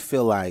really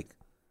feel like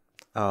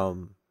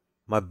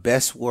my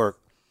best work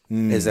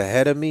is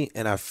ahead of me,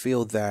 and I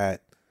feel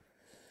that,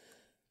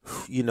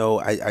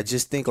 I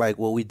just think like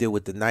what we did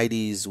with the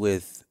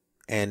 90s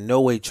and no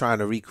way trying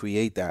to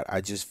recreate that.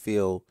 I just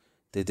feel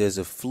that there's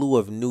a slew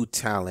of new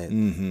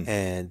talent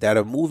and that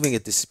are moving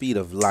at the speed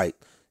of light.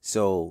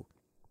 So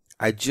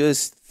I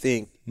just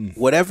think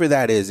whatever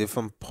that is, if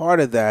I'm part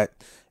of that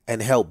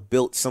and help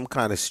build some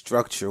kind of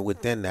structure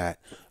within that,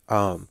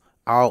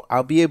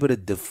 I'll be able to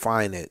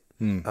define it.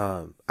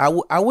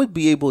 I would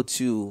be able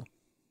to,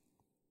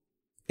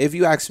 if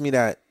you asked me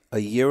that a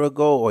year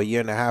ago or a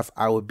year and a half,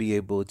 I would be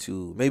able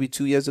to, maybe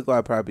 2 years ago,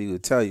 I probably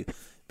would tell you,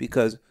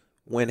 because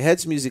when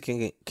Heads Music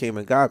came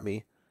and got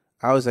me,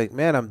 I was like,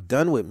 man, I'm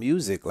done with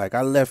music. Like,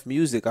 I left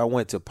music. I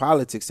went to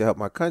politics to help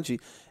my country.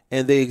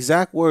 And the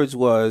exact words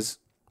was,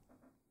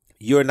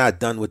 you're not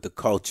done with the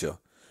culture.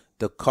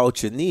 The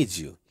culture needs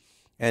you.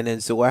 And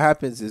then so what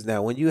happens is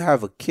now when you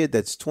have a kid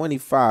that's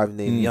 25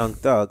 named Young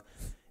Thug,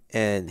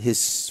 and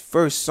his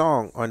first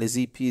song on his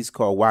EP is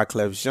called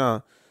Wyclef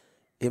Jean,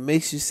 it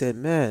makes you say,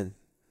 man,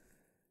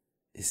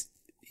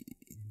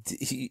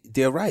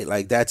 they're right.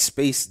 Like, that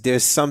space,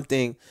 there's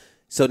something.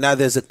 So now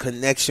there's a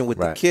connection with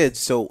the kids.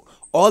 So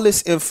all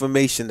this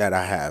information that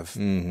I have,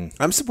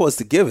 I'm supposed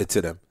to give it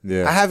to them.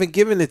 Yeah. I haven't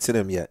given it to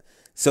them yet.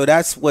 So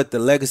that's what the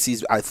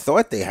legacies, I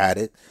thought they had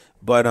it.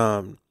 But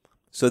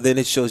so then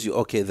it shows you,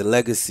 okay, the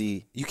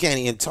legacy, you can't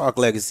even talk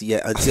legacy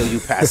yet until you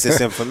pass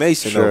this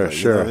information over. Sure.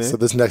 You know what I mean? So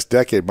this next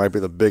decade might be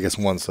the biggest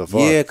one so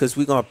far. Yeah, because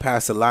we're going to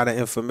pass a lot of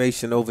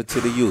information over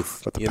to the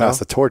youth. But to pass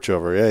the torch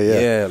over, yeah.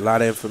 Yeah, a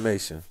lot of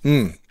information.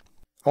 I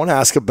want to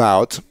ask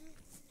about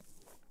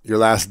your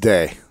last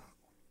day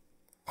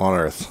on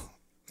Earth,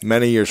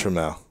 many years from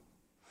now.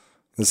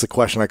 This is a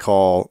question I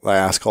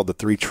ask called the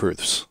 3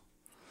 truths.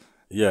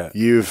 Yeah.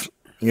 You've,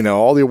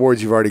 all the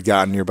awards you've already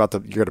gotten, you're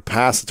going to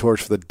pass the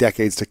torch for the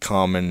decades to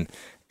come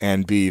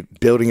and be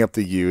building up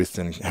the youth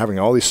and having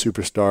all these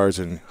superstars,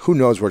 and who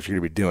knows what you're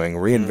going to be doing,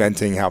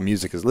 reinventing how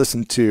music is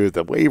listened to,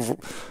 the wave,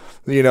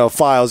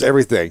 files,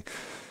 everything.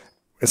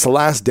 It's the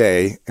last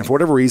day, and for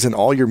whatever reason,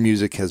 all your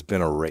music has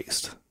been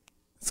erased.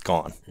 It's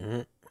gone.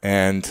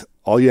 And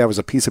all you have is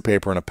a piece of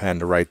paper and a pen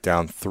to write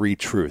down 3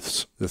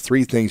 truths, the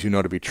 3 things you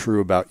know to be true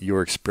about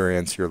your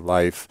experience, your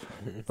life,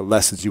 the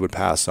lessons you would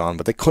pass on,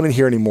 but they couldn't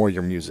hear any more of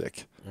your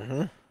music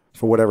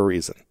for whatever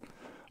reason.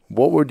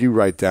 What would you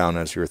write down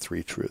as your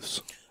 3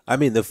 truths? I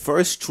mean, the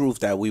first truth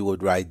that we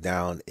would write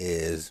down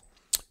is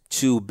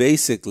to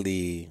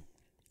basically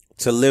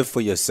to live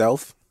for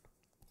yourself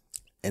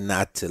and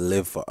not to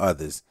live for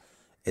others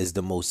is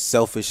the most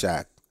selfish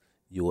act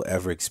you will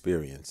ever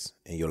experience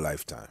in your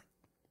lifetime.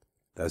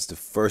 That's the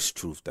first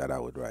truth that I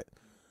would write.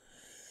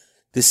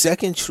 The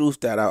second truth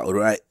that I would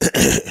write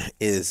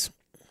is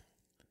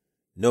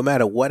no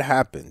matter what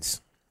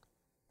happens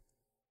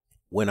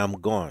when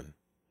I'm gone,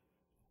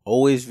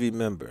 always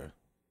remember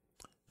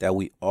that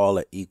we all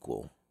are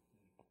equal.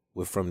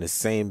 We're from the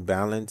same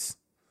balance.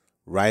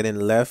 Right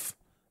and left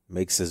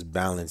makes us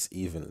balance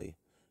evenly.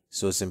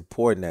 So it's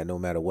important that no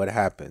matter what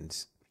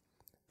happens,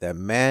 that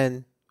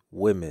man,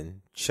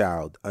 women,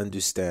 child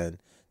understand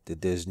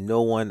that there's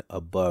no one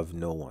above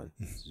no one.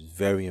 It's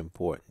very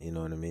important. You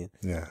know what I mean?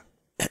 Yeah.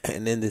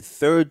 And then the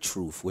third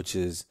truth, which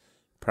is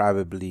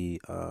probably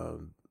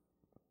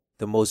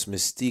the most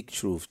mystique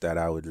truth that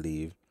I would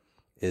leave,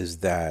 is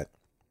that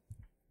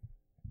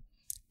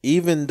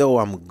even though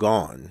I'm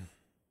gone,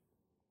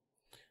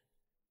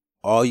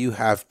 all you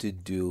have to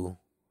do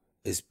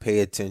is pay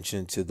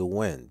attention to the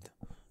wind.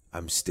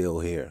 I'm still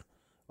here.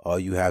 All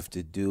you have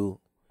to do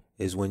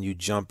is when you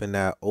jump in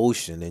that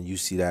ocean and you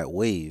see that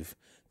wave,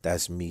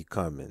 that's me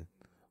coming.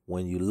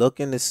 When you look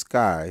in the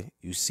sky,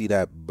 you see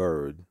that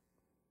bird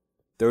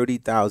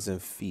 30,000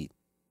 feet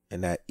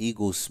and that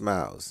eagle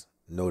smiles.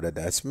 Know that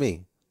that's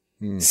me.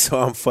 So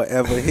I'm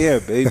forever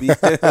here, baby.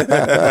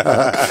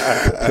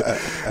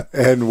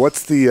 And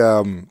what's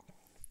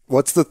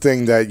What's the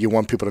thing that you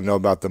want people to know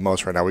about the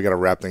most right now? We got to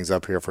wrap things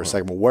up here for a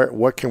second.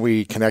 What can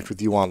we connect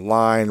with you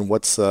online?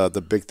 What's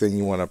the big thing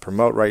you want to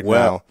promote right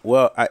now?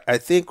 Well, I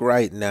think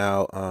right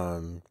now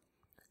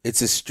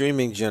it's a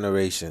streaming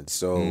generation,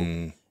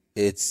 so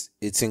it's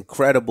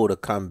incredible to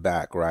come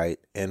back, right?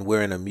 And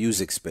we're in a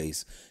music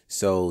space,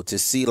 so to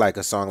see like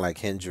a song like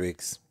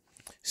Hendrix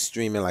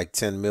streaming like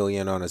 10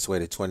 million on its way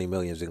to 20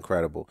 million is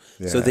incredible.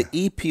 Yeah. So the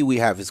EP we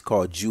have is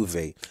called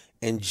Juve,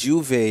 and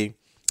Juve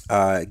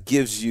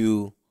gives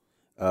you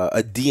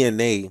a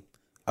DNA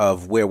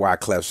of where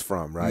Wyclef's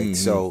from, right?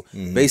 So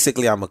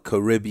basically I'm a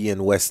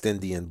Caribbean West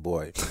Indian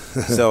boy.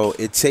 So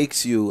it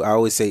takes you, I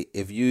always say,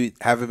 if you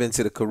haven't been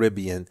to the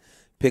Caribbean,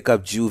 pick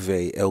up Juve.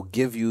 It'll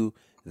give you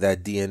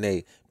that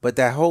DNA. But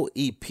that whole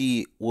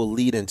EP will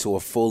lead into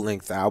a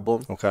full-length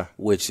album,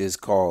 which is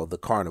called The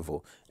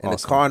Carnival. And The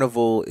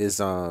Carnival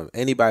is,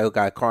 anybody who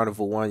got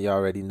Carnival 1, you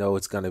already know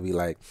it's going to be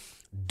like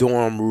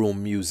dorm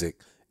room music.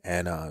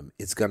 And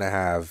it's going to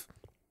have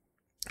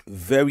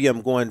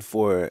I'm going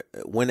for,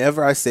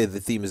 whenever I say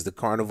the theme is the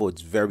carnival,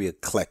 it's very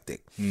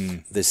eclectic,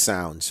 the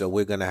sound. So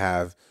we're going to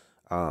have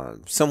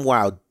some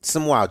wild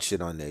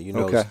shit on there, you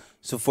know.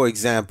 So for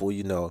example,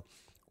 you know,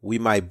 we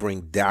might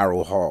bring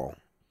Daryl Hall,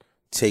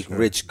 take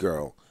Rich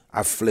Girl,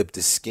 I flip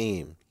the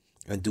scheme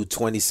and do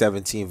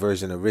 2017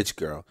 version of Rich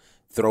Girl,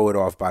 throw it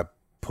off by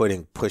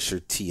putting Pusher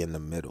T in the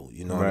middle,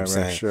 you know what I'm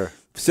saying? Sure.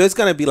 So it's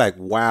going to be like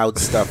wild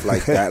stuff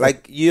like that.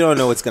 Like, you don't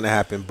know what's going to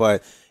happen,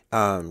 but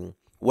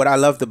what I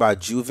loved about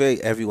Juve,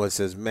 everyone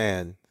says,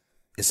 man,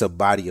 it's a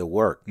body of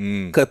work.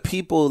 Because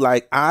people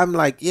like, I'm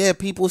like, yeah,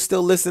 people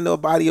still listen to a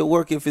body of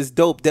work if it's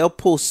dope. They'll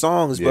pull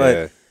songs,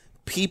 but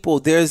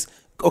people,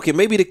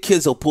 maybe the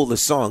kids will pull the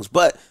songs,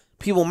 but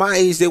people my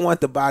age, they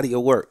want the body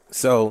of work.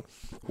 So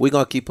we're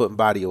going to keep putting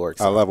body of work.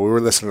 I love it. We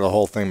were listening to the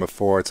whole thing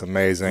before. It's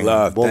amazing.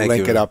 We'll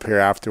link it up here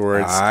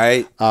afterwards. All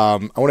right. I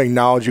want to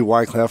acknowledge you,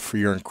 Wyclef, for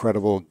your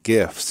incredible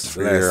gifts,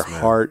 for your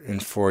heart,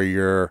 and for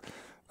your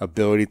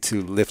ability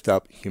to lift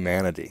up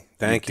humanity.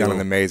 Thank you. You've done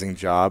an amazing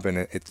job,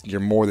 and you're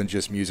more than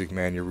just music,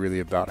 man. You're really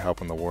about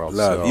helping the world.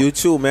 Love you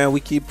too, man. We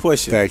keep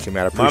pushing. Thank you,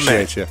 man. I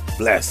appreciate you.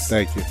 Bless.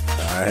 Thank you.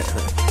 All right.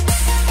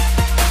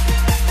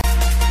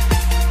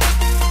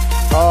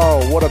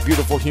 Oh, what a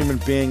beautiful human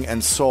being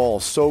and soul.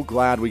 So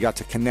glad we got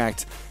to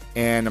connect.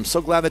 And I'm so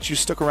glad that you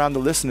stuck around to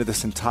listen to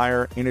this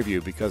entire interview,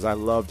 because I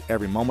loved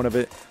every moment of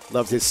it,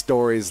 loved his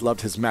stories,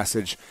 loved his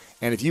message.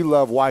 And if you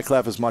love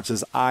Wyclef as much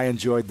as I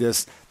enjoyed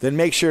this, then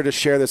make sure to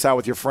share this out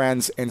with your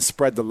friends and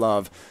spread the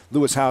love.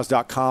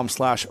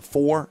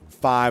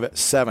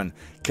 LewisHouse.com/457.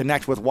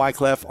 Connect with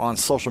Wyclef on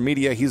social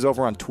media. He's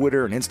over on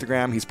Twitter and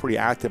Instagram. He's pretty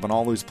active on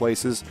all those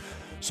places.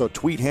 So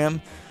tweet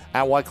him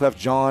at Wyclef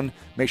John.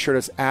 Make sure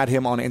to add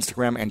him on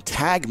Instagram and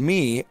tag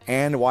me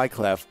and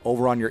Wyclef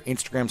over on your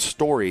Instagram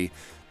story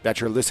that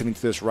you're listening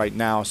to this right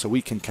now, so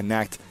we can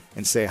connect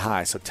and say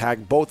hi. So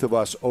tag both of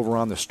us over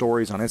on the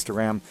stories on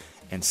Instagram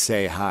and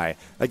say hi.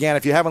 Again,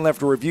 if you haven't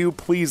left a review,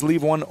 please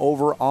leave one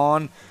over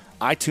on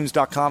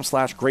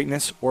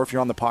iTunes.com/greatness, or if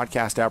you're on the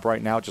podcast app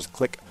right now, just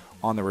click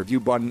on the review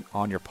button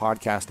on your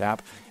podcast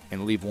app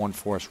and leave one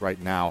for us right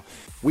now.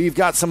 We've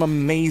got some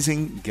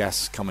amazing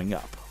guests coming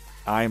up.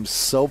 I am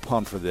so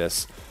pumped for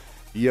this.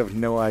 You have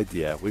no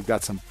idea. We've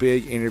got some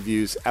big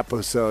interviews,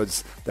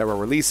 episodes that we're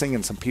releasing,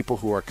 and some people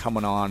who are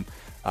coming on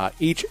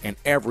each and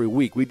every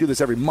week. We do this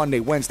every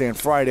Monday, Wednesday, and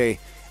Friday,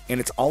 and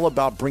it's all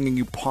about bringing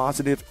you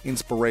positive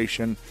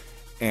inspiration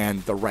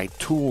and the right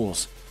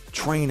tools,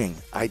 training,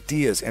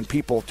 ideas, and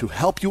people to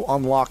help you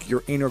unlock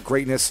your inner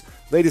greatness.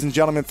 Ladies and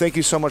gentlemen, thank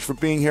you so much for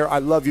being here. I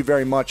love you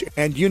very much,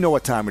 and you know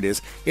what time it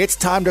is. It's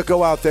time to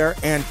go out there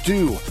and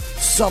do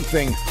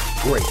something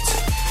great.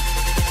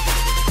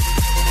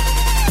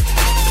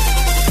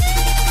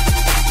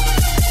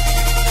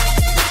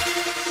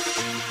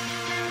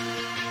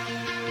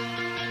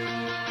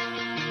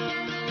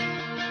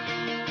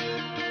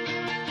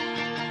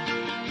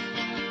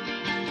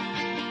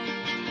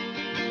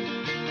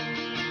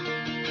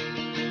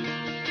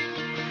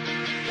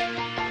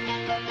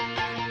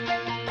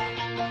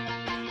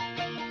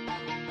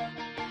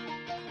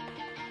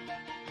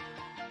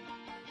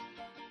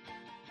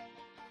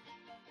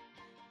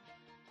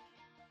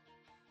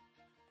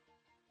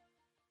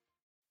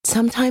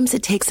 Sometimes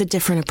it takes a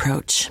different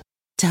approach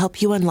to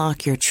help you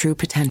unlock your true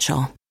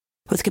potential.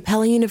 With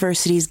Capella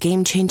University's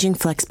game-changing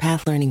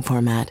FlexPath learning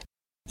format,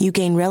 you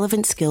gain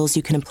relevant skills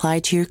you can apply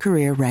to your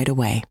career right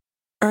away.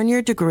 Earn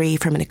your degree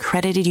from an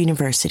accredited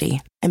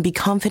university and be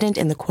confident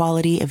in the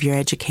quality of your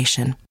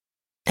education.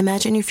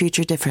 Imagine your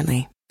future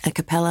differently at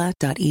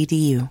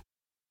capella.edu.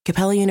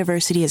 Capella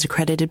University is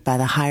accredited by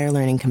the Higher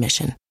Learning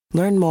Commission.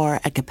 Learn more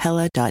at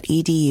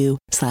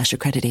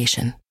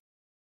capella.edu/accreditation.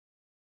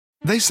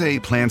 They say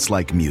plants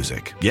like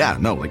music. Yeah,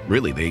 no, like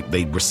really,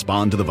 they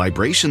respond to the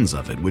vibrations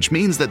of it, which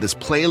means that this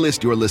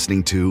playlist you're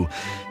listening to,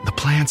 the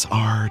plants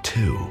are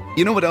too.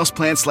 You know what else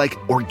plants like?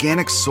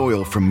 Organic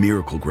soil from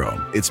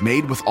Miracle-Gro. It's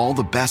made with all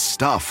the best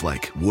stuff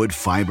like wood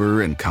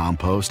fiber and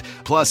compost.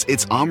 Plus,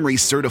 it's OMRI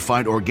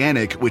certified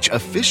organic, which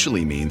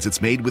officially means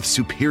it's made with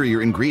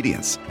superior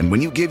ingredients. And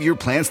when you give your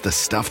plants the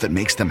stuff that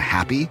makes them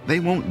happy, they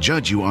won't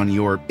judge you on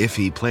your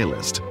iffy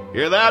playlist.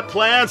 Hear that,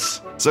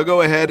 plants? So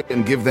go ahead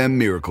and give them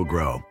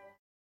Miracle-Gro.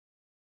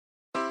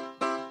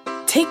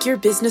 Take your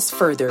business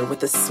further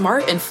with the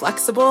smart and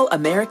flexible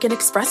American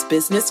Express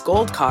Business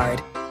Gold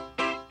Card.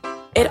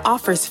 It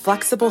offers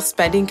flexible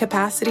spending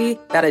capacity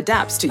that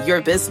adapts to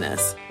your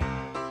business.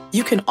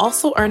 You can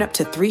also earn up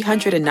to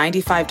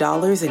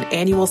 $395 in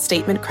annual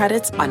statement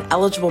credits on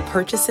eligible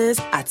purchases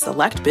at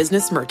select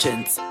business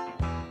merchants.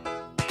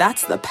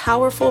 That's the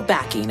powerful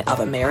backing of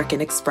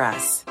American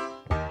Express.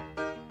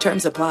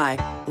 Terms apply.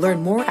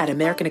 Learn more at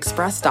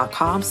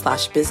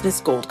americanexpress.com/business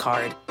gold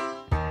card.